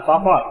老板发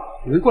话了，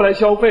你们过来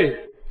消费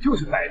就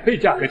是100倍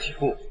价格起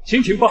步，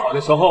心情不好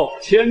的时候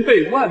1000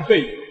倍、10000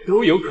倍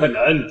都有可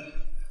能。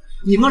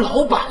你们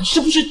老板是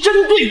不是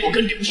针对我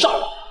跟刘少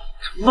啊？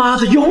妈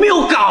的，有没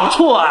有搞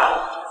错啊？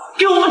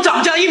给我们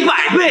涨价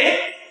100倍！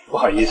不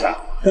好意思啊，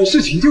但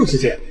事情就是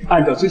这样。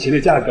按照之前的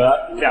价格，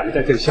你们2个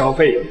在这消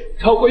费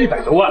超过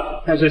100多万，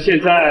但是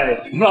现在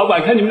我们老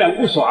板看你们2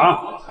个不爽，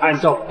按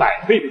照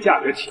100倍的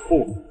价格起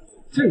步，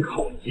正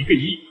好1个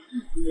亿。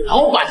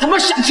老板他妈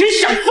想钱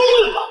想疯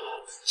了吧？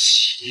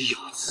岂有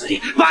此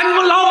理！把你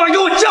们老板给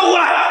我叫过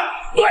来！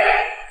对，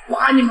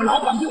把你们老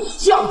板给我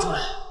叫出来！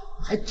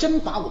还真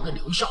把我跟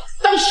刘少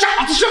当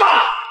傻子是吧？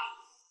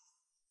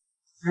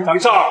张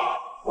少，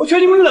我劝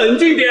你们冷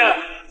静点，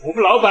我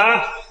们老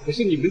板可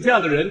是你们这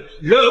样的人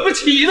惹不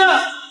起的。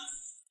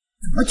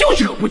怎么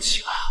就惹不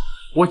起了？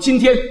我今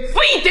天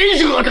非得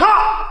惹他！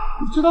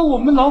你知道我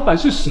们老板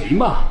是谁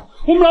吗？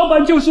我们老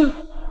板就是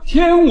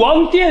天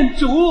王店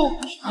主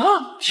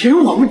啊！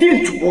天王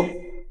店主，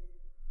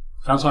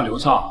张少、刘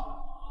少，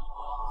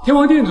天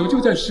王店主就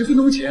在10分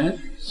钟前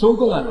收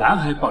购了蓝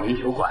海保龄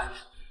球馆，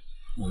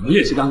我们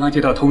也是刚刚接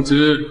到通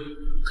知。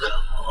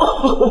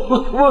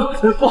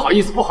我不好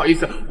意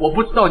思，我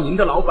不知道您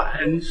的老板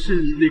是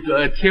那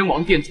个天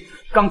王店主，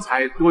刚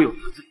才多有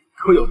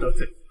得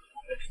罪。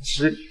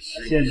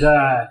现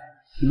在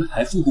你们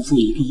还付不付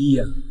1个亿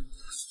啊？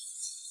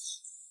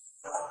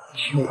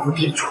天王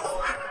店主，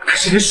可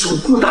是连首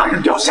富大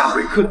人都要下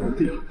跪磕头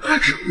的呀，惹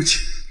不起，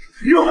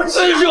惹不起，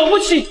惹不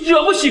起，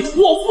惹不起，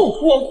我付。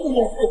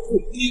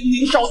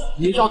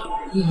您稍等，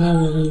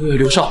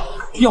刘少，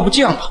要不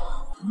这样吧，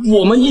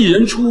我们一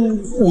人出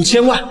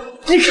5000万。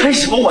你开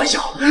什么玩笑？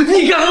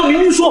你刚刚明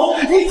明说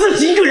你自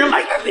己一个人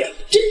买单的呀！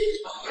这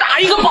打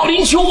一个保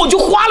龄球我就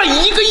花了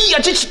1个亿啊！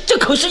这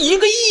可是1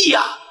个亿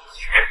呀！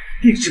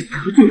你是得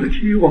罪了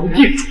天王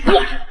店主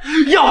了，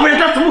要不然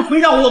他怎么会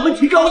让我们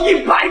提高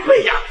100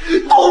倍呀？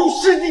都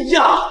是你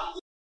呀！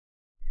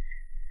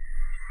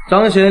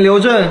张贤、刘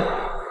正，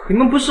你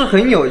们不是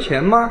很有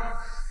钱吗？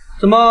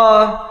怎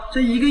么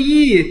这1个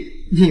亿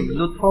你们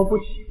都掏不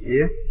起？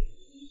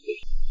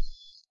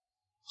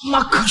那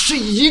可是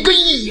1个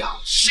亿呀，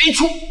谁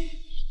出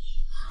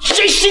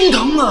谁心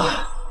疼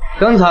啊！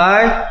刚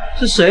才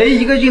是谁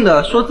一个劲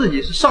的说自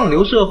己是上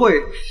流社会，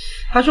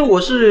还说我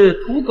是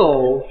土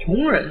狗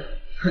穷人，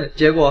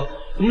结果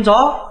怎么着，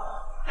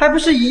还不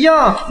是一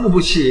样付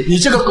不起？你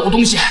这个狗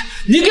东西，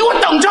你给我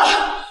等着！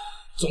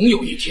总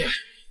有一天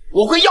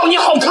我会要你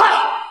好看。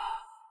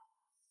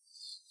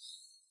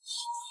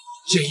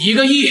这1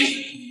个亿，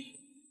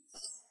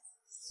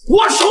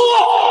我出。1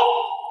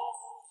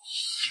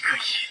个亿。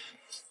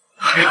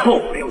还好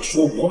没有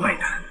说我买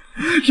单，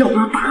要不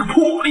然打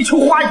破保龄球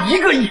花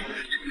1个亿，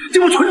这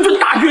不纯纯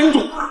大冤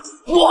种啊！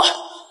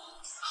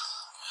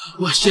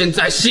我现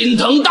在心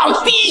疼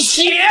到滴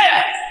血。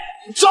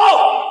走！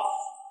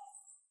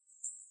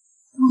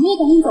我们也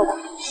赶紧走吧，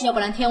要不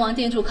然天王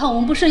店主看我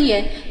们不顺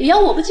眼，也要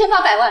我个千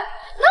八百万，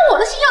那我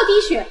的心要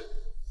滴血。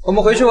我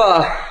们回去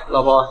吧，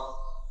老婆。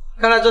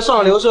看来这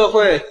上流社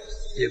会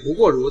也不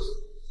过如此，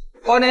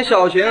花点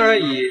小钱而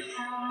已。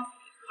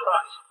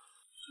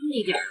轻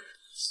一点。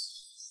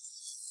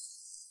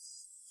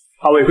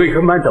2位贵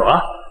客慢走啊！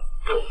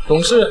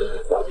董事，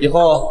以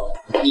后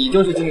你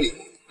就是经理。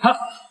好，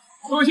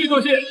多谢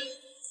多谢。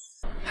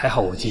还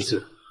好我记住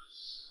了，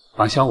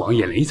王小王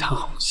演了一场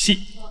好戏。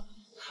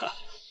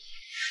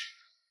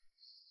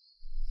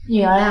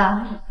女儿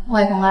呀，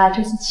外公啊，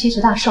这次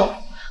70大寿，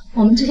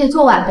我们这些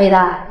做晚辈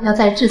的要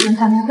在至尊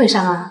开麦会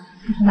上啊，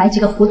来几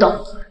个胡董。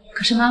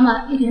可是妈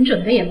妈一点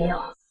准备也没有。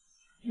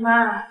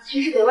妈，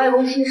其实给外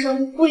公庆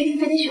生不一定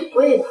非得选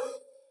贵的。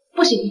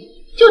不行，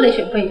就得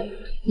选贵的。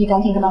你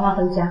赶紧跟妈妈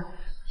回家，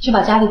去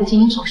把家里的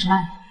金银首饰卖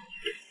了。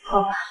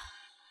好吧。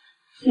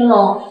天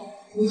龙，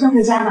你先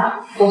回家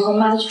吧，我和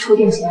妈去筹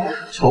点钱。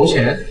筹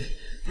钱？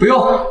不用，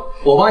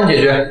我帮你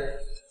解决。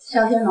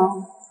小天龙，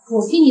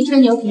我听你吹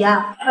牛皮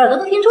啊，耳朵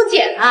都听出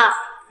茧了。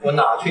我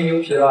哪吹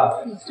牛皮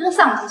了？你这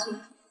丧门星，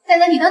站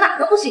在你的哪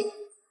都不行。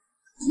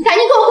你赶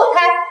紧给我滚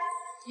开！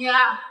女儿，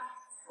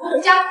我回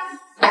家。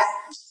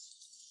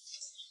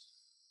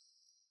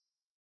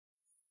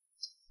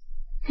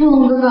天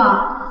龙哥哥，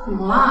怎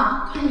么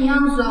了？看你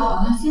样子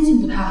好像心情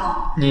不太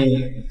好。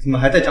你怎么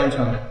还在江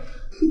城？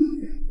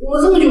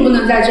我怎么就不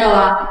能在这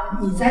了？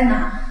你在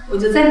哪，我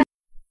就在哪。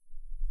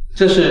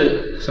这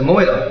是什么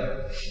味道？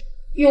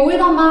有味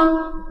道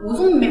吗？我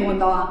怎么没闻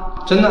到啊？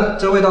真的，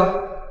这味道？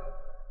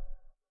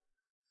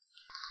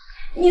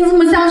你怎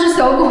么像只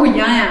小狗一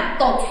样呀？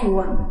到处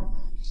闻。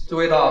这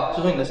味道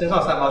是从你的身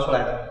上散发出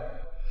来的。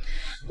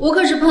我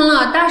可是喷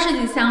了大师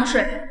级香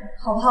水，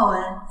好不好闻？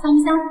香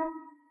不香？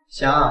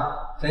香啊，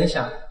真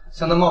香，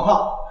香得冒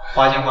泡，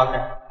花见花开。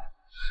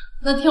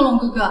那天龙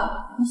哥哥，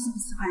你喜不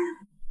喜欢呀？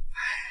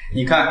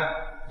你看，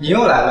你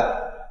又来了。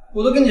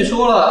我都跟你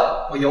说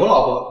了，我有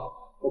老婆，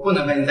我不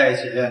能跟你在一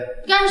起。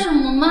干什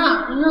么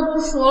嘛？人家都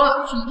说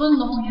了，只论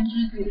的后面之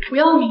举，不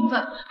要名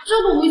分，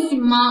这都不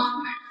行吗？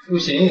不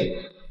行。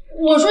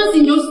我说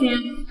行就行。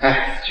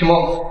哎，曲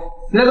梦，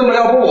你再这么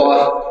撩拨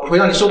我，我会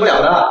让你受不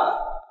了的。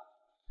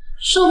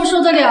受不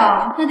受得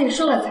了，那得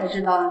受了才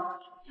知道。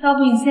要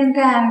不你现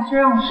在就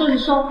让我受一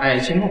受？哎，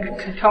秦梦，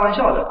开玩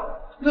笑的，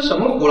这什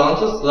么虎狼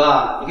之词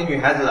啊！一个女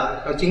孩子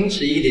啊，要矜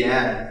持一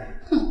点。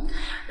哼，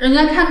人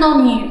家看到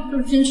你就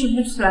矜持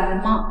不起来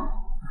嘛。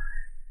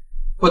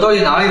我到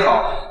底哪里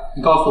好？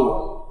你告诉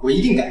我，我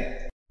一定改。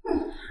哼，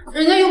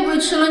人家又不会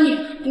吃了你，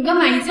你干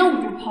嘛一见我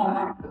就跑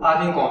呢？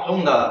大庭广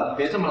众的，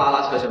别这么拉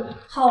拉扯扯。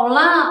好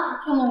啦，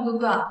天龙哥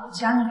哥，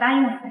只要你答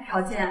应我一个条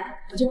件，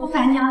我就不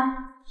烦你了。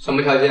什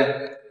么条件？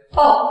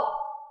抱。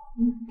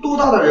多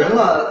大的人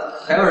了，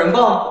还要人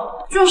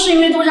抱？就是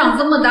因为都长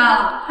这么大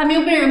了，还没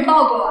有被人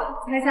抱过，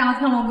才想要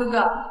天龙哥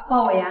哥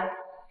抱我呀。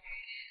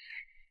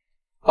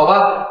好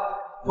吧，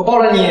我抱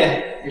了你，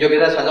你就别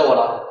再缠着我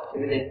了，行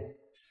不行？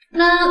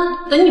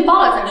那等你抱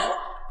了再说。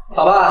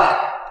好吧，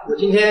我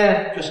今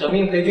天就舍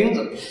命陪君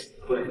子，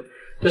对，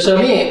就舍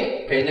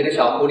命陪这个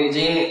小狐狸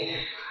精。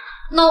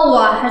那我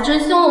还真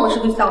希望我是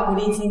个小狐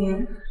狸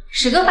精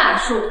，10个法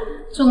术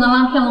就能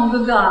让天龙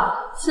哥哥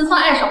轻松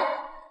爱上我。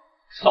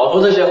少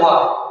说这些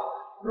话，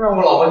让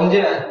我老婆听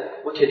见，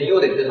我铁定又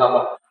得追她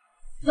吧。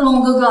天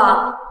龙哥哥，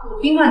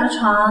我宾馆的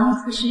床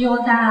可是又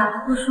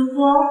大又舒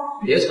服哦。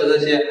别扯这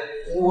些，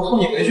我送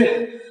你回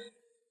去。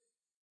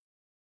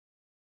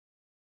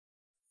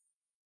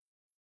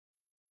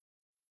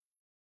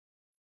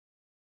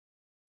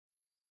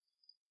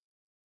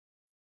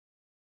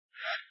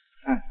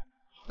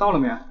到了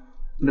没？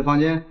你的房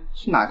间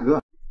是哪个？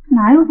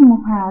哪有这么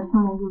快啊，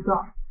天龙哥哥？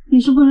你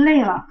是不是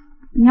累了？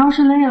你要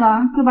是累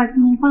了，就把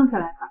天龙放下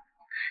来吧。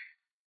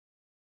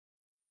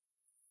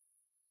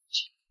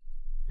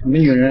旁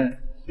边一个人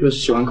就是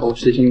喜欢口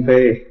是心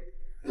非。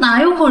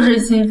哪有口是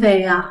心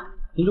非呀？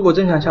你如果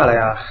真想下来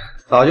呀，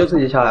早就自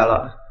己下来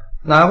了，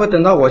哪会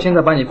等到我现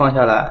在把你放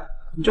下来？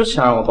你就是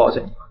想让我抱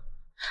着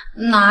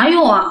你。哪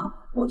有啊，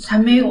我才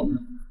没有呢。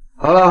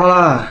好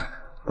了，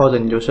抱着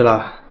你就是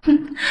了。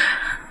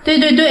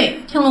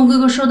对，天龙哥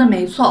哥说的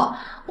没错，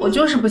我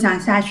就是不想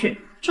下去，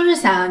就是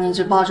想要你一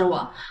直抱着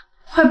我，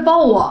快抱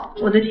我，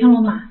我的天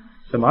龙马。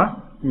什么？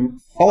你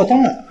把我当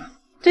马？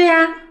对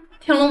呀，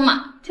天龙马。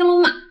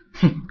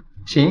哼，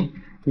行，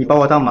你把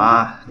我当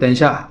马，等一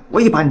下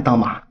我也把你当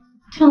马。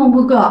天龙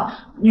哥哥，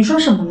你说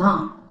什么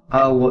呢？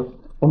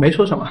我没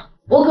说什么，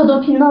我可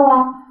都听到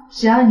了，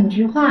只要你一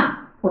句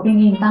话，我便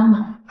给你当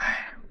马。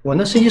我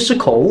那是一时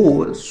口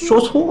误，说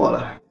错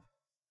了。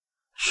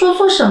说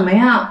错什么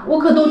呀？我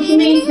可都听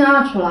得一清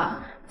二楚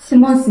了。西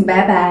梦喜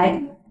拜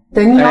拜，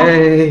等你哦。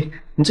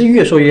你这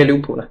越说越离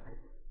谱了。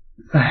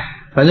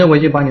反正我已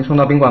经把你送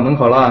到宾馆门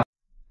口了，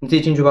你自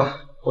己进去吧，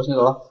我先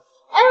走了。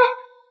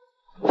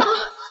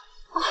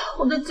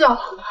我的脚。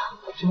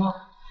行吗？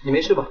你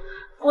没事吧？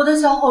我的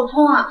脚好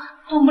痛啊，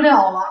动不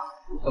了了。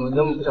怎么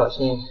这么不小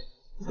心？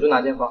你住哪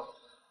间房？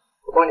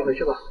我帮你回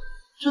去吧。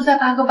住在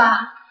8个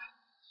8。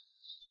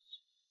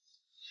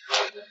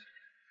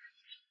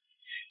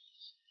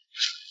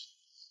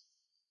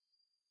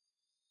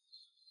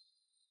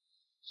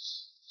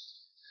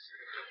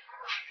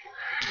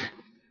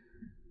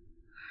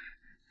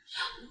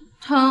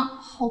疼，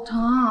好疼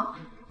啊！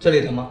这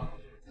里疼吗？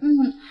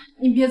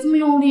你别这么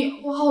用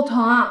力，我好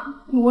疼啊！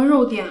你温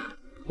柔点。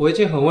我已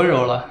经很温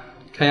柔了，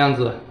看样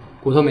子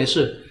骨头没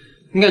事，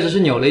应该只是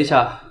扭了一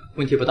下，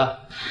问题不大。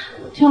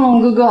天龙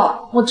哥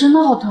哥，我真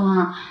的好疼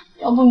啊，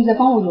要不你再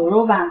帮我揉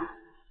揉吧？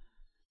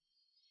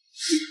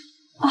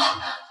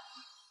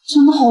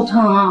真的好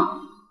疼啊！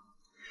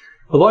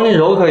我帮你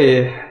揉可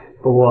以，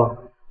不过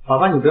麻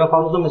烦你不要发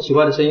出这么奇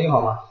怪的声音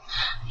好吗？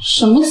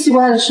什么奇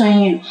怪的声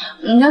音？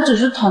人家只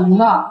是疼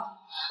的。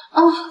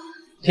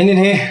停！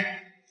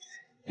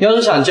要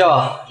是想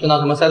叫，就拿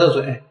什么塞到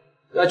嘴，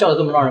不要叫得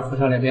这么让人浮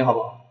想联翩，好不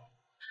好？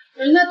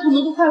人家疼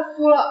得都快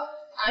哭了，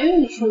哪有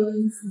你说的那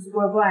么奇奇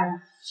怪怪的？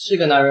是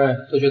个男人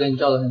都觉得你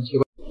叫得很奇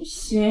怪。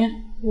行，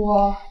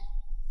我……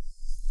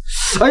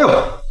哎呦，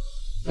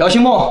姚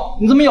星梦，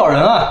你怎么咬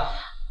人啊？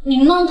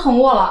你弄疼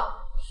我了，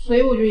所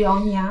以我就咬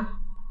你啊。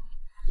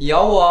你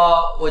咬我，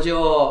我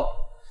就……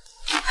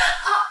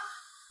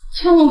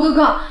天龙哥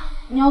哥，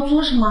你要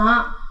做什么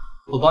啊？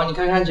我帮你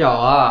看看脚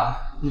啊，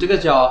你这个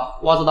脚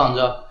袜子挡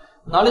着，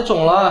哪里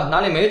肿了，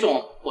哪里没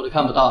肿，我都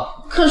看不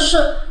到。可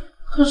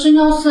是你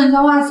要撕人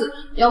家袜子，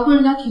也要跟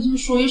人家提前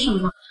说一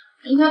声嘛，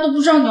人家都不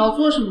知道你要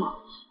做什么，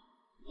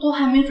都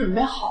还没准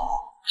备好。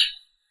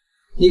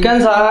你刚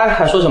才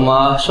还说什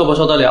么受不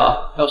受得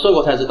了，要受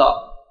过才知道。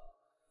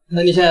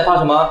那你现在怕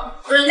什么？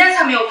人家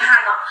才没有怕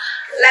呢。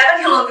来吧，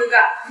天龙哥哥，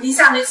你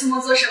想对西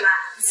蒙做什么，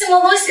西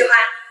蒙都喜欢。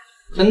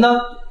真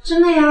的？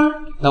真的呀。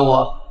那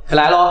我可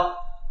来喽。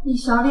你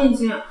小点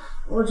睛，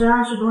我这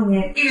20多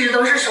年一直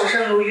都是守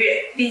身如玉，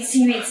冰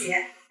清玉洁。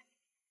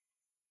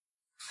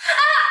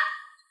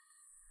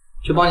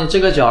就帮你这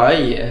个脚而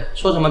已，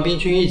说什么冰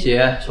清玉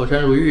洁、守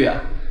身如玉啊？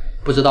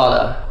不知道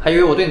的还以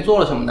为我对你做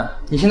了什么呢。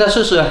你现在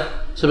试试，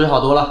是不是好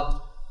多了？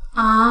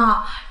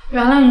啊，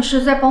原来你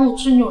是在帮我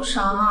治扭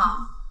伤啊？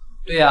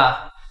对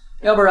呀，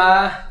要不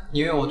然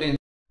你以为我对你……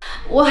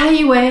我还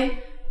以为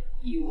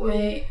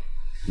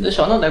你的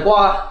小脑袋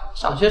瓜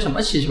想些什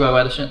么奇奇怪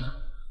怪的事呢？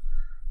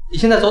你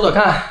现在走走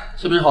看，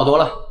是不是好多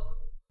了？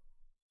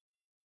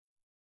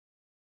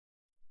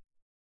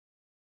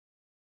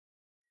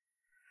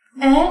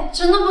哎，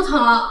真的不疼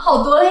了，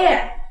好多了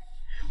耶！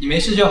你没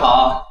事就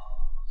好。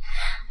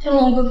天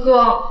龙哥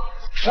哥，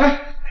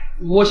哎，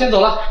我先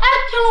走了。哎，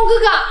天龙哥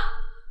哥，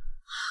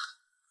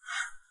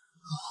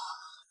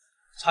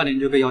差点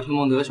就被姚青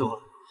梦得手了，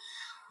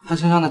他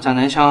身上的斩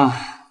男香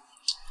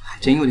还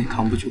真有点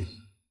扛不住。周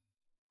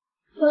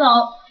总，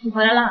你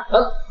回来了。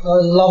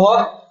老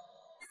婆。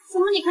怎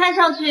么你看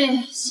上去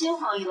心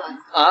慌意乱？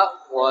啊，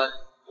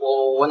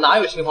我哪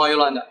有心慌意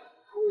乱的？不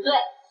对，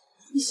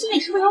你心里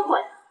是不是有鬼？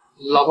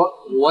老婆，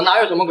我哪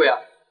有什么鬼啊？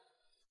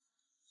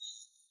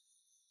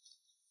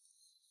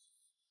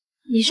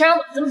你身上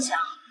怎么这么香？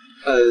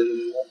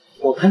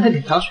我喷了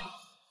点香水。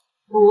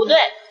不对，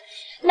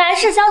男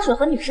士香水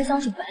和女士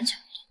香水完全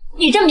不同，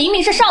你这明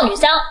明是少女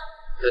香。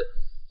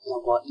老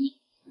婆，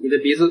你的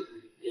鼻子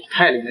也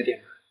太灵了点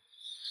了。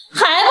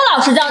还不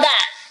老实交代？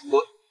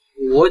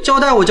我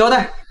交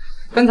代。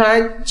刚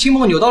才青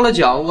梦扭到了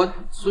脚，我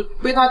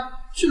被他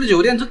去了酒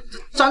店，这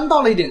沾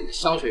到了一点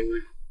香水味。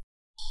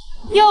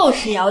又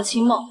是姚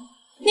青梦，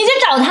你去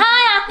找他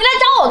呀！你来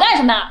找我干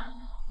什么？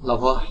老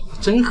婆，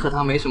真和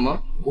他没什么，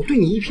我对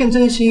你一片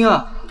真心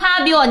啊。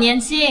他比我年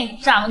轻，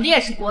长得也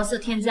是国色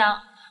天香，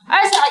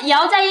而且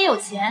姚家也有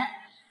钱，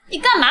你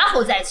干嘛和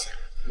我在一起？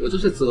我这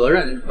是责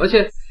任，而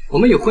且我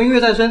们有婚约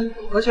在身，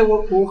而且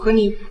我和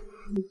你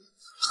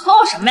哼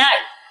我什么呀？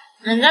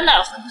人家哪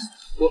有哼？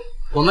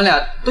我们俩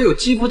都有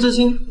肌肤之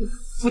亲，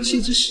夫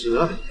妻之实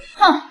啊。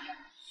哼，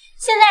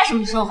现在什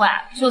么社会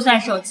啊？就算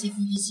是有肌肤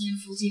之亲、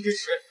夫妻之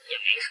实，也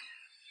没什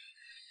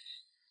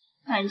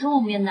么。反正我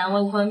们也难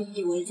为婚，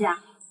必为嫁。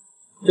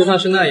就算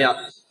是那样，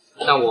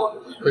但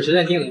我可是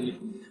认定了你。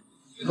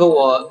以后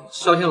我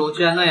萧天龙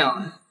既然那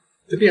样，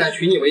就必然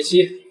娶你为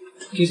妻，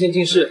今生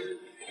今世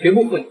绝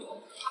不负你。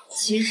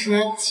其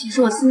实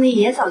我心里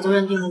也早就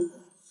认定了你，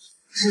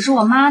只是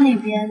我妈那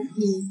边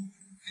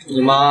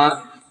你妈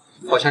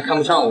好像看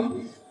不上我。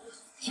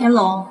天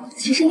龙，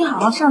其实你好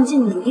好上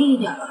进，努力一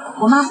点，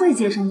我妈会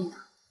接受你的。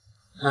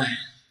唉，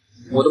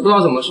我都不知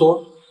道怎么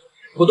说，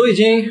我都已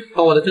经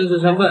把我的真实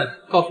身份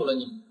告诉了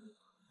你们，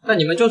但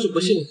你们就是不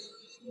信。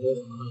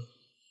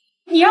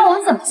你让我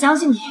们怎么相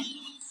信你？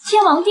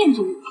天王殿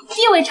主，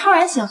地位超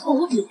然，显赫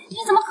无比，你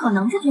怎么可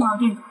能是天王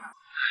殿主呢？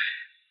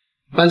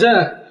反正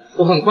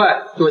我很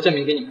快就会证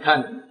明给你们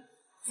看的。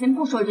先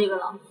不说这个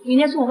了，明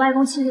天是我外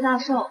公70大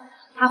寿，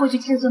他会去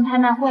至尊拍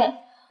卖会。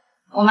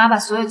我妈把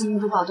所有金银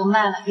珠宝都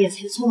卖了，也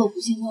才凑了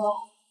5000多万，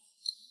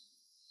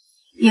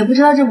也不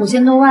知道这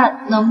5000多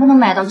万能不能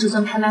买到至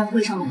尊拍卖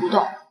会上的古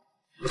董。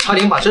我差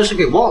点把这事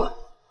给忘了。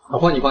老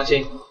婆，你放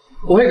心，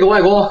我会给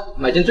外公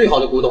买件最好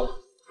的古董。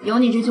有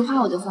你这句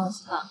话我就放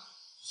心了，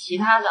其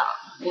他的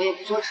我也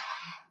不做什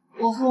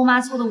么。我和我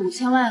妈凑的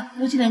5000万，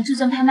估计连至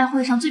尊拍卖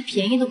会上最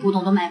便宜的古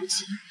董都买不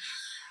起。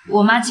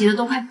我妈急得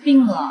都快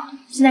病了，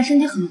现在身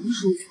体很不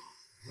舒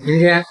服。明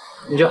天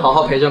你就好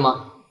好陪着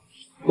妈，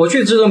我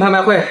去至尊拍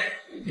卖会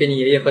给你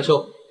爷爷贺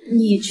寿。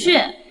你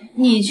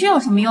去有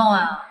什么用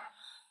啊？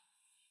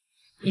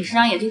你身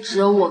上也就只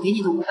有我给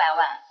你的500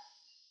万。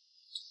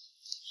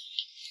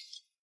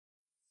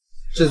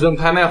至尊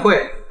拍卖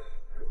会，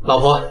老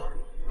婆，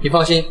你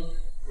放心，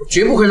我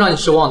绝不会让你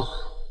失望的。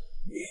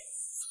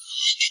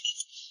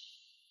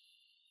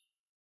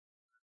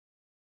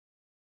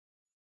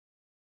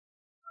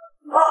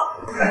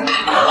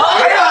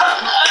哎呀，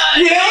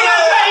爷爷，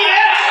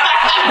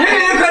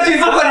快请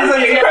坐，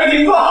爷爷，快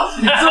请坐，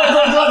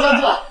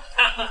坐。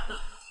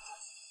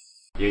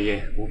爷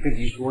爷，我跟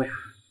您说呀，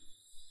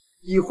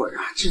一会儿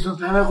啊，至尊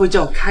拍卖会就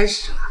要开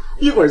始了，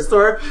一会儿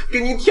孙儿给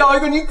您挑一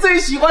个您最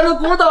喜欢的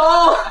古董。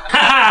哈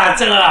哈，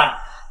这个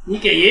你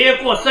给爷爷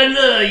过生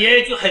日，爷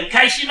爷就很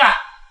开心了。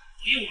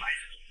不用买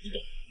这个古董，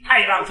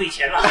太浪费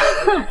钱了。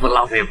不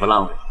浪费，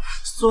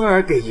孙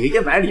儿给爷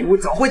爷买礼物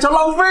怎么会叫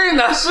浪费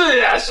呢？是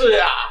呀，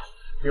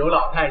刘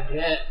老太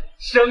爷，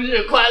生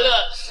日快乐！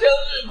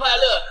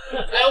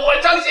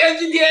我张贤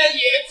今天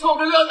也凑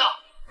个热闹，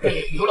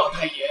给刘老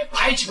太爷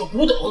拍几个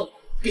古董，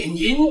给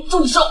您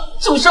祝寿。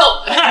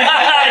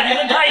你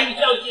们太有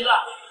孝心了。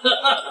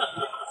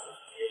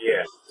爷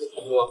爷，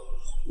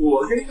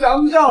我跟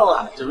张少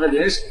啊，准备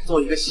联手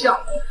做一个项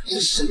目，是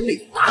省里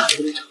的大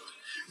工程。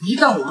一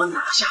旦我们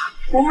拿下，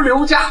我们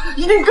刘家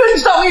一定更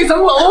上一层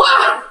楼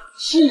啊！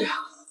是啊，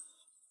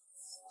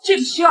这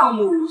个项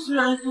目虽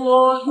然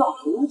说要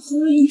投资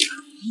100亿，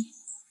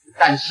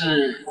但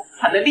是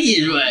它的利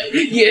润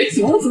也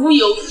足足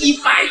有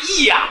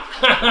100亿呀！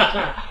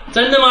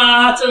真的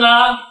吗？正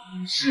儿？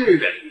是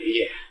的，爷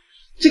爷，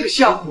这个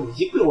项目已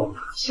经被我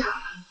拿下了，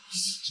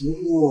只不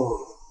过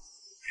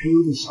还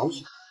有点小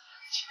损。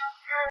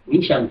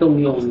你想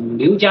动用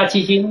刘家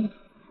基金？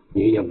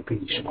爷爷，我跟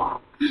你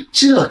说，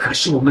这可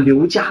是我们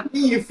刘家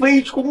一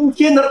飞冲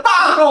天的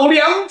大好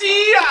良机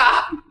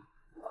呀！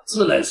我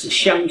自然是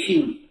相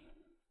信你，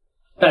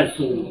但是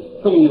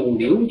动用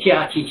刘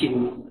家基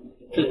金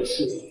这个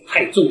事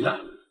太重大，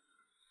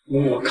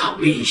我考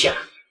虑一下。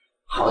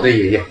好的，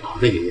爷爷，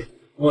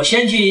我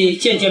先去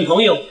见见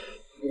朋友。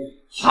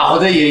好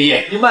的，爷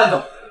爷，您慢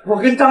走，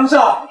我跟张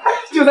少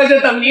就在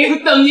这等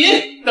您。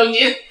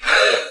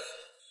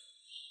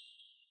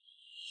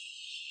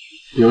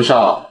刘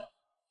少，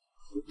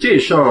这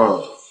事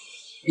儿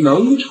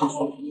能成？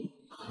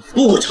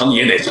不成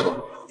也得成。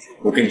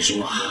我跟你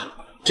说啊，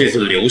这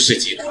次刘氏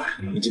集团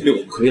已经被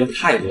我亏了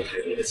太多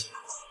的钱。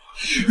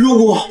如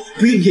果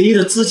不用爷爷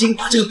的资金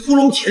把这个窟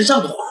窿填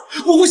上的话，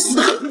我会死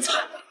得很惨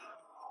的。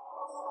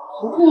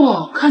不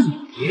过看你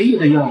爷爷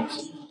的样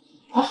子，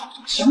我好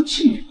像相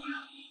信你了。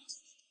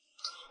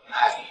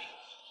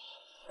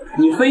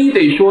你非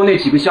得说那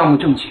几个项目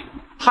挣钱，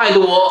害得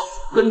我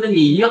跟着你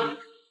一样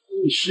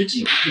10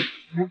几个亿。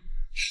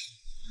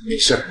没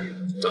事儿，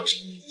张少，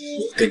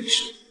我跟你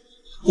说，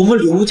我们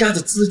刘家的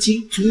资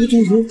金足足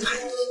有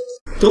100亿。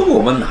等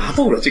我们拿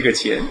到了这个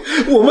钱，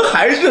我们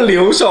还是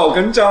刘少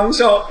跟张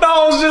少，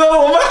到时候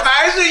我们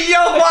还是一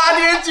样花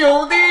天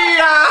酒地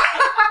呀！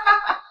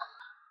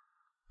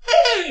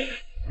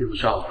刘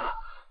少啊，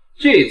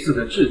这次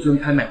的至尊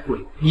拍卖会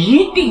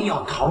一定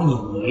要讨你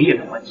爷爷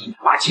的欢心，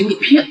把钱给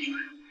骗出来，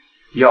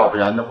要不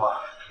然的话，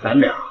咱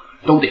俩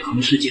都得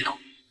横尸街头。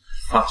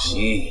放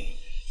心，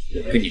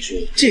我跟你说，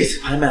这次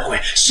拍卖会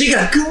谁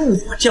敢跟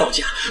我叫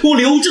价，我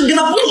刘正跟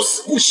他不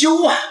死不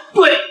休啊！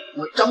对，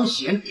我张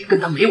贤也跟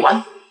他没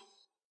完。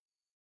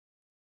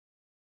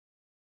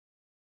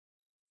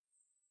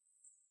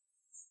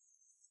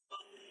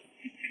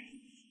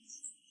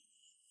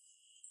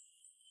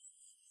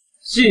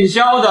姓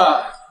肖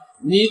的，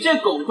你这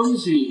狗东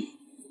西！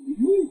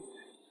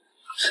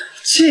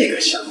这个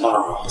小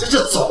猫，这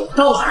是走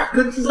到哪儿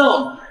跟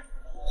到哪儿。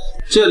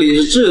这里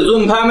是至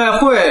尊拍卖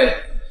会，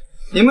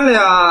你们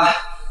俩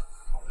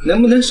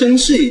能不能绅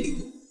士一点？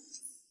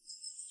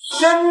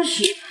绅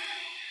士？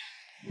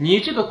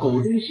你这个狗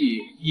东西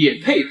也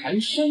配谈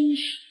绅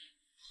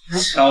士？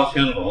萧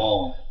天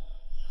龙，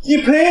你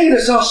配得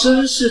上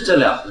绅士这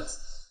两个字？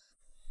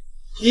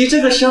你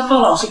这个乡巴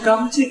佬是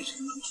刚进城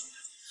的，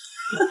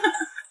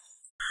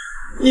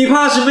你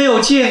怕是没有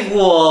见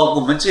过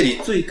我们这里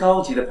最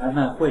高级的拍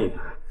卖会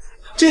吧？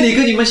这里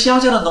跟你们乡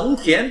下的农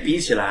田比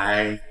起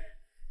来，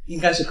应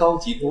该是高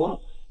级多了。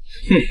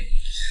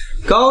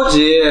哼，高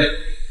级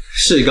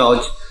是高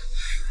级，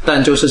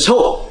但就是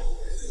臭，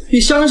比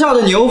乡下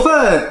的牛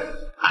粪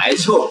还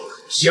臭。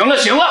行了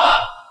行了，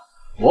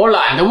我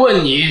懒得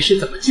问你是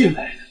怎么进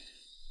来的。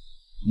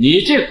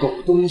你这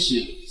狗东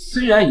西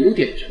虽然有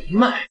点人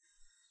脉，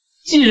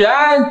既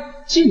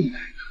然进来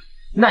了，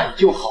那你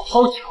就好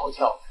好瞧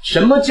瞧什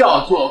么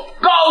叫做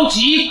高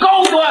级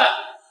高端。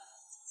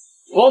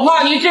我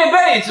怕你这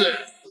辈子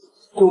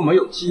都没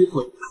有机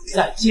会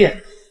再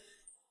见。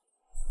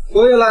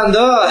我也懒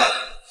得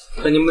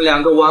和你们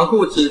两个纨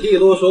绔子弟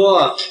啰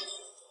嗦。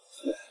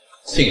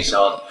姓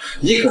肖的，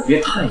你可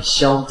别太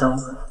嚣张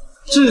了。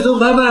至尊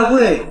拍卖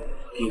会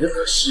给的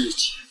可是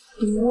钱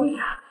多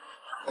呀，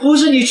不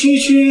是你区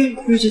区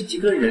约这几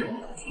个人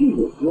就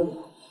有用。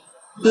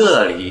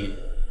这里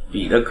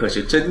比的可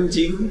是真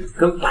金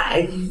跟白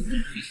银。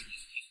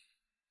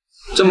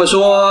这么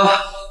说，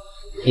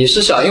你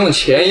是想用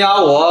钱压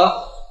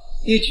我？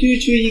你区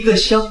区一个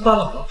乡巴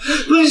佬，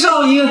本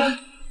少爷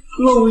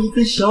露一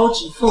根小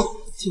指缝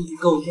就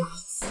够压，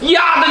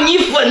压得你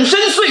粉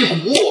身碎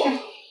骨。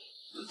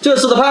这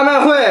次的拍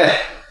卖会，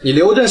你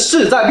刘正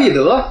势在必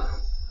得，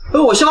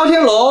而我萧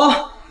天龙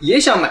也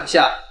想买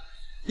下，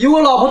以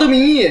我老婆的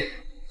名义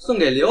送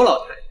给刘老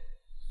太。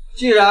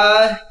既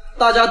然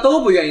大家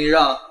都不愿意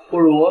让，不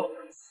如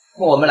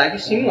我们来个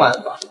新玩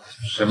法。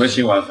什么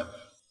新玩法？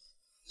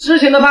之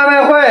前的拍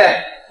卖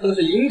会都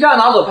是赢家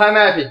拿走拍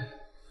卖品，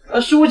而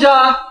输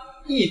家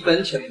一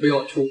分钱不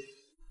用出。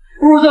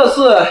不如这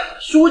次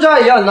输家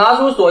也要拿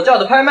出所叫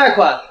的拍卖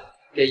款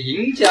给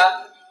赢家，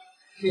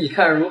你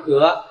看如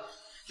何？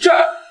这，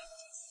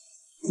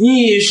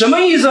你什么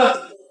意思？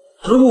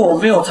如果我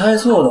没有猜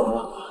错的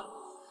话，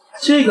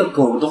这个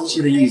狗东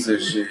西的意思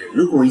是，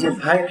如果一件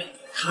拍品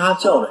他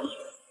叫了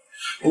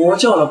1万，我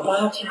叫了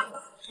8千，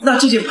那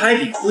这件拍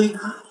品归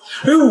他，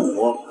而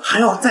我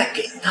还要再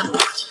给他8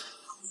千。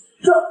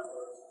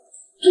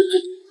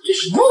这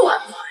什么玩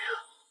法呀？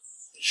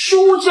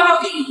输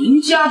家给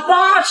赢家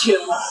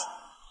8000万，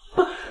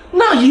不，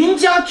那赢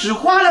家只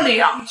花了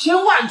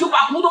2000万就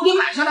把古董给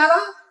买下来了？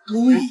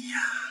对呀，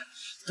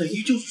等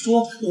于就是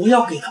说我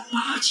要给他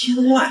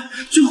8000万，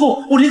最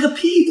后我连个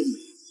屁都没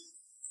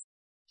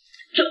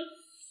有。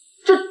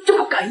这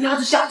不赶鸭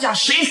子下架，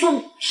谁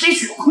输谁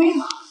血亏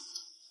吗？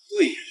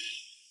对呀，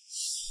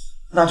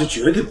那就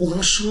绝对不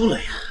能输了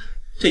呀。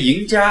这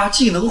赢家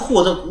既能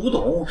获得古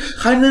董，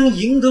还能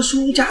赢得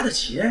输家的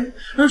钱，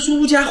而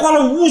输家花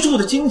了无数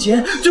的金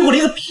钱，最后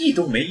连个屁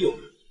都没有。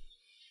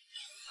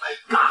My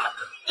God，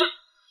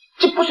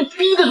 这不是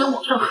逼着人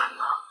往上喊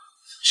吗？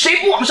谁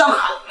不往上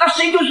喊，那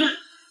谁就是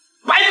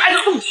白白的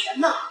送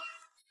钱呐。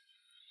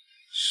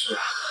是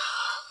啊，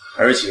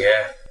而且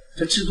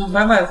这至尊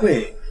拍卖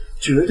会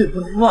绝对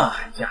不能乱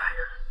喊价呀！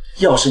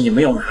要是你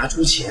没有拿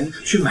出钱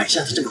去买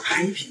下的这个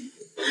拍品，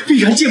必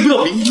然见不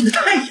到明天的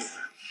太阳。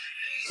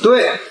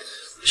对，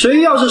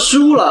谁要是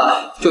输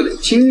了，就得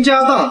倾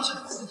家荡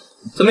产。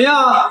怎么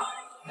样，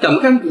敢不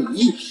敢比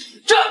一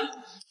比？这种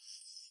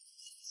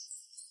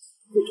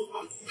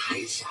太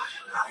吓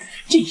人了！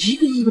这1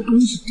个亿的东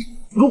西，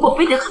如果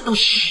非得喊到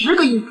10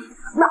个亿，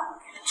那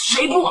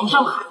谁不往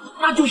上喊，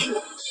那就是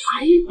白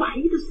白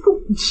的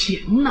送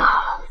钱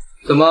呐！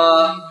怎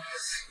么，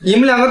你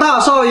们两个大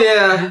少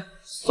爷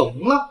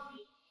怂了，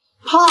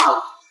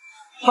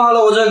怕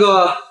了我这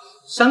个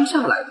乡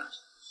下来的？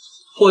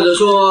或者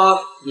说，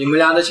你们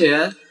俩的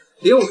钱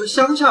连我个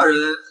乡下人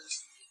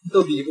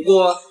都比不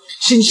过？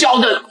姓肖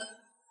的，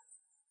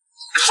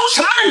说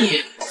什么呢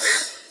你？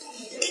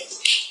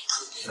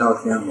萧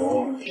天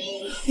龙，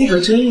你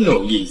可真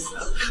有意思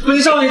啊！本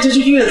少爷真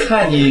是越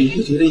看你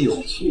越觉得有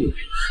趣。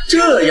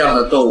这样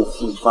的斗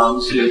富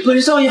方式，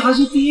本少爷还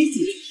是第一次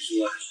听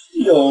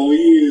说，有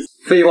意思。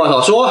废话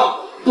少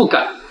说，不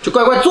敢就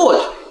乖乖坐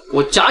着，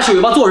我夹起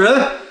尾巴做人。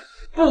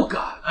不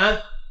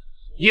敢？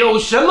有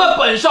什么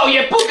本少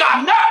爷不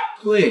敢的？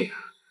对呀，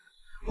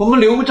我们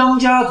刘张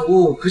家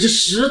族可是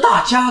10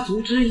大家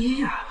族之一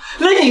呀，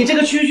连你这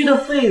个区区的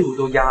废物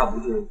都压不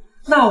住，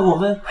那我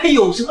们还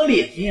有什么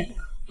脸面呢？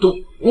赌，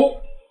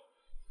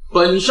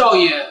本少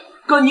爷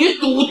跟你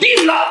赌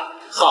定了。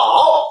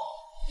好，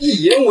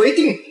一言为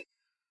定。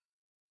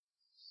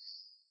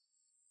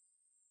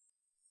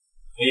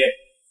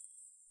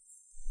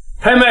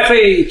拍卖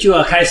会就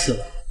要开始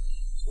了。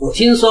我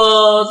听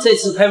说这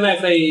次拍卖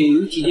会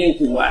有几件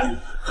古玩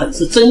很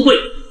是珍贵，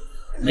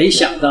没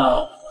想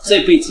到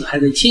这辈子还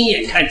能亲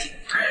眼看见。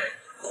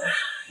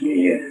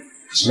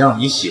只要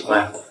你喜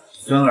欢，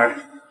孙儿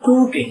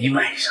都给你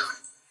买上。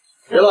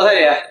刘老太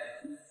爷，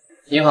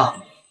您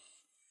好。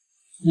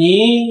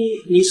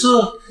你是？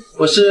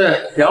我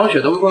是杨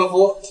雪的未婚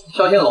夫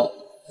肖天龙。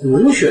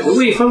如雪的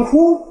未婚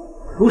夫？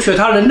如雪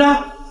他人呢？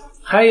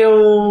还有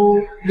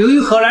刘玉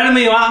和来了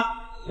没有啊？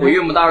我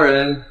岳母大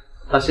人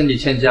她身体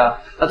欠佳，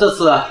她这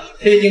次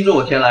特意叮嘱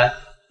我前来，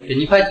给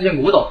您派这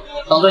件古董，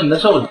当做您的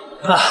寿礼。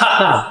哈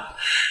哈，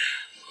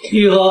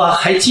玉和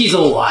还记着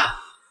我啊！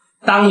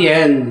当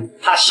年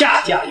他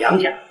下嫁杨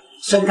家，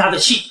生他的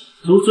气，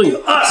足足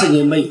有20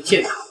年没有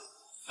见他。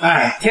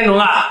哎，天龙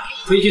啊，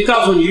回去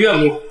告诉你岳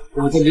母，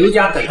我在刘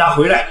家等他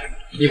回来。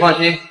你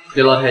放心，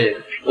刘老太爷，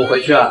我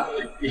回去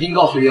一定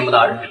告诉岳母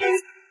大人。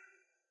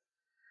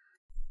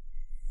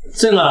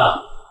正儿，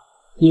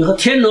你和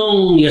天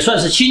龙也算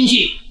是亲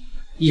戚，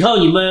以后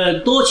你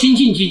们多亲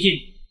近亲近。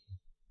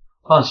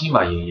放心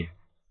吧，爷爷，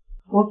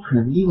我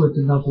肯定会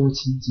跟他多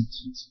亲近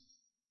亲近。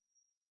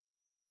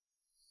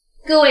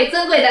各位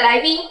尊贵的来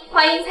宾，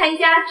欢迎参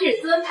加至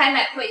尊拍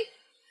卖会。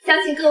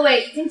相信各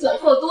位已经久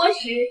候多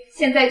时，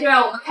现在就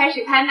让我们开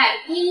始拍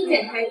卖第一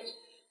件拍品。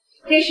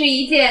这是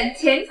一件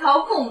前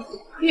朝凤子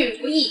玉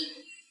如意，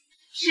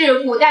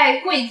是古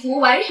代贵族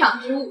玩赏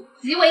之物，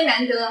极为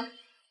难得。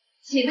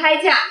起拍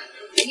价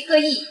1个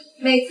亿，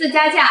每次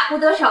加价不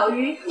得少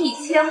于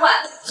1000万。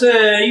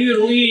这玉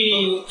如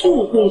意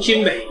做工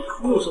精美，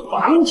又是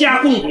皇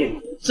家贡品，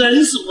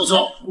真是不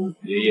错。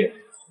爷爷，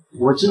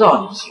我知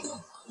道你行，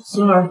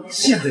孙儿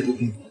现在就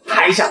给你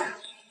拍下来。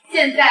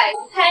现在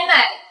拍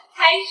卖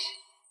开始。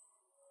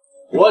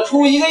我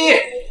出1个亿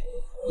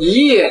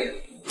，1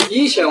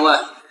亿1000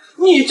万。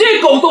你这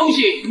狗东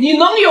西，你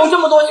能有这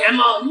么多钱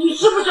吗？你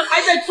是不是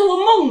还在做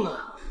梦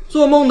呢？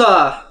做梦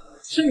的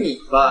是你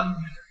吧？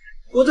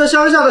我这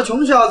乡下的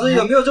穷小子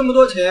有没有这么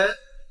多钱，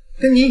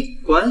跟你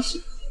关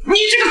系？你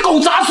这个狗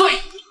杂碎！什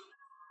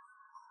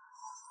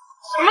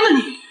么呢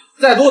你？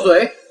再多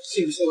嘴，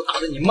信不信我打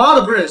的你妈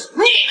都不认识？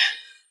你！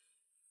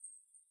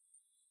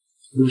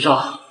刘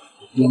少，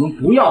我们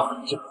不要打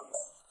架，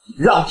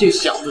让这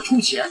小子出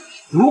钱。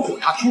如果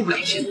他出不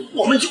来钱，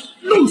我们就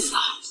弄死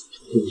他。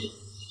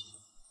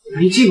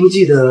你记不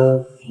记得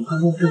我刚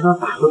刚跟他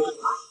打过赌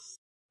啊？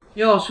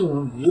要是我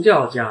们不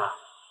叫价，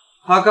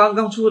他刚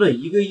刚出了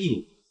1个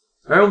亿，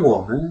而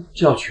我们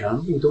就要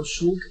全部都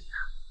输给他。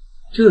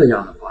这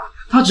样的话，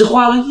他只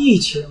花了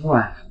1000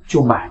万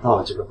就买到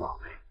了这个宝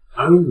贝，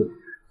而我们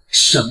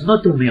什么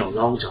都没有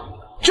捞着。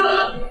这，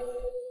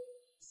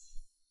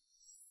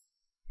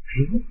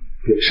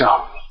刘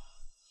少，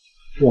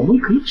我们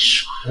可以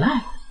耍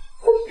赖，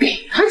不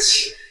给他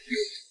钱。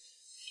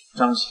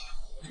张喜，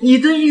你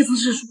的意思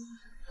是说，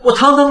我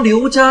堂堂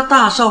刘家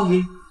大少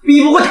爷，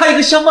比不过他一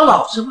个乡巴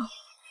佬是吗？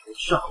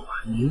少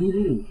啊，您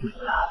误会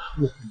了，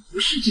我不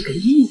是这个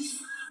意思。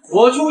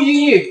我出1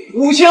亿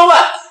5000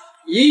万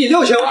，1亿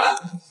6000万。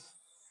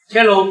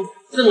天龙、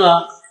正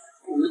儿，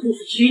我们都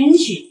是亲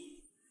戚，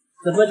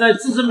怎么在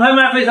自身拍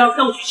卖会上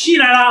斗起气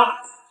来了？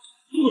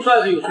就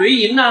算是有谁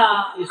赢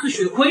了，也是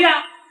血亏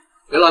啊。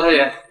刘老太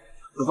爷，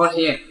你放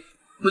心，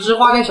我只是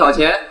花点小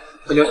钱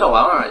和刘少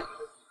玩而已。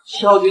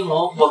萧金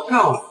龙，我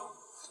告诉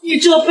你，你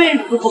这辈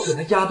子都不可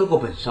能压得过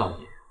本少爷。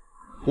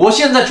我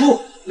现在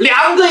出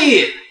2个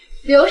亿。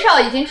刘少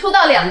已经出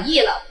到2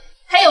亿了，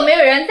还有没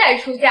有人再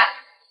出价？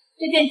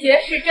这件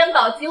绝世珍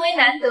宝极为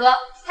难得，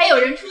还有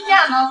人出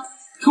价吗？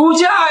出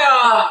价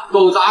呀，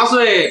狗杂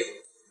碎！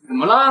怎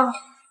么了？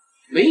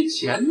没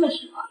钱了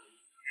是吧？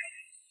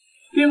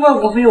因为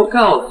我没有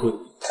告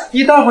诉你，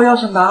你待会要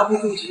是拿不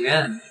出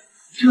钱，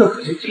这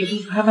可是至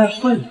尊拍卖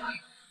会啊！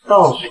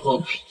到时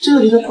候这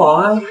里的保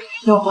安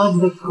要把你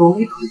的狗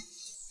腿。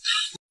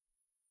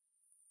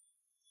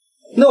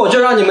那我就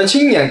让你们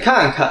亲眼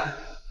看看，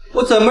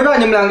我怎么让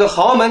你们2个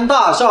豪门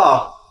大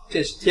少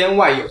真是天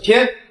外有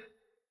天。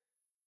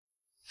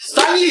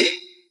3亿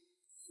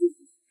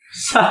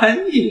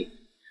！3亿！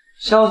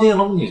萧天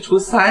龙，你出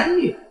3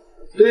亿？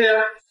对呀，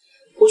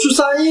我出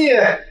3亿。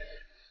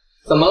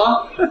怎么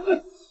了？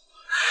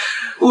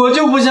我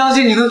就不相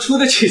信你能出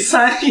得起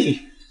3亿！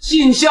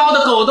姓萧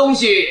的狗东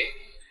西，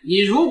你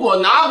如果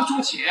拿不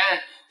出钱，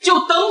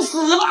就等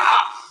死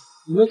吧！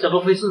你们怎么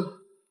回事？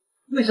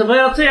为什么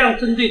要这样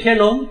针对天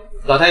龙？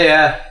老太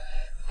爷，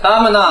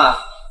他们呐，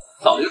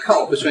早就看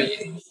我不顺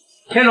眼。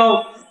天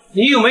龙，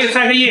你有没有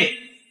3个亿？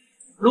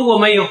如果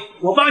没有，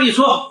我帮你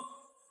出，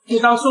就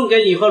当送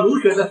给你和如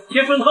雪的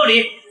结婚贺礼。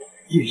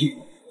爷爷，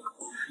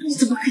你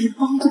怎么可以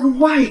帮这个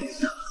外人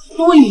呢？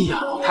对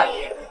呀，老太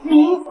爷，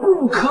您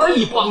不可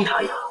以帮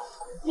他呀！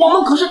我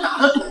们可是打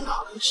了赌的，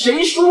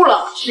谁输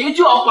了，谁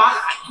就要把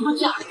喊出的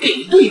价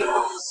给对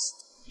方。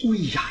对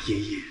呀，爷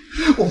爷，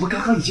我们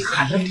刚刚已经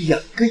喊了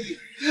2个亿，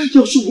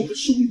要是我们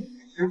输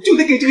了，就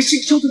得给这个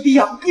姓萧的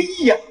2个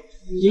亿呀！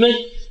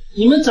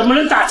你们怎么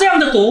能打这样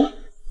的赌？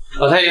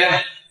老太爷，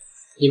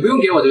你不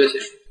用给我这个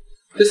钱，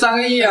这3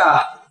个亿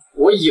啊，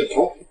我有。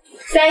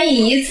3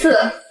亿1次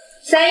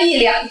，3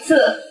亿2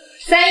次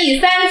，3亿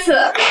3次。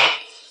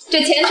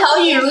这前朝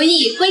玉如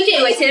意归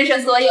这位先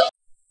生所有。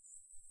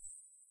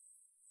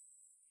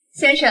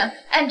先生，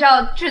按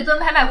照至尊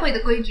拍卖会的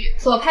规矩，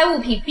所拍物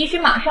品必须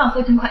马上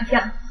付清款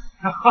项。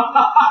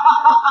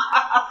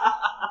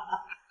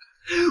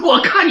我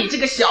看你这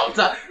个小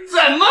子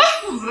怎么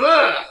死！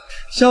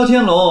萧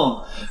天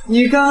龙，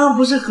你刚刚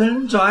不是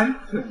很拽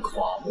很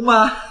狂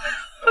吗？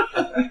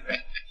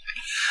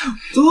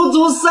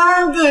足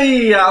3个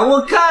亿呀！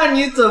我看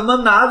你怎么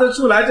拿得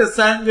出来这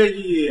3个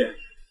亿。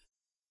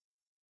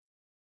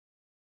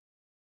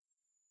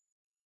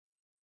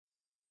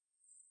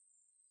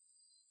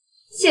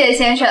谢谢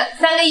先生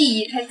，3个亿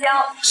已成交。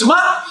什么？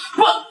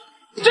不，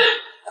这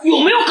有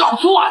没有搞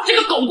错啊？这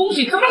个狗东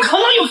西怎么可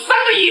能有3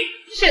个亿？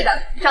是的，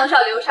张少、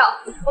刘少，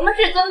我们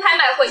至尊拍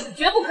卖会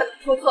绝不可能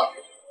出错。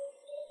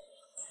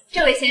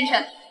这位先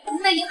生，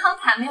您的银行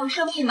卡没有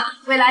设密码，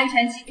为了安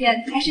全起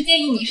见，还是建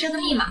议你设个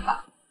密码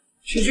吧。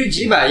区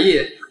几百亿，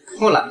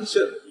我懒得设。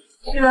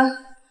这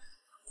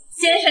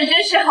先生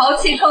真是豪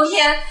气冲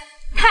天，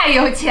太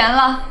有钱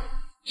了。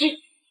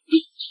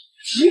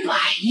几百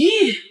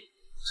亿？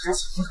这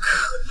怎么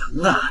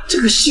可能啊！这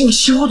个姓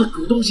萧的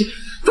狗东西，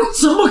他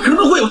怎么可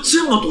能会有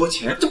这么多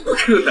钱？这不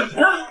可能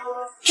啊！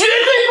绝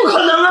对不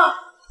可能啊！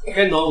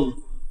天龙，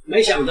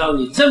没想到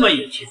你这么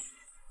有钱，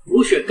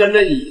如雪跟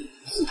了你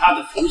是他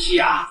的福气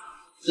啊！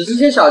只是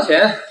些小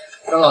钱，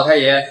张老太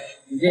爷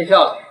你见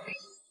笑了。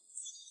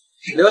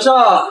刘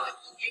少，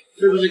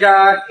是不是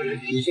该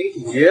履行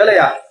赌约了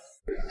呀？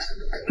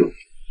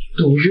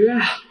赌约？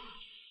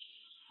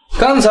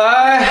刚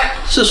才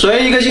是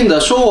谁一个劲的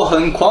说我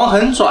很狂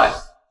很拽，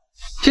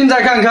现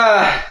在看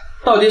看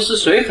到底是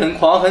谁很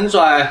狂很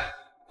拽，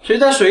谁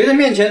在谁的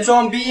面前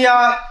装逼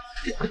呀？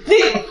你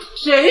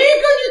谁跟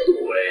你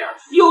赌了呀？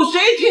有谁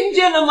听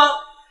见了吗？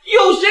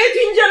有谁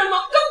听见了吗？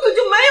根本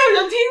就没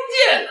有人听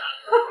见啊！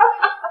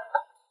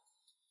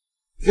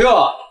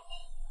哟，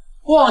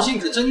忘性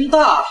可真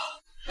大，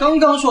刚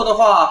刚说的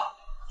话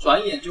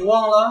转眼就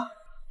忘了，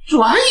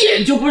转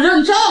眼就不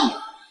认账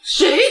了。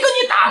谁跟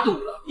你打赌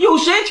了？有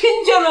谁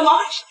听见了吗？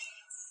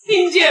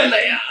听见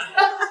了呀！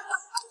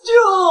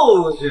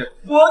就是，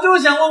我就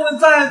想问问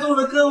在座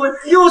的各位，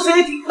有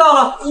谁听到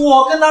了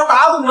我跟他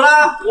打赌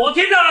了？我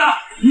听到了。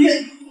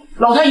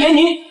老太爷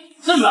您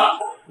是吗？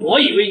我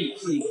以为你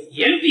是一个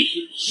言必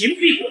行，行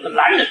必果的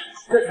男人，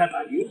这才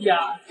把刘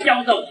家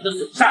交到我的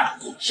手上。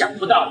想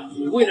不到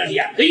你为了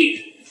2个亿，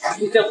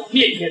就在我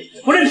面前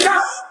不认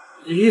账。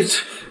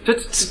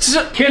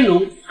这天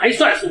龙还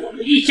算是我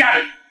们一家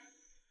人，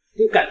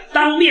不敢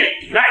当面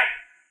抵赖，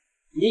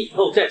你以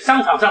后在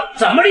商场上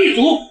怎么立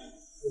足？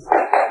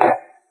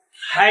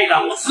太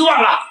让我失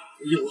望了。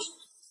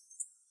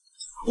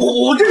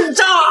我认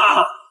账。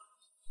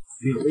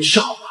刘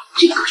少啊，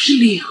这可是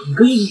2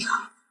个亿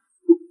啊！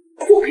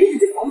我赔你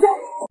这房价。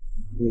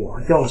我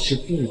要是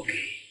不给，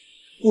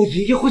我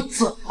爷爷会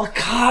怎么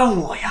看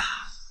我呀？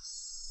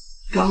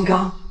刚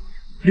刚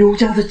刘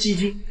家的基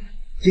金，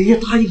爷爷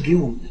答应给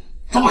我们的，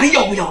咱们还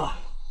要不要了？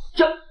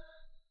这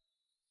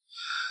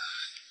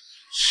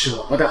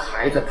舍不得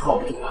孩子套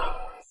不住啊，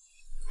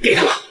给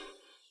他吧。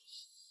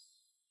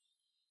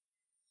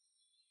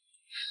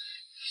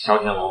萧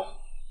天龙，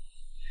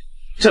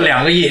这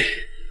2个亿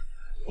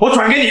我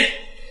转给你。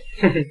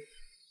哼哼，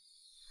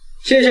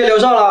谢谢刘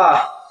少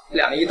了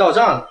，2个亿到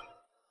账了。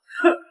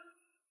哼，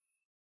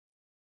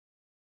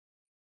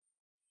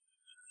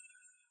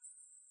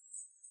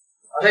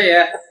老太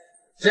爷，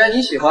既然你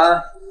喜欢，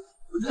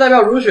我就代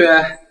表如雪，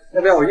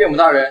代表我岳母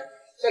大人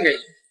送给你。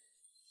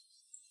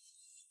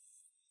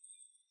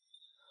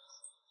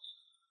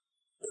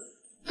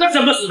这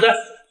怎么使的？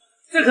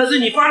这可是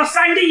你花了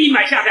3个亿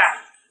买下的，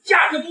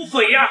价格不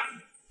菲呀！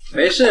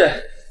没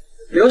事，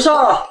刘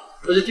少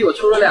不是替我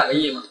出了2个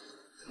亿吗？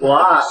我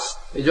啊，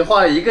也就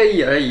花了1个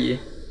亿而已。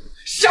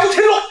萧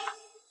天龙，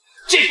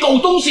这狗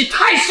东西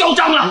太嚣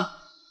张了！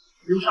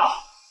刘少，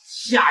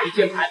下一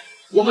键盘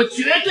我们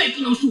绝对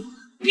不能输，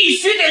必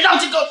须得让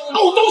这个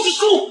狗东西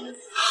输。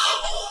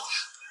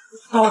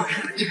好，到底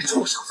这个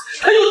臭小子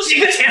他有几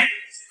个钱？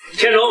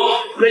天龙，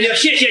那就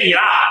谢谢你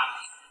啦！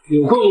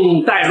有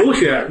空带如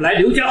雪来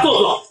刘家坐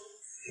坐，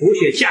如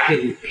雪嫁给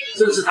你，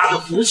真是她的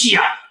福气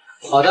啊！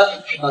好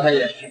的，老太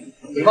爷，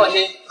你放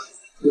心，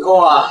以后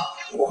啊，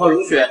我和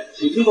如雪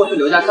一定会去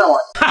刘家看望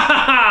你。哈哈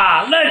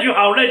哈，那就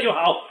好，那就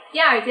好。第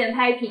2件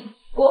拍品，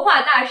国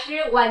画大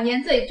师晚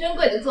年最珍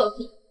贵的作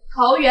品《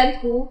桃源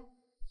图》。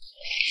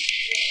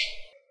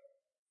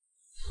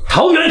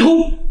桃源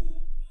图，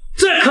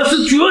这可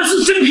是绝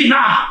世珍品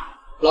啊！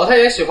老太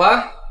爷喜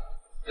欢，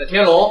那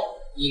天龙，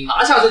你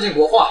拿下这件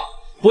国画。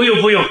不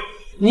用不用，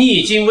你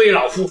已经为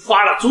老夫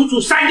花了足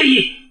足3个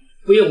亿，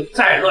不用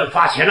再乱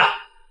花钱了。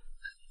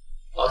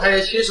老太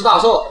爷70大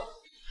寿，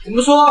怎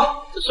么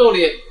说这寿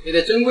礼也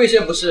得珍贵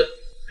些不是？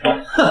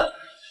哼，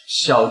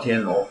萧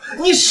天龙，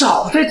你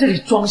少在这里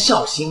装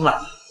孝心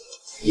了。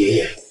爷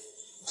爷，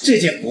这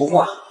件国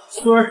画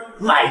孙儿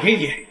买给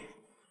你，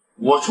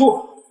我出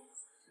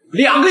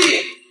2个亿。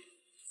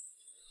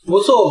不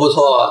错不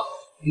错，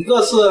你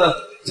这次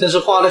真是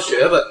花了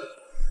血本，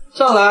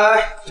上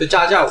来就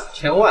加价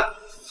5000万。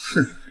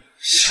哼，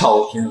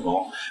萧天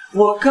龙，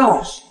我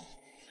告诉你，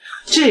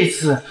这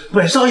次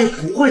本少爷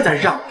不会再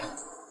让你。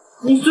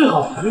你最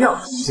好不要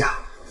出嫁，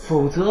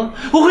否则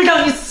我会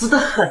让你死得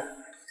很。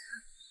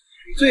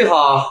最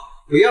好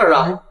不要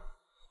让，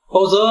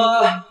否则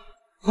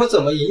我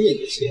怎么赢你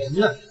的钱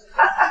呢？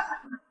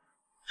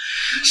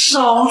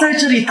少在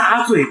这里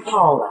打嘴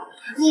炮了！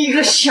你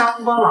个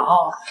乡巴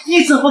佬，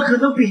你怎么可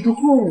能比得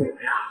过我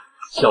呀？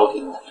小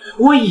婷，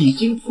我已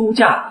经出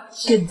嫁了，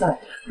现在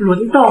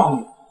轮到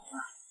你。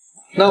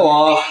那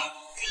我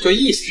就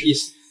意思意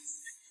思。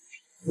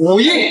5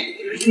亿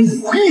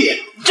！5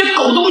亿！这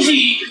狗东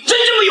西真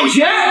这么有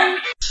钱？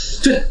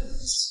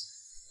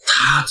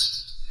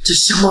这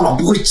乡巴佬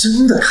不会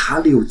真的卡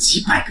里有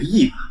几百个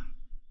亿吧？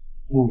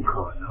不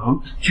可能，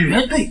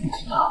绝对不可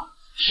能！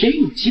谁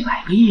有几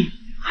百个亿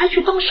还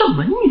去当上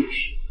门女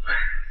婿？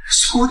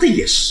说的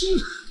也是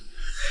啊，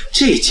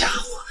这家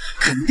伙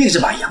肯定是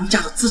把杨家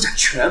的资产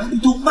全部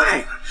都卖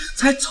了，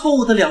才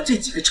凑得了这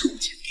几个臭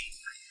钱。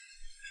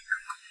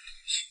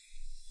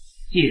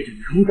借着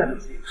杨家的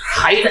嘴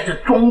还在这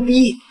装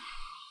逼，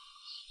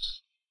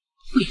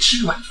会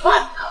吃软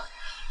饭的。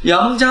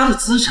杨家的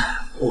资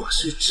产我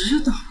是知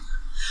道的，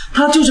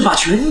他就是把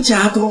全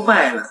家都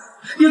卖了，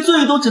也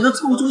最多只能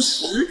凑出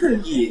10个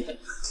亿。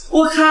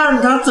我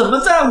看他怎么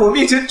在我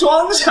面前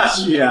装下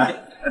去啊！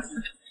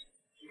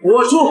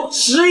我出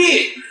10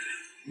亿，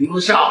刘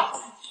少，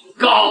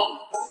高，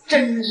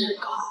真是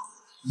高，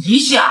一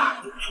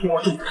下就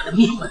戳中他的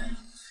命门，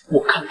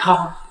我看他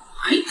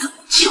还怎么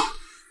叫。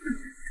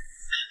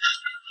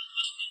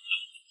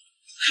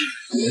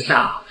刘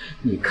少，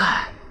你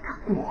看他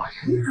果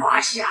然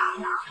抓瞎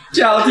了。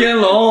赵天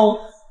龙，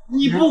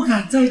你不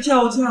敢再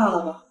叫价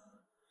了吧？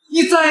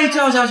你再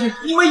叫下去，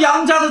你们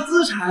杨家的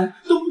资产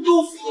都不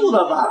够付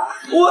了吧？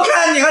我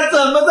看你还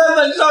怎么在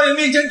本少爷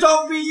面前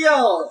装逼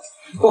哟！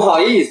不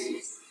好意思，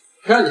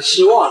让你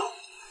失望了。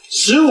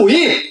15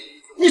亿，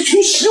你出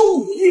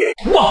15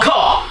亿！我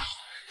靠，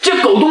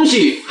这狗东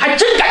西还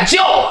真敢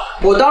叫啊！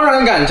我当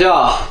然敢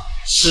叫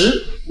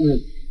，15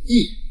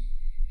亿，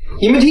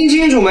你们听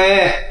清楚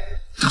没？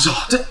张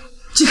少，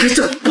这该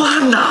怎么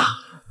办呢？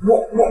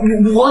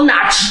我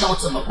哪知道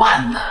怎么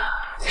办呢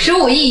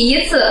？15亿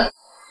一次，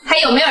还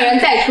有没有人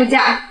再出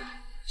价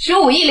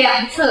？15亿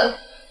2次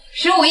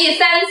，15亿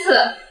3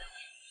次。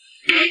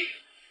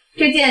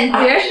这件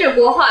绝世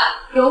国画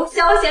由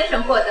萧先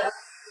生获得。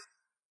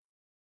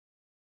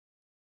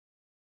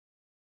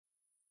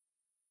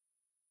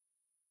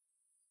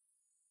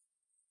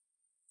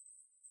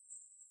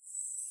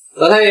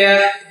老太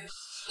爷，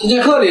这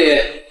件客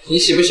礼你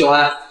喜不喜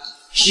欢？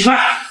喜欢，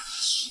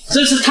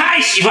真是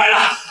太喜欢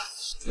了。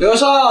刘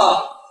少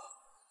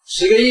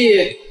，10个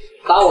亿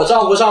打我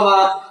账户上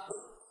吗？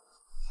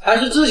还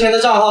是之前的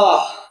账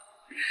号？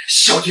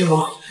小天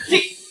龙，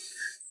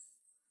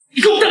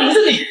你给我等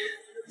着你！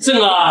正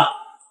儿，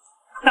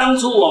当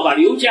初我把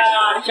刘家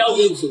交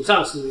给你手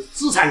上时，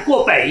资产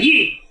过100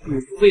亿，你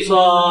不会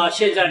说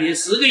现在连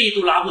10个亿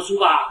都拿不出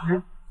吧？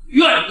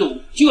愿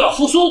赌就要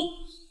服输。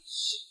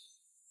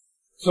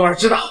孙儿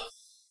知道。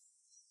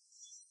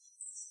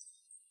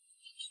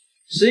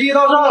10亿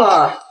到账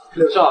了，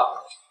刘少，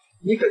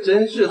你可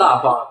真是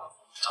大方。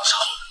张少，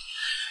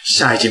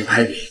下一件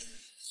拍品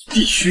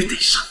必须得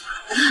上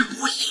啊！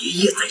我爷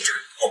爷在这儿，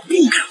我不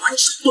敢玩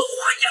手段花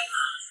样啊！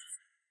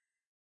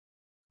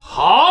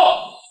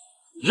好，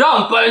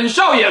让本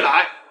少爷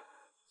来，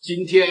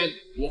今天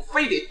我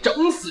非得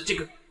整死这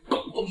个狗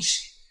东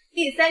西。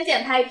第3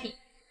件拍品，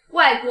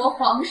外国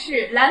皇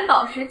室蓝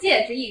宝石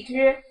戒指1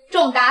只，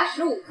重达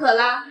15克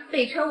拉，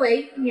被称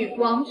为女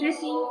王之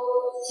心，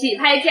起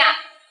拍价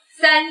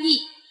3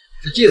亿。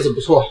这戒指不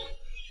错，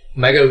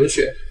买给如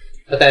雪，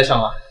她戴上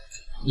了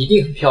一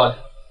定很漂亮。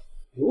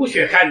如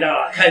雪看到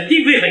肯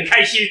定会很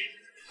开心。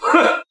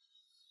哼，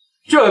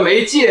这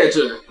枚戒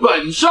指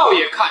本少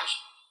爷看上，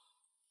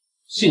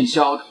姓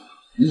萧的，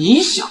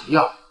你想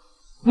要，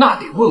那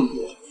得问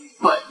我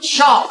本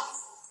少。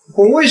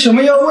我为什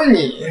么要问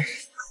你？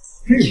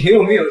你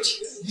有没有钱？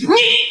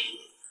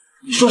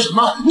你说什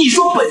么？你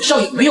说本少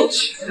爷没有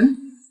钱？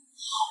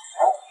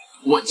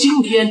好，我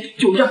今天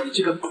就让你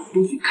这个狗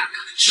东西看看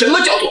什么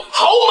叫做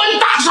豪门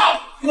大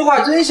少。我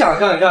还真想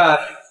看看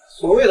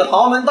所谓的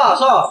豪门大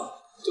少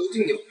究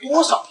竟有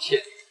多少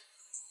钱。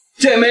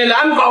这枚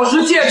蓝宝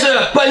石戒指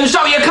本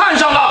少爷看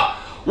上了，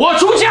我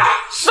出价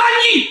3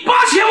亿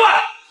8千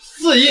万。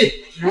4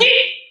亿。你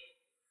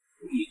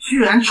居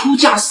然出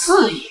价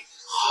4亿？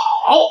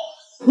好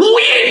，5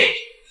亿。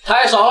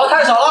太少了，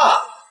太少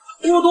了，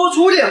给我多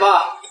出点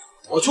吧。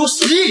我出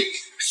10亿。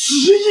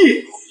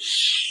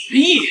10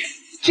亿？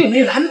这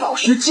枚蓝宝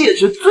石戒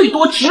指最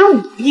多值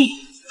5亿，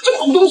这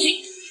种东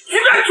西居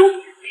然出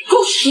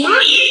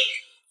10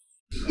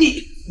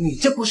亿？你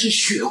这不是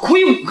血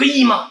亏5个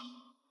亿吗？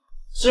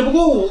只不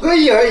过5个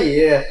亿而已，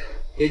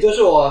也就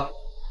是我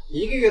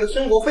1个月的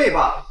生活费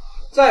吧。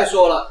再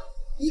说了，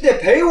你得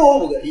赔我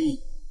5个亿，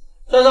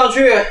算上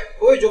去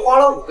我也就花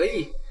了5个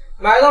亿，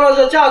买到了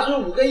这价值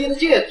5个亿的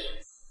戒指，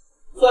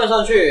算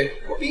上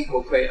去我并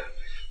不亏啊。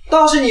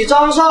倒是你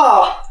张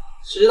少，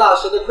实打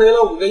实的亏了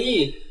5个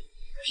亿，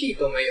屁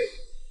都没有。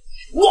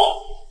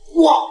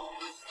我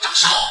张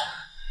少，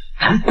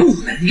咱不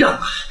能让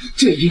啊！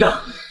这一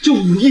让，这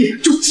5亿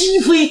就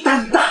鸡飞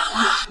蛋打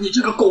了。你这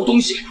个狗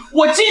东西，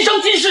我今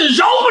生今世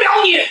饶不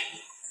了你！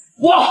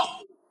我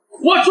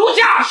出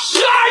价12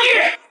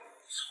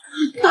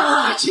亿，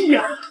大气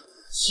呀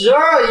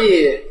！12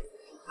亿，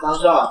张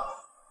少，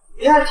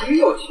你还挺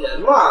有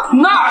钱嘛？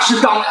那是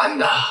当然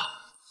的。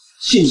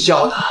姓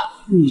肖的，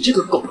你这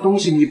个狗东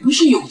西，你不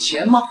是有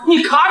钱吗？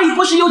你卡里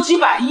不是有几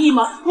百亿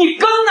吗？你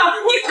跟呢？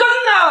你跟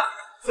呢？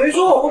谁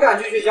说我不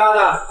敢继续加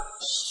的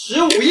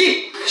？15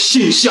亿！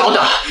姓肖的，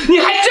你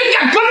还真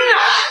敢跟呢？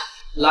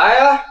来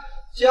啊，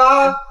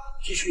加，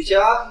继续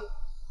加，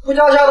不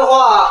加价的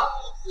话，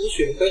你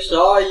血亏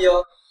12亿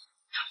哦。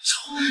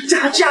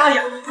加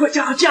呀，快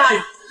加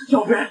呀，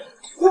要不然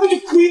我们就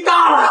亏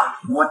大了。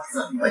我怎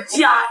么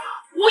加呀？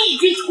我已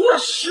经出了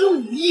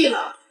15亿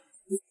了。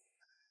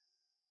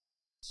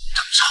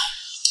张少，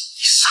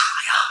你傻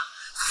呀？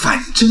反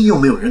正又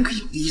没有人可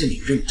以逼着你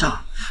认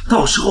账，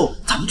到时候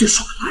咱们就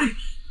耍赖。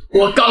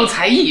我刚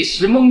才一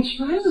时蒙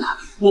圈了，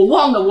我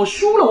忘了我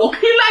输了，我可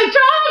以赖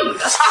账的。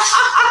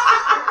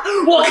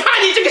我看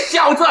你这个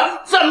小子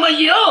怎么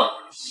赢！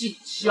姓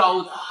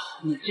肖的，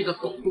你这个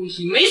狗东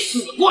西没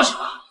死过是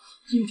吧？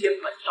今天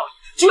本少爷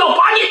就要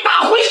把你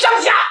打回乡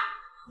下，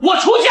我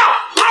出价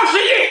20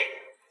亿。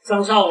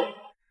张少，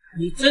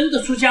你真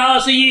的出价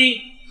20亿？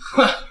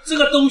哼，这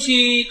个东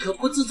西可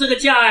不值这个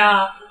价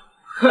呀！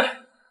哼，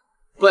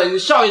本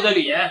少爷的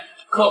脸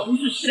可不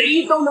是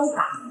谁都能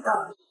打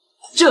的。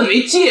这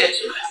枚戒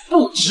指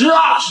不值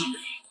20亿，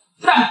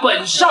但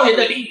本少爷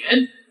的脸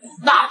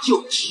那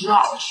就值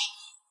20亿。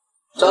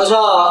张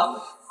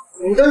少，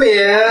你的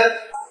脸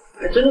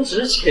还真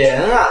值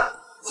钱啊！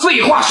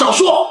废话少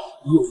说，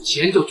有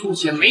钱就出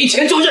钱，没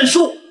钱就认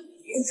输，别在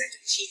这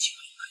激情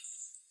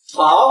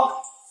了。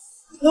好，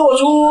那我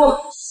出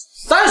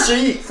30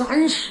亿。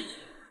32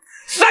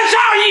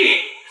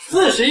亿。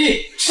40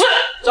亿。是。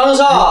张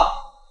少，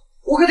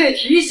我可得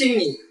提醒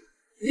你，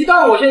一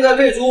旦我现在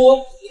退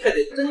出，你可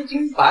得真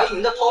金白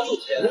银的掏出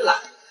钱来。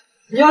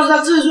你要是在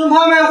至尊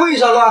拍卖会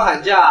上乱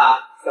喊价，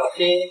小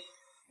心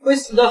会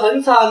死得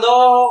很惨的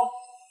哦。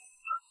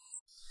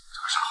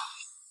张少，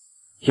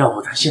要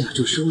不咱现在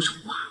就收手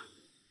吧，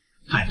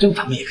反正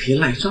咱们也可以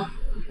赖账，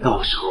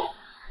到时候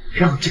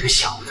让这个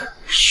小子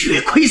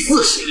血亏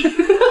40亿。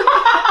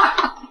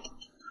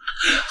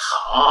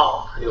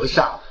好，刘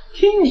少，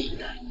听你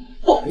的，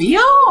我不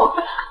要了。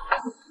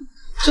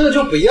这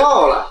就不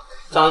要了，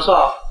张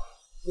少，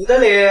你的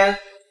脸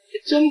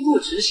真不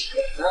值钱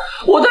啊！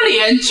我的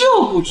脸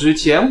就不值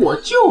钱，我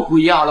就不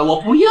要了，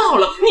我不要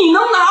了，你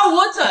能拿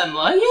我怎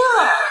么样？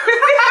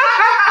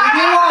你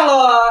别忘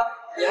了，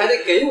你还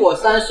得给我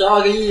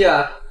32个亿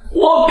啊！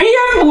我偏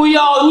不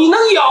要，你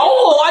能咬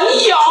我啊？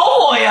你咬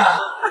我呀！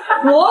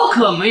我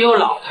可没有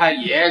老太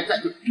爷在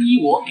这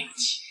逼我给钱。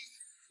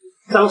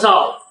张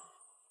少，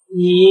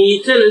你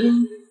这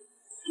人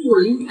做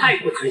人太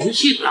不诚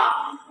信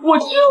了。我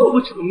就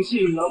不诚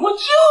信了，我就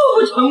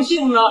不诚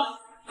信了，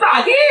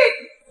咋地？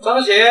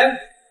张贤，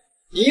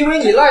你以为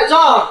你赖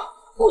账，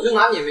我就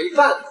拿你没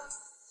办法。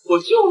我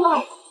就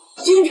赖，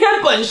今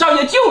天本少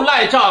爷就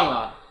赖账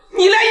了，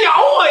你来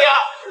咬我呀，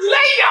你来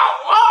咬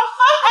啊！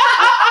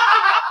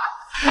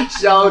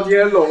小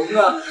天龙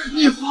啊，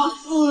你花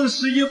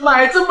40亿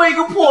买这么一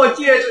个破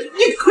戒指，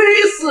你亏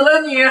死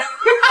了你！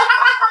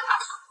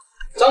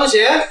张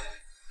贤，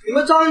你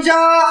们张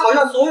家好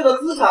像所有的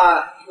资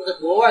产都在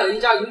国外的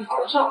一家银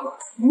行上了。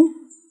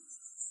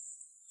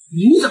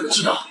你怎么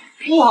知道？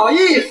不好意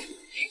思，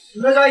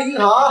那家银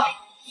行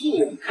是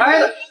我开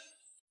的。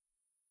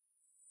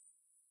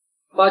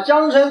把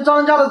江城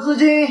张家的资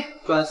金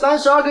转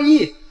32个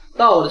亿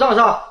到我的账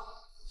上。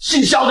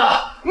姓肖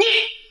的，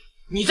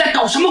你在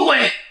搞什么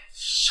鬼？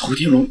小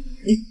天龙，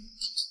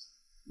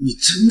你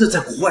真的在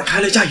国外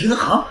开了一家银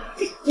行？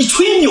你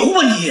吹牛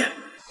吧你！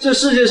这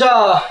世界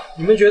上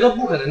你们觉得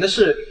不可能的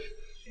事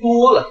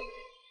多了。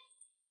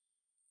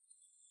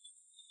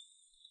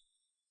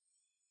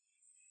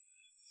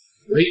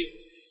喂，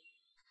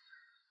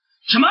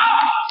什么？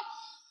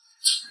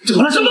怎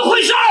么了？怎么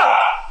回事？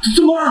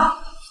怎么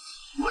了？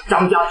我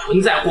张家存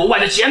在国外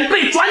的钱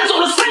被转走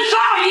了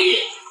32亿。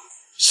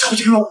小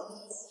天龙，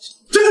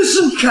真的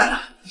是你开的？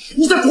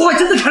你在国外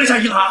真的开了一家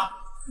银行？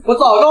我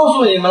早告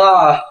诉你们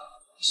了，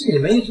是你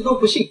们一直都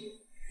不信，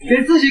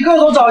给自己各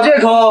种找借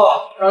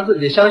口，让自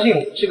己相信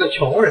我是个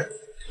穷人，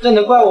这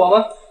能怪我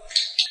吗？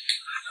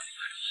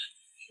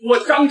我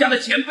张家的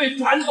钱被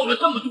转走了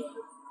这么多，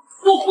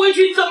我回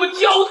去怎么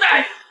交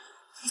代？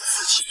你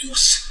自己做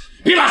事，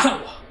别拉上我，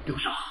刘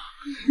少，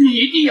你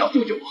一定要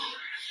救救我！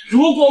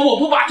如果我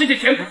不把这些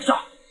钱补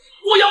上，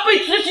我要被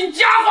执行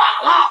家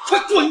法了！快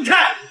滚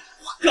开！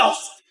我告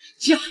诉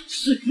你，家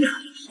是你喊的，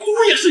赌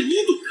也是你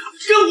赌的，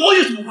跟我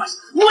有什么关系？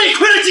我也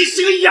亏了几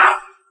10个亿啊！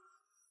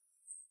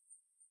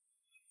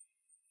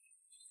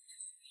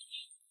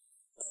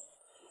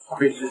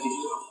被执行，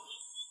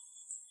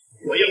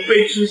我要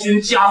被执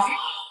行家法。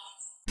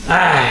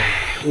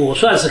哎，我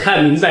算是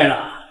看明白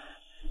了，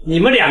你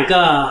们两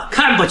个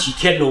看不起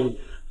天龙，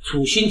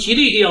处心积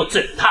虑的要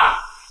整他，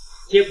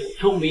结果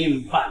聪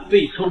明反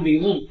被聪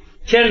明误，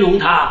天龙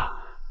他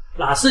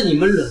哪是你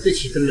们惹得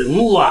起的人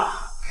物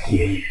啊？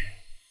爷爷，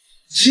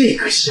这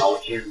个萧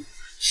天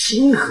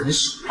心狠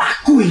手辣，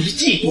诡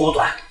计多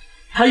端，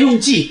他用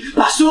计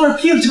把孙儿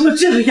变成了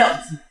这个样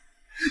子，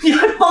你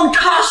还帮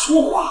他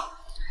说话？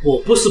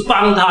我不是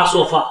帮他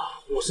说话，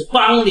我是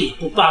帮理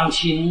不帮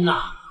亲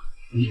呐。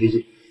爷爷，这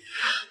个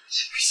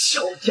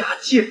萧家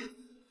贱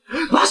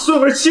人把孙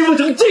儿欺负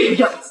成这个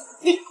样子，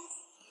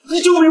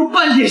你就没有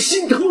半点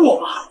心疼我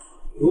吗？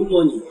如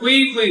果你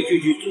规规矩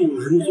矩做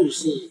人做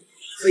事，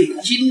会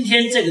有今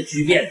天这个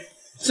局面。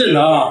正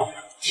儿，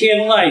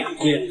天外有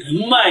天，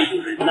人外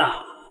有人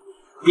呐、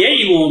别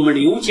以为我们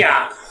刘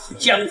家是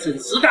江城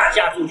10大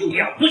家族就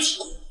了不起，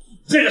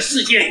这个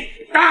世界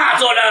大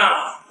着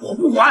呢。我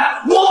不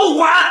管，我不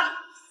管！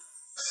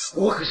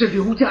我可是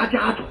刘家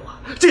家主啊，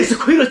这次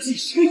亏了几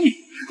10个亿，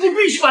你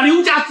必须把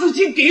刘家资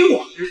金给我，要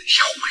不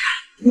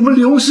然我们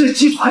刘氏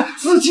集团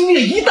资金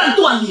链一旦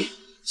断裂，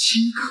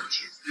顷刻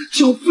间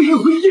就要飞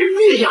灰烟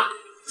灭呀！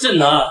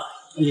正儿，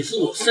你是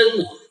我生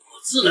我，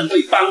我自然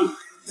会帮你。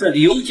这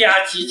刘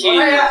家基金，老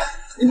太爷，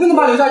你不能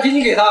把刘家基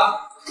金给他。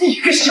你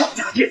个小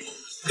家贱，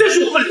这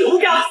是我们刘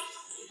家，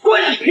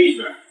关你屁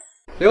事！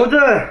刘正，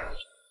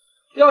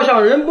要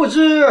想人不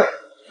知，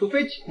除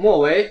非己莫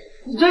为。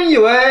你真以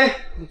为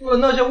你做的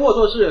那些龌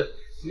龊事，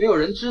没有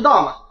人知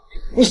道吗？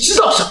你知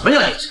道什么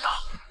呀？你知道？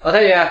老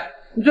太爷，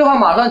你最好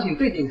马上请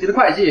最顶级的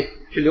会计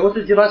去刘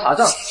氏集团查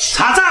账。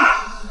查账？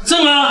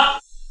正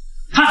儿，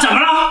他怎么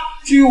了？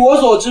据我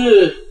所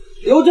知，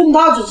刘正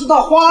他只知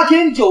道花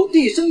天酒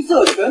地、声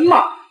色犬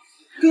马，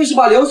更是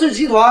把刘氏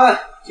集团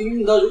经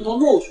营得如同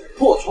漏水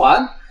破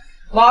船，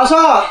马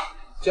上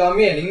就要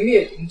面临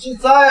灭顶之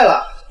灾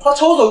了。他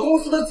抽走公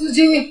司的资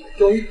金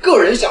用于个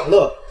人享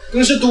乐，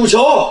更是赌球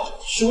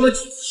输了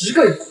几10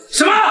个亿。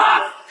什么？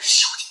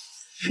小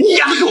弟，你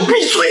丫的给我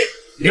闭嘴！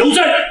刘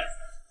正，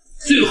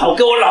最好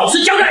给我老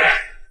实交代，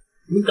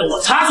你等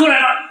我查出来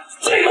了，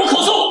罪有可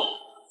恕。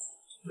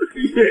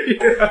爷爷，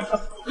对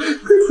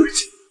不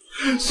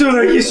起，孙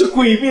儿一时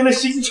鬼迷了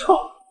心窍，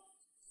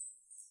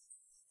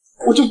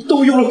我就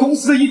动用了公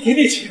司的一点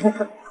点钱。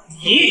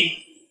你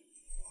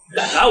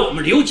敢拿我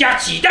们刘家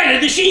几代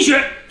人的心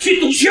血去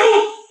赌球？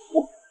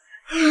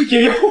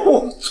爷爷，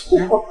我错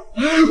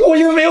了，我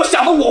因为没有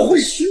想到我会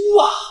输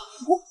啊，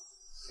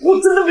我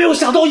真的没有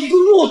想到一个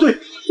弱队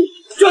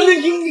居然能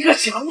赢一个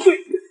强队，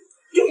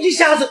就一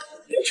下子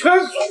就全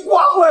输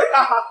光了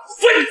呀！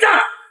混账！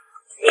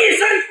孽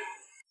生！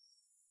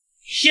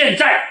现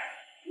在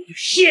我就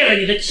卸了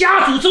你的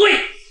家主之位，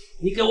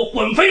你给我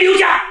滚回刘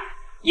家，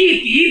一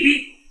笔一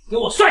笔给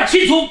我算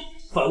清楚，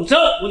否则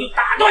我就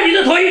打断你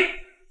的腿！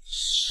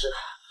是，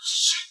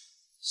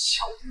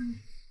小弟，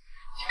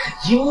你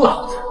敢阴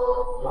老子，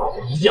老子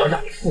一定要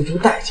让你付出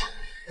代价，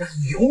让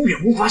你永远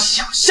无法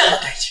想象的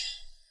代价！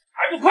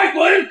还不快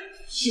滚！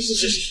是。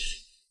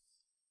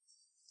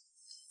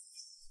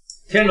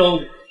天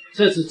龙，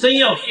这次真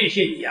要谢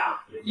谢你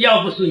啊！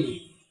要不是你，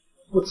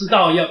不知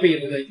道要被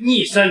那个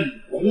逆生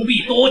蒙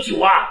蔽多久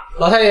啊！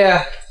老太爷，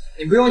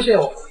你不用谢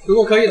我，如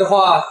果可以的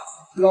话，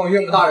让我岳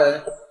母大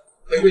人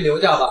回归刘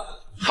家吧。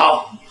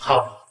好，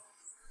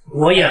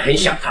我也很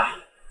想他，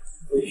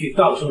回去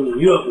告诉你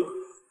岳母，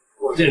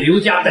我在刘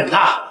家等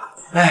他。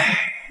哎，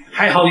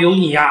还好有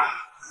你呀！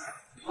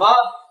妈，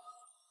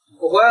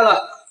我回来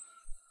了。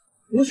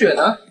如雪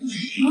呢？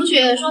如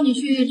雪说你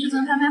去至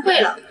尊拍卖会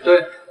了。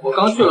对，我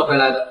刚去了回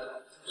来的。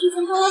至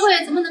尊拍卖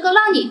会怎么能够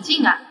让你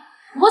进啊？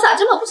我咋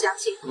这么不相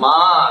信？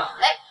妈，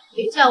哎，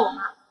别叫我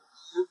妈，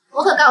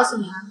我可告诉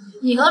你啊，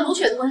你和如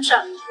雪的婚事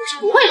我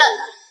是不会认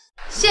的。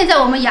现在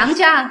我们杨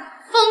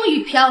家风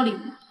雨飘零，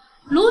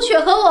如雪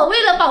和我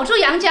为了保住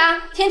杨家，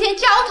天天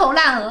焦头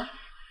烂额，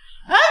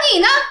而你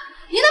呢？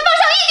你能帮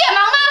上一点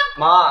忙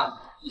吗？妈，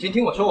你先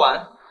听我说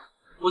完。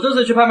我这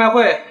次去拍卖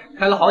会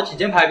开了好几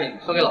件拍品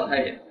送给老太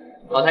爷，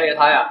老太爷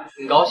她呀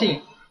很高兴。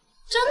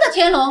真的，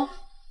天龙，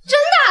真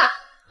的？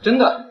真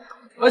的，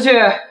而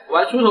且我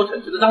还出手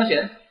惩治了张贤，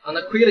让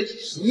他亏了几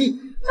10亿。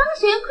张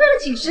贤亏了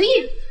几10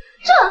亿，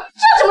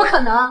这怎么可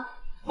能？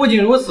不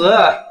仅如此，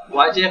我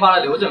还揭发了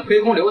刘正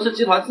亏空刘氏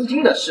集团资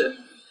金的事。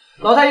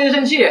老太爷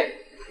生气，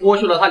剥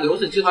削了他刘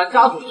氏集团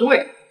家主之位。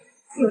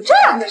有这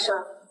样的事？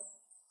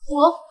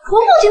我父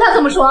亲他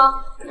怎么说？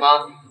妈，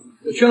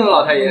我劝了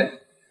老太爷，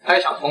他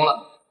也想通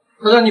了。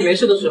他让你没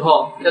事的时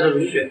候带着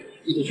如雪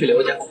一起去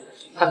刘家，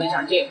他很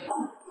想见我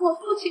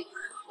父亲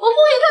他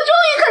终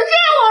于肯见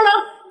我了。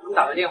你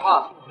打个电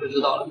话就知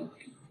道了。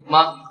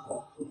妈，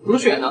如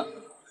雪呢？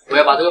我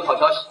要把这个好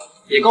消息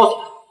也告诉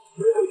他。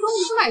你说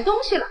你去买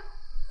东西了？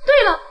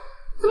对了，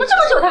怎么这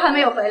么久他还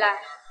没有回来？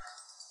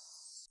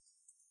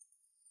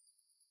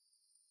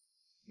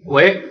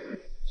喂，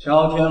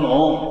萧天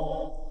龙，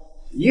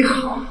你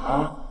好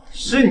啊，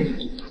是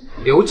你，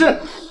刘正，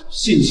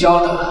姓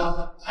萧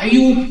的还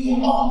有我，你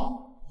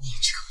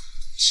这个无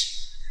知，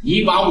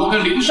你把我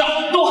跟刘少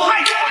都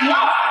害惨了。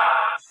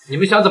你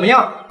们想怎么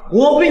样？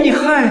我被你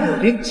害得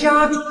连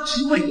家主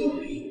之位都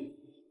没有，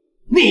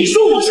你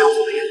说我想怎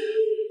么样？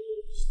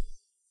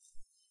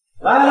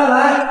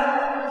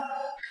来，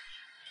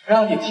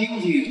让你听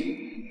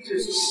听这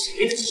是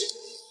谁的声音。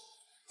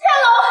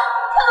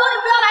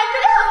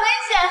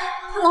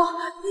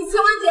你千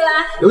万别来！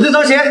刘正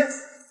张贤，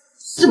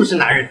是不是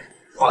男人？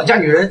绑架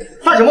女人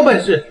算什么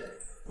本事？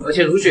而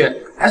且如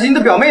雪还是你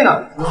的表妹呢。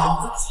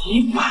老子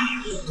几百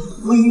年的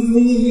灰飞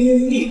烟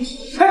灭，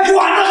还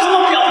管他什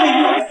么表妹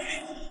表妹？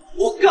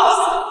我告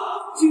诉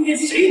你，今天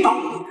谁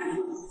挡我，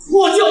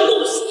我就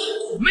弄死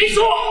他！没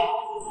错，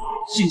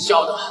姓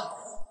肖的，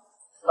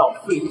到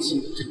废弃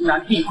的城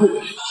南地库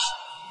来，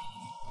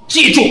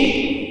记住，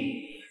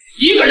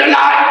一个人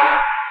来。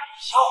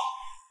肖，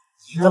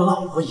你的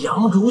老婆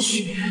杨如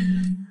雪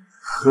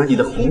和你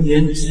的红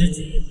颜知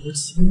己夫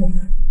妻，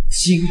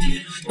今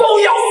天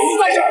都要死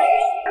在这儿！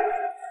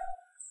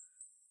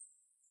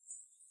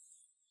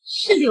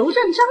是刘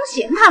正、张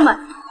贤他们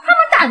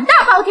胆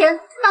大包天，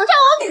绑架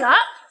我女儿，他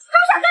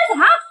们想干什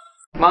么？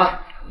妈，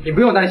你不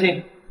用担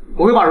心，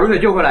我会把如雪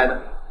救回来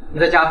的。你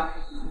在家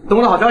等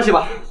我的好消息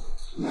吧。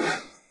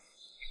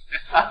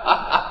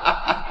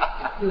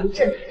刘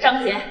正、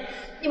张贤，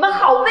你们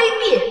好卑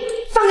鄙！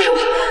放开我！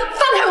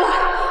放开我！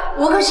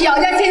我可是姚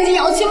家千金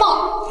姚七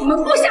梦，你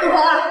们不想活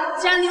了？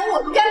竟然连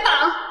我都敢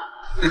绑！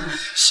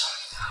小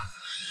子，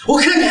我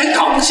看你还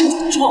搞不清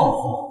楚状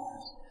况。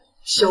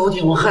萧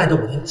天王害得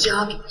我连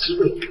家底机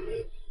会都没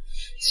有，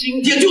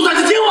今天就算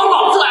是天王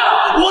老子来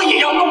了，我也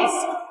要弄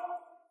死他！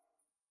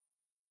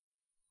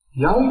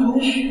杨如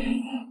雪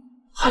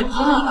害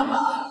怕了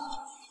吧？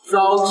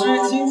早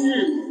知今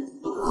日，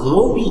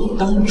何必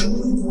当初？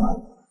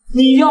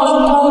你要是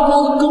高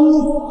高的跟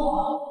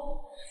我，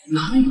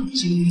哪有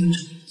今天这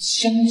种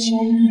香消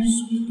玉碎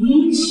的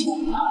危险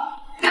啊？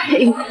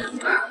呸！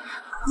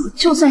我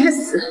就算是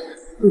死，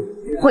我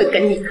不会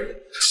跟你的。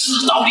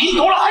事到临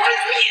头了还敢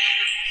嘴野！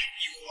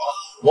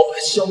我把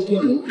萧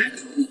天龙带到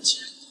面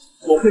前，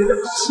我会让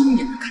他亲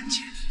眼看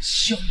见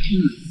萧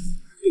天龙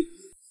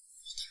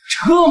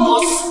这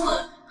么死。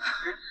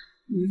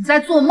你们在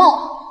做梦！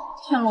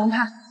天龙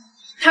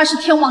他是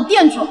天王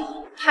店主，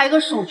他一个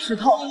手指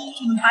头就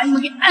能把你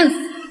们给按死。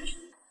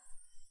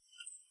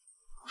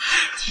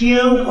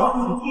天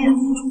王店主，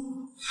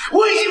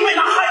我已经被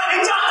他害回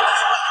家了。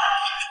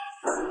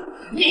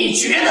你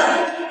觉得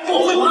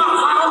我会怕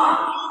他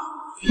吗？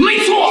没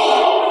错，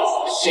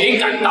谁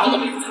敢挡我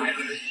们财路，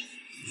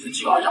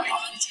就要让他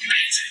付出代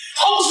价，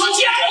同时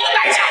见我的代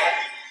价。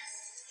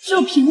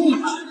就凭你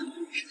们，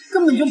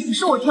根本就不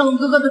是我天龙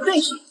哥哥的对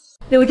手。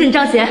刘正、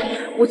张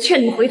贤，我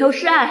劝你们回头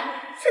是岸。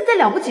现在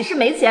了不起是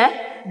没钱，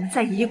你们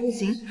再一意孤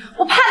行，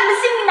我怕你们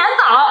性命难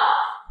保。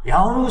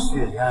杨如雪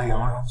呀，杨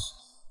如雪，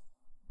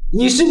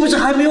你是不是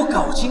还没有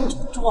搞清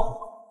楚状况？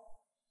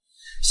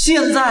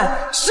现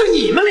在是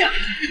你们俩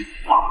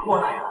反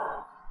过来了，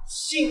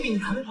性命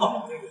难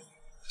保的人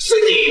是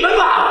你们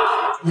吧？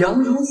杨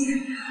如雪，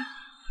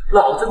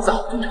老子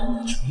早就让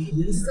你垂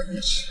涎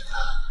三尺了。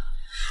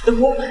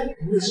等我摆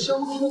平了萧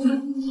天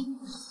龙，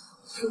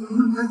就慢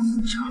慢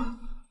品尝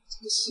这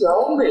个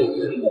小美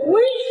人的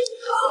味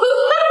道。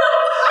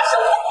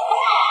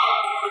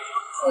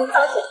张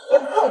姐，别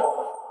碰我！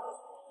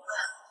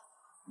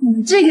你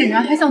们这个人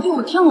还想对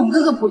我天龙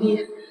哥哥不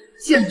利，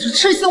简直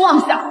痴心妄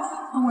想！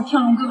等我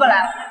天龙哥哥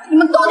来了，你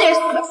们都得死！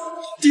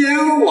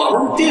天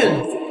王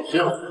殿主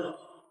是吧？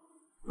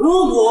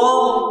如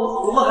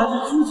果我们还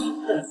是之前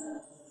的，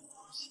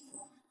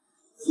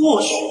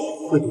或许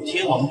会对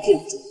天王殿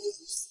主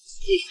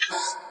意，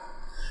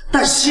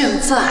但现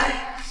在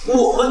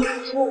我们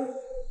敢说，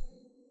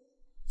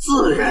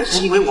自然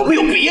是因为我们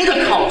有别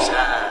的靠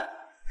山。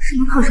什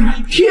么靠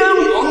山？天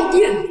王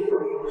殿主，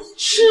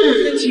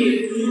世界第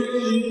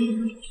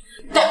一，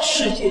但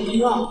世界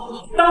第二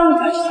当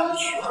然想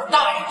取而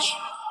代之。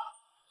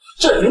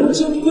这人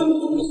间纷纷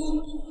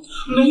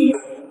没有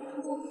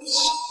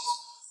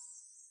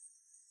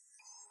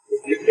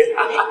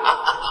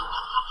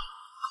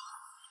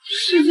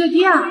世界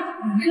第二，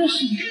你这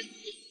是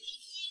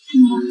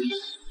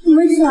你们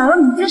想要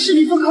冥界势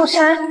力做靠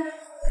山？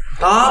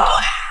答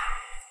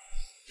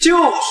对，就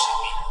是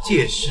冥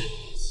界势力。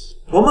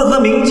我们和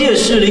冥界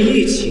势力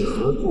一起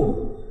合作，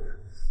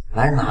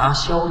来拿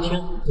萧天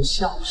龙的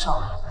项上。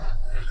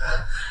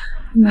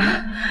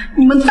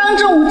你们当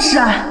真无耻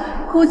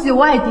啊！勾结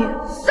外地，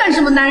算什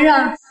么男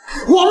人？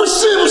我们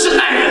是不是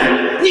男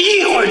人？你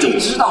一会儿就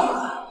知道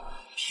了。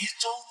别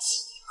着急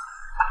嘛，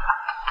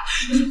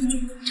你就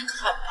等着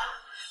看吧，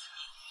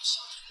萧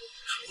天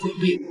龙会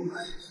被我们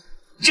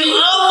折磨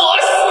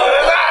死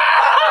的。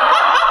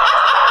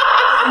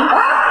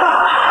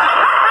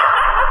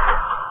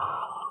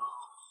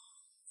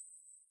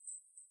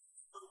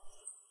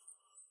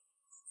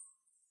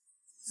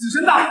子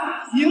申大人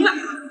赢了，大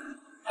人，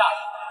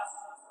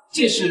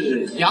这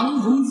是杨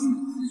如雪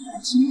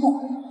和青梦，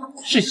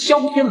是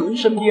萧天龙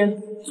身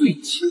边最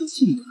亲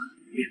近的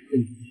两个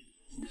女人。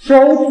萧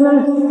天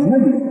龙的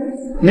女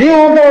人，明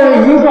王大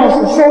人一向是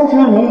萧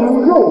天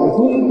龙肉中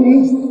钉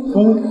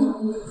从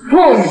特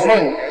以后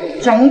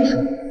将之，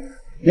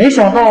没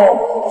想到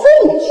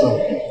这么顺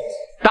利。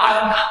大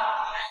人呐，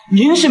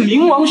您是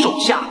明王手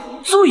下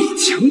最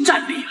强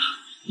战力啊！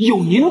有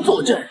您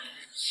坐镇，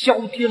萧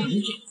天龙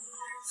就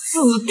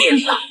死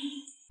定了。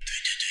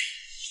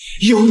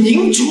对，有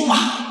您出马，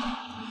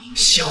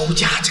萧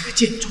家这个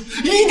贱种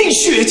一定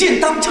血溅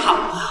当场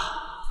啊！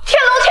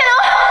天龙，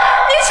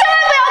你千万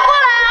不要过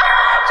来啊！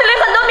这里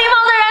很多迷茫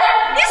的人，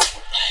你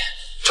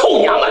臭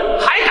娘们，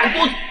还敢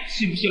多嘴，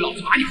信不信老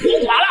子把你活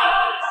剐了？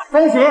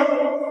放学。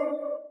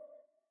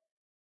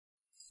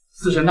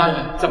司神大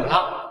人，怎么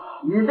了？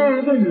你对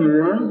一个女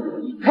人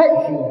太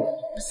心了。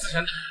司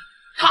神大人，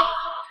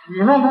你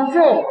让她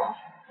叫我，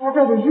她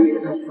叫的越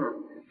大声，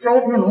萧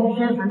天龙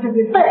先生就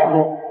会大怒，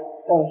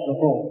到时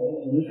候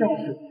不像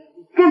是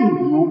更没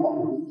有保护。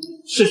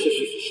是。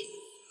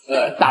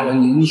大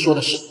人您说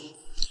的是。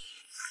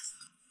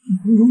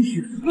容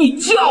许你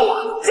叫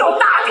啊，叫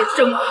大点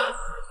声啊！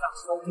让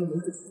萧天龙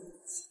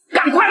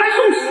赶快来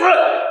送死！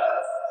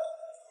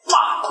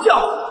叫！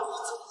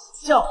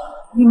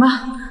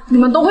你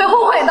们都会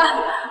后悔的，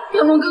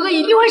天龙哥哥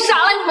一定会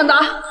杀了你们的。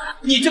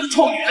你这个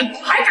臭女人，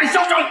还敢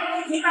嚣张！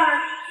你大人，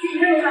今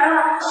天又来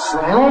了。是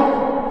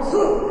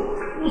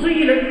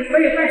，51人我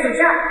也在手下。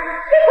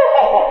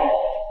好，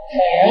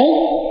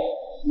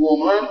我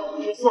们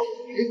去送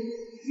你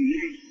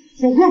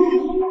上棍。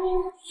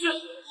是。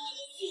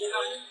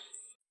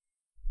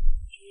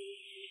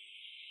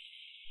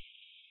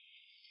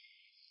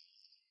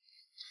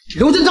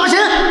刘镇长贤，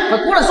快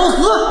过来受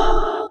死！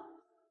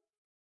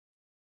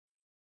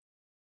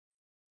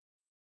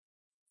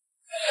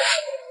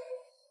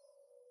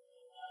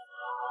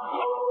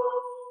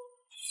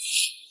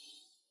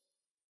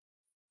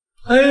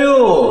哎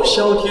呦，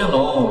萧天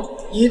龙，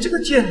你这个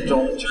贱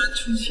种居然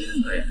出现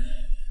了呀！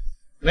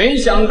没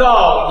想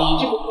到你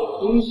这个狗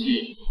东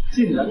西，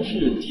竟然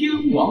是天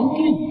王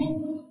殿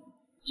主。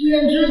既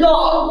然知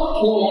道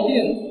天王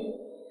殿主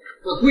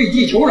会跪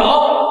地求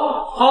饶，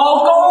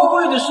好高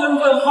贵的身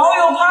份，好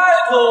有派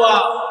头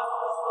啊！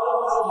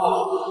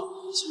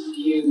今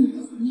天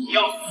你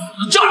要死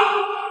这儿！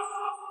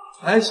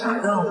还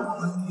想让我们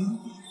明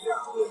天下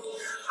跪？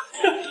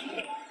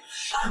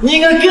你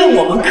应该跟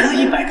我们磕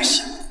100个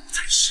响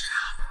才是啊！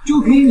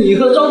就凭你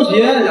和张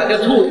贤两条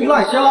臭鱼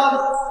烂虾，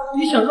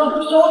你想让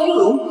我萧天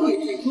龙跪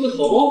地磕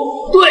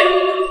头？对，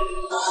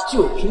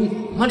就凭你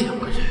们2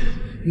个人，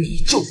你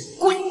就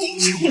跪地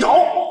求饶！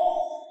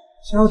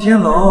萧天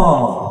龙，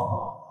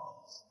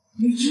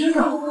你知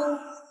道吗？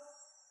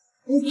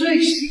我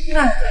最心爱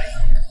的人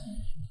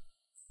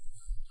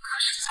可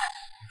是在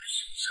我的手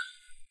上。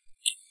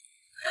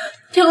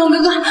天龙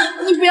哥哥，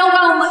你不要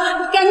管我们，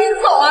你赶紧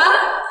走啊！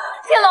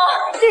天龙，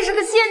这是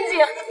个陷阱，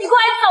你快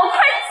走啊！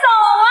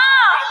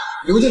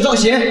刘镇长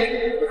贤，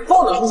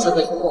放了出水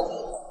和情况，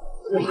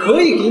我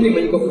可以给你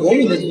们一个活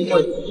命的机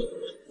会。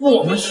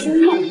我们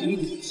需要你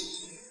的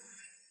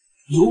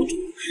刘总，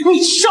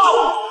你上！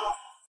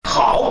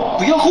好，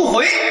不要后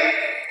悔。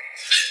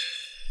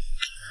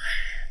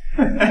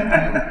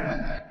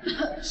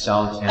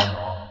萧天龙，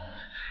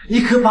你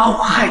可把我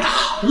害得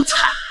好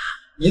惨啊！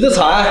你的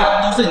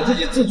惨都是你自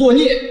己自作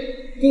孽，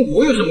跟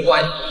我有什么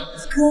关系？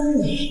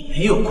跟你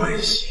没有关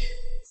系。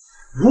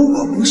如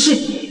果不是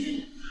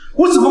你，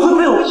我怎么会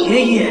被我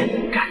爷爷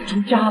赶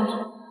出家族，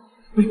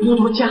被剥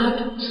夺家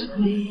产之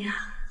类呀？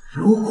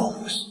如果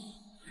不是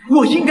你，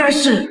我应该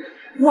是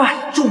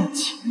万众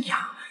敬仰、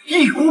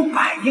一呼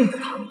百应的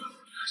堂堂大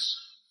师。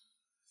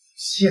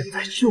现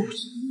在就是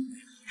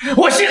你，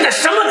我现在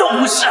什么都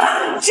不是，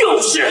就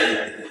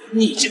是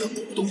你这个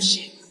狗东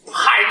西，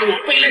害得我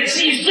背了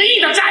几10亿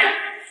的债，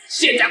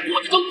现在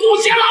过得跟孤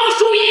家老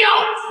鼠一样，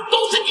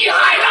都是你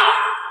害的！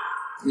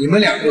你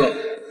们2个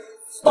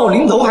到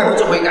临头还不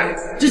知悔改，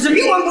真是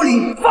冥顽不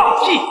灵！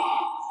放屁！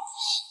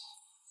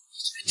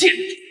贱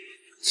种，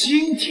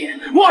今天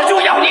我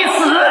就要你死！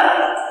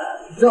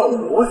让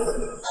我死？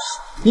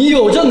你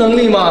有这能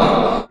力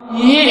吗？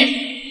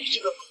你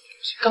这个狗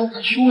东西刚才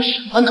说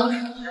什么呢？本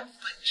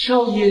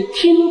少爷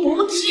听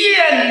不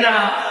见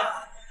呐！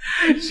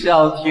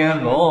萧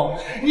天龙，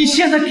你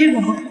现在给我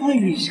们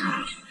跪下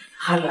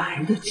还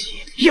来得及，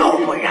要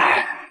不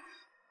然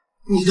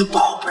你的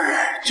宝贝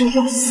儿就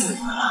要死了。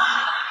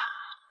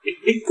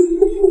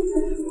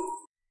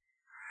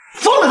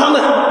放了他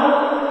们！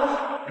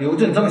刘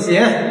镇张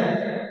贤，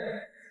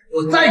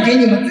我再给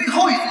你们最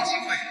后一次机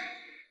会，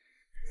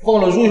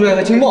放了如雪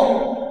和青豹，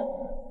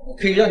我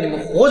可以让你们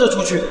活着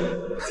出去。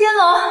天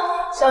龙，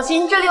小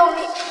心这里有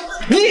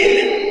你！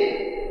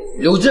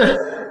刘镇，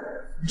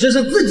你这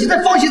是自己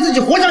在放弃自己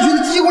活下去的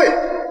机会。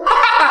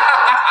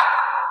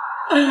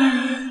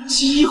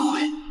机会？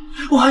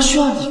我还需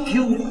要你给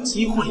我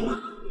机会吗？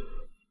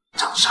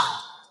张少，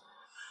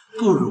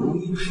不如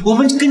我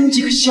们跟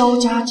这个萧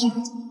家郡主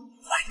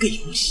玩个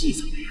游戏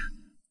怎么样？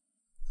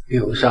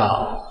刘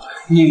少，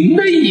您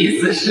的意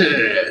思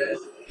是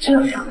这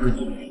2个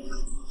女人，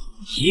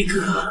一个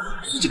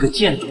是这个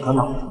贱种的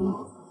老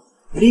婆，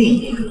另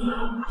一个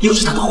又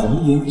是他的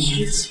红颜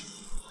知己，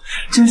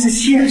真是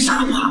羡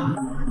煞旁人啊！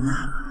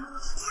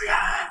不然，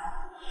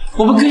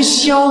我们跟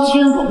萧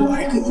天龙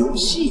玩个游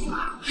戏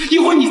吧，一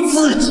会儿你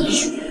自己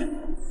选，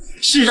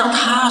是让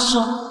他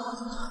生，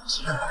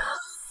是让他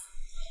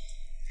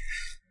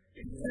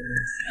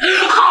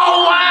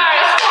好玩，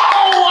好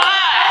玩！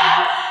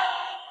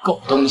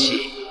狗东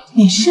西，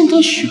你现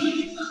在选了，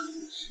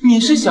你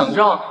是想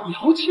让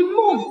姚青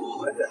梦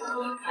活的，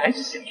还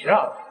是想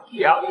让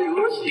杨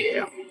如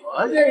雪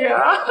活的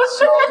呀？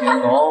萧天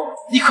龙，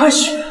你快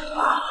选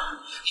吧，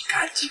你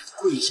赶紧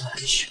跪下来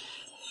选，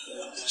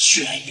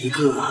选一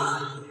个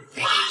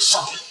马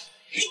上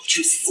就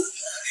去死！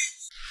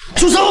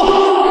住手！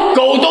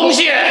狗东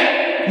西，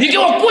你给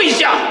我跪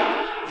下，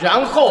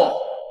然后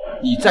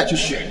你再去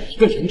选一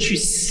个人去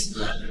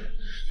死。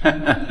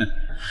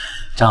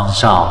张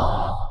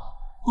少，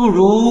不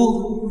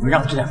如我们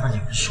让这两个女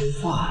人说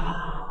话吧，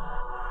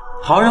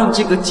好让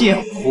这个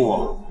贱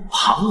货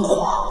彷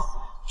徨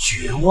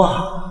绝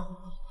望。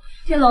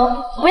天龙，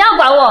不要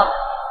管我，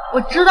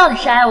我知道你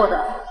是爱我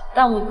的，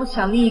但我不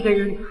想另一个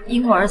人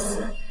因我而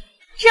死，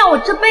这样我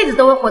这辈子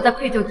都会活在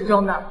愧疚之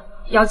中的。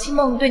姚青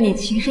梦对你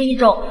情深意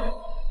重，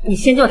你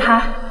先救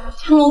她。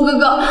天龙哥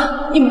哥，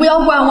你不要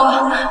管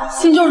我，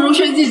先救如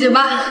雪姐姐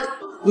吧。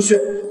如雪，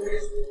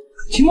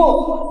秦梦，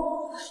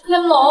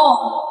天龙，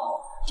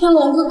天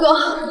龙哥哥，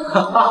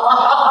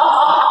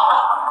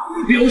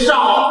刘少，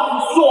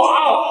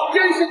爽，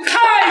真是太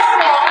爽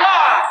了！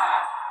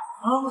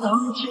堂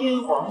堂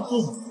天王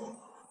殿主，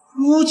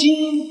如今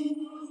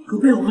可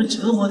被我们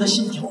折磨的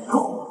心条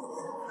狗。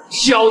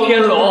萧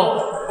天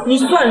龙，你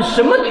算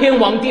什么天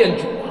王殿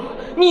主啊？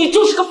你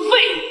就是个废物，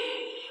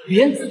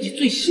连自己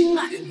最心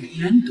爱的女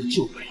人都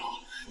救不了，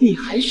你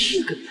还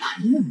是个男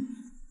人？你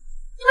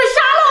们杀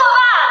了我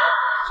吧！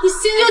你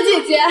先救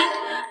姐姐。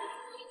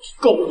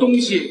狗东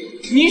西，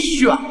你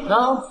选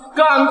呢？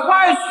赶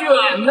快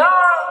选呢！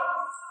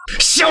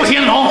萧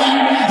天龙，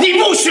你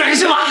不选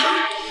是吧？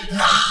那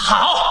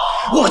好，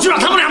我就让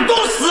他们俩都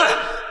死，都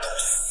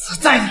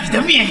死在你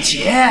的面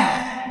前。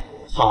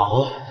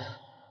好，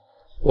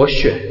我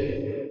选。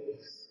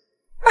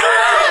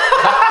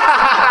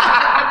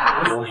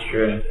我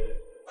选，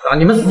让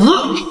你们死！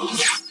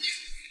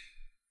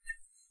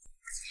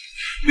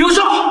刘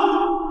少，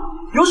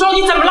刘少，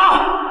你怎么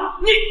了？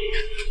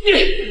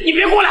你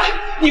别过来！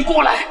你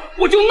过来，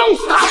我就弄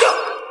死他！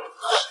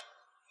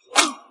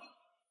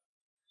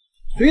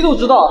谁都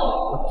知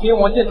道天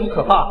王殿主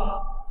可怕，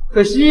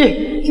可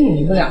惜就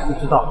你们俩不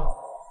知道。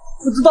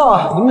不知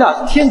道你们俩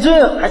是天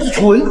真还是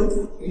蠢？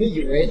你们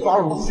以为抓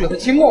如雪和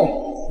青梦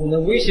就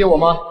能威胁我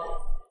吗？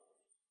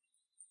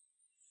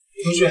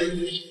如雪，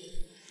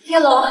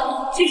天龙，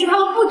其实他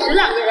们不止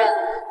2个人，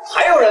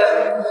还有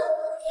人。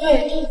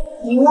对，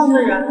冥王的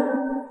人。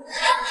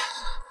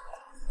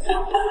对，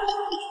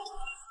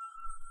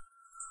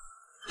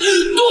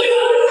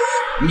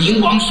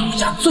冥王手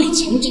下最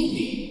强战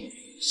力，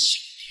小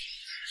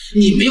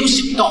天，你没有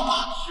想到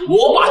吧？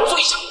我把最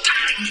想干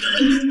掉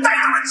你的人带到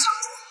了江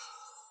中。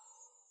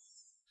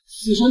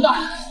死神大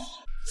人，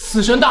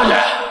死神大人，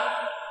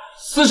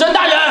死神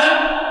大人，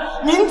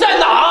您在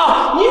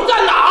哪？您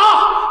在哪？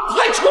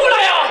快出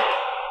来呀！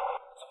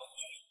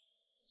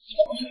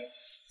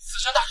死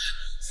神大人，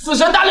死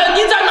神大人，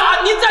您在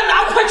哪？您在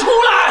哪？快出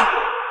来！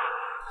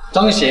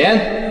张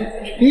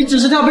显，你只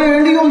是条被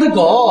人利用的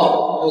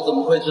狗，又怎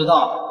么会知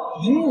道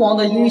冥王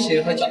的阴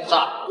险和狡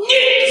诈？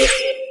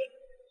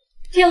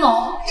天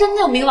龙，真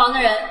的有冥王的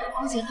人，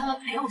而且他们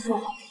没有说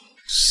谎。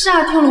是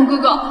啊，天龙哥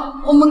哥，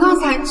我们刚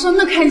才真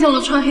的看见了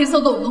穿黑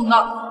色斗篷的，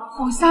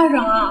好吓人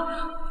啊！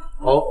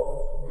哦，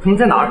他们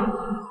在哪儿？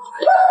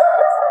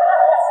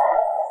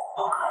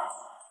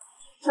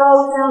萧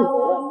天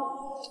龙，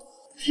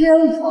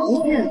天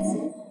王殿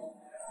主，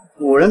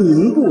古人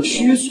名不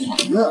虚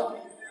传呢。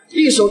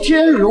一手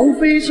天龙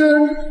飞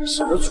针，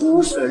使得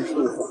出神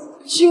入化，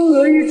轻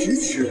而易举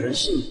取人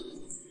性命，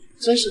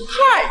真是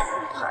太厉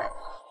害了。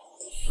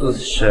死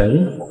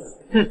神，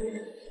哼！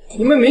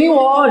你们冥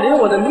王连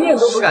我的面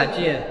都不敢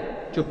见，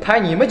就派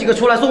你们几个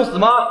出来送死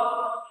吗？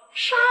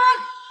杀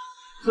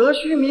你，则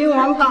需冥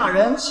王大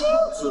人亲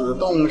自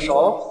动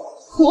手，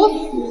我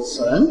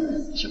死神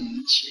就能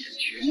解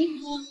决。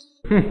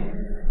哼，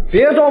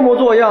别装模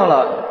作样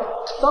了，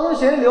张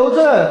贤刘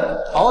正，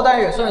好歹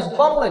也算是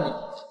帮了你。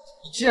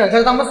你既然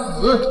看他们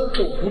死，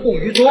就无动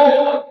于衷，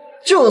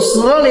就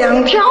死了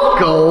2条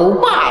狗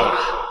罢了，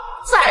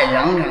再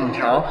养2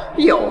条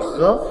又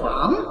何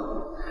妨？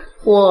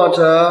或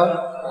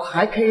者我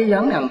还可以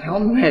养2条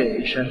美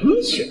人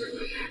犬，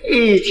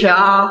一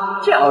条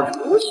叫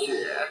如雪，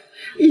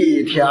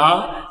一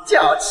条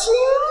叫青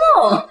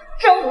梦。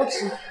真无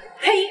耻！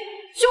呸！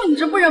就你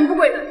这不仁不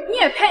贵的，你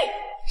也配？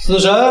死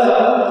神，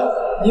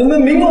你们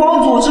冥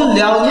王组织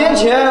2年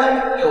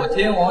前被我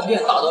天王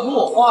殿打得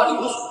落花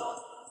流水，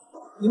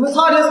你们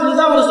差点死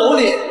在我的手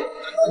里，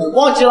你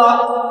忘记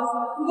了？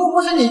如果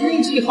不是你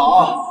运气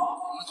好，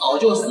我早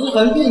就尸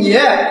横遍野，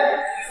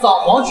上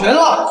黄泉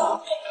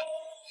了。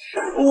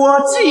我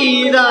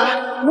记得，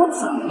我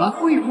怎么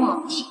会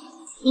忘记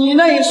你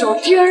那一手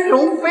天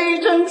龙飞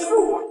针术？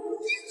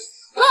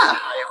那还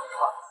要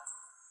忘？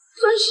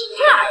真是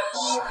太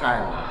厉害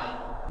了！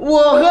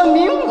我和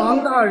冥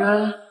王大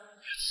人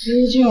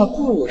吃尽了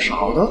不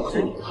少的苦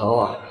头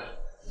啊！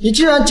你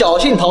既然侥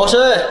幸逃生，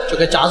就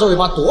该夹着尾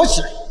巴躲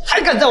起来，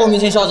还敢在我面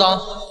前嚣张？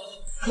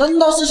难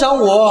道是想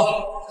我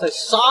再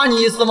杀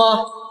你一次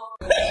吗？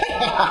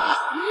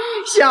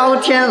萧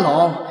天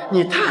龙，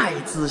你太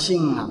自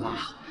信了吧？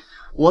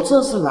我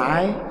这次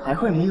来还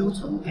会没有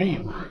准备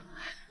吗？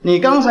你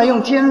刚才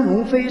用天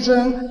龙飞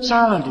针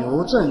杀了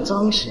刘正、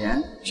张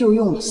贤，就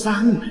用了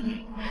3枚。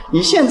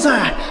你现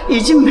在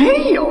已经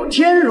没有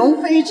天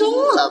龙飞针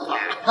了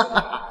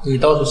吧？你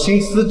倒是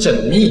心思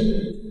缜密，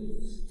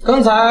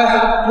刚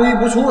才推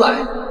不出来，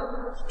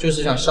就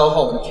是想消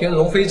耗我的天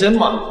龙飞针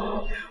嘛。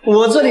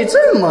我这里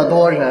这么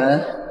多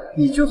人，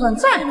你就算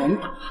再能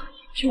打，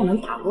就能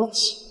打过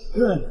几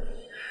个呢？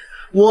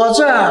我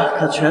这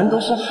可全都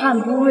是悍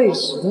不畏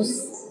死的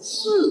死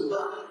士啊！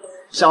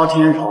萧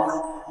天荣，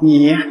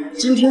你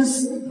今天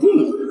死定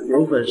了，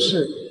有本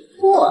事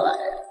过来呀！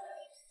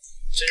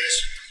真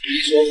是你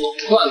说好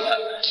惯他们。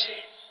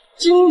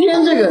今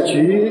天这个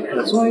局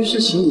可终于是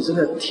请你这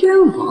个天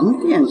王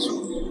店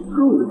主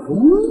入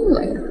宫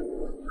了呀！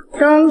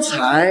刚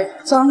才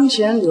张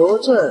贤、刘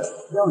正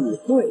要你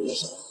跪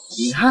下，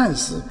你悍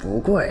死不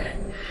跪。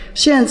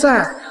现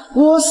在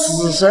我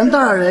死神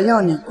大人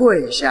要你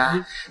跪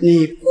下，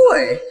你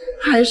跪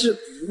还是不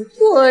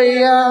跪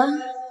呀？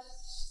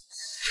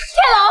天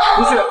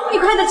龙，不是，你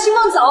快带清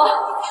风走，我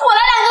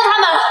来拦住他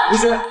们。不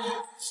是，姐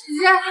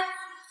姐，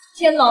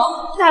天龙，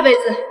下辈子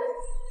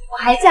我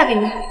还嫁给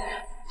你，快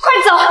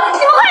走，你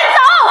们快走！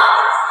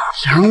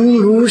杨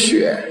如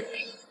雪，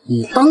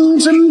你当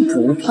真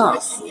不怕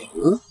死？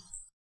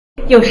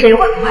有谁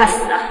会不怕死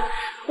的？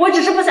我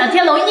只是不想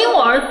天龙因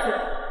我而死。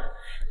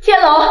天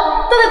龙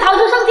都得逃出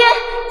升天，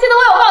记得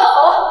为我报仇，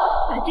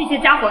把这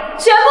些家伙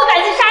全部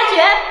赶尽杀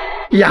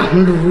绝。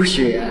杨如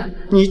雪，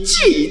你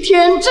既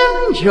天真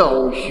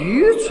又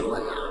愚蠢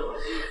啊！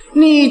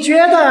你觉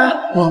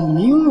得我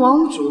冥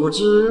王组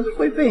织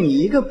会被你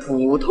一个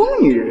普通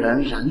女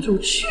人拦住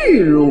去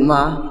路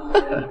吗？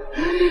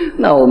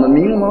那我们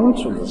冥王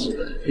组织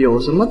有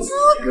什么资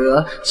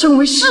格成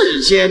为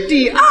世界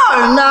第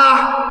2呢？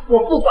我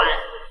不管，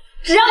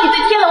只要你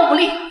对天龙不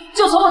利，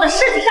就从我的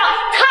尸体上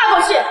踏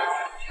过去。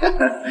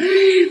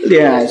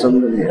恋爱中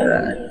的女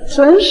人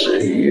真是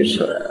愚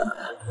蠢啊！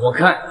我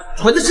看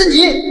锤子是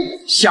你，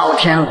萧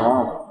天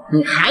龙，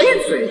你还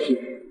嘴硬，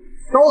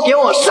都给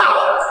我上！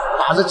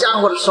把这家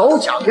伙的手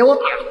脚给我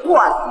打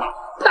断了，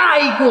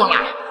带过来！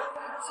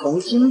从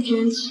今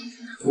天起，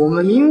我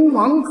们冥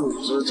王组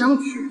织将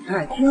取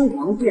代天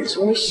王殿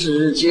成为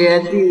世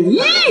界第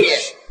1。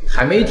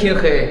还没天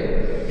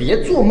黑，别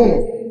做梦！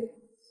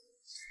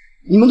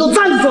你们都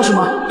站着做什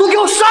么？都给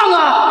我上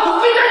啊！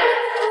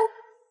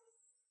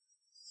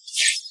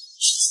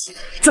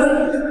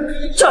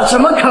这怎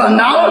么可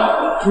能？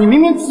你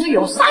明明只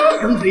有3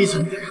根飞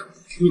针，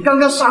你刚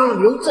刚杀了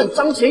刘正、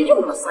张贤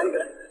用了3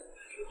根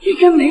，1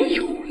根没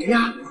有了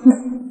呀！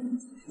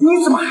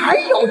你怎么还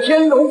有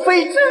天龙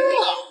飞针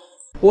啊？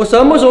我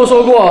什么时候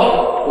说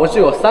过我只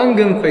有3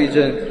根飞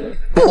针？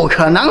不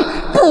可能，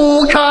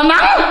不可能！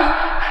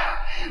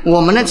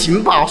我们的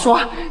情报说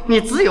你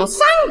只有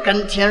3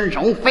根天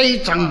龙飞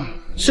针。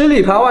吃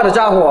里扒外的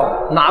家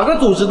伙，哪个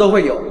组织都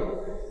会有。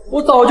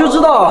我早就知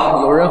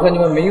道有人和你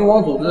们冥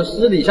王组织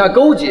私底下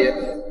勾结，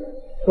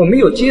我没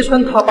有揭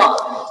穿他罢了。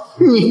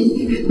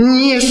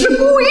你是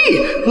故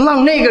意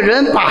让那个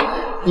人把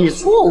你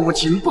错误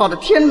情报的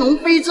天龙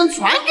飞针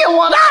传给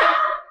我的？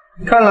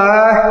看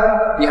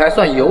来你还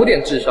算有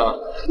点智商。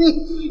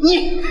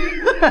你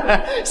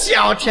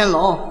小天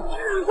龙，我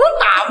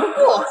打不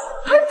过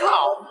还讨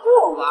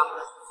过吧？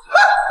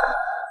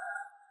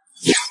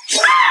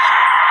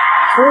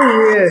所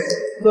以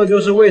这就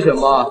是为什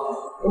么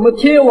我们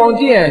天王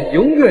殿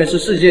永远是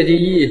世界第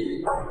1，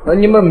而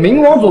你们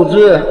冥王组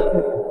织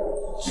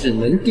只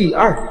能第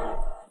2。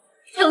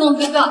天龙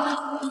哥哥，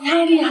你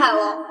太厉害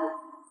了！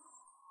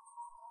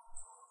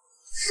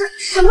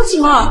什么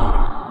情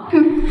况？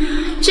哼，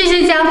这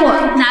些家伙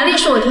哪里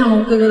是我天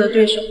龙哥哥的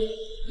对手，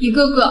一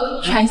个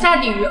个全下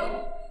地狱了。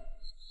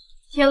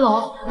天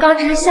龙，刚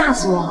真是吓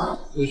死我了。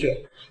如雪，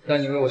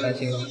让你为我担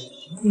心了。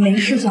你没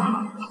事就好。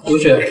如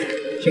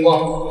雪，星光，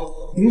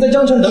你们在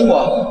江城等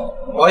我，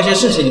我有一些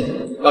事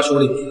情要处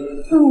理。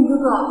天龙哥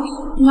哥，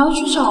你要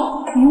去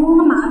找冥王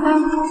的麻烦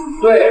吗？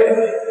对，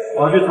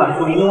我要去铲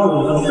除冥王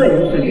组织的罪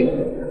名事情，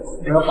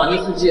我要把这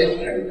世界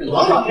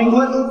王法乾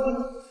坤。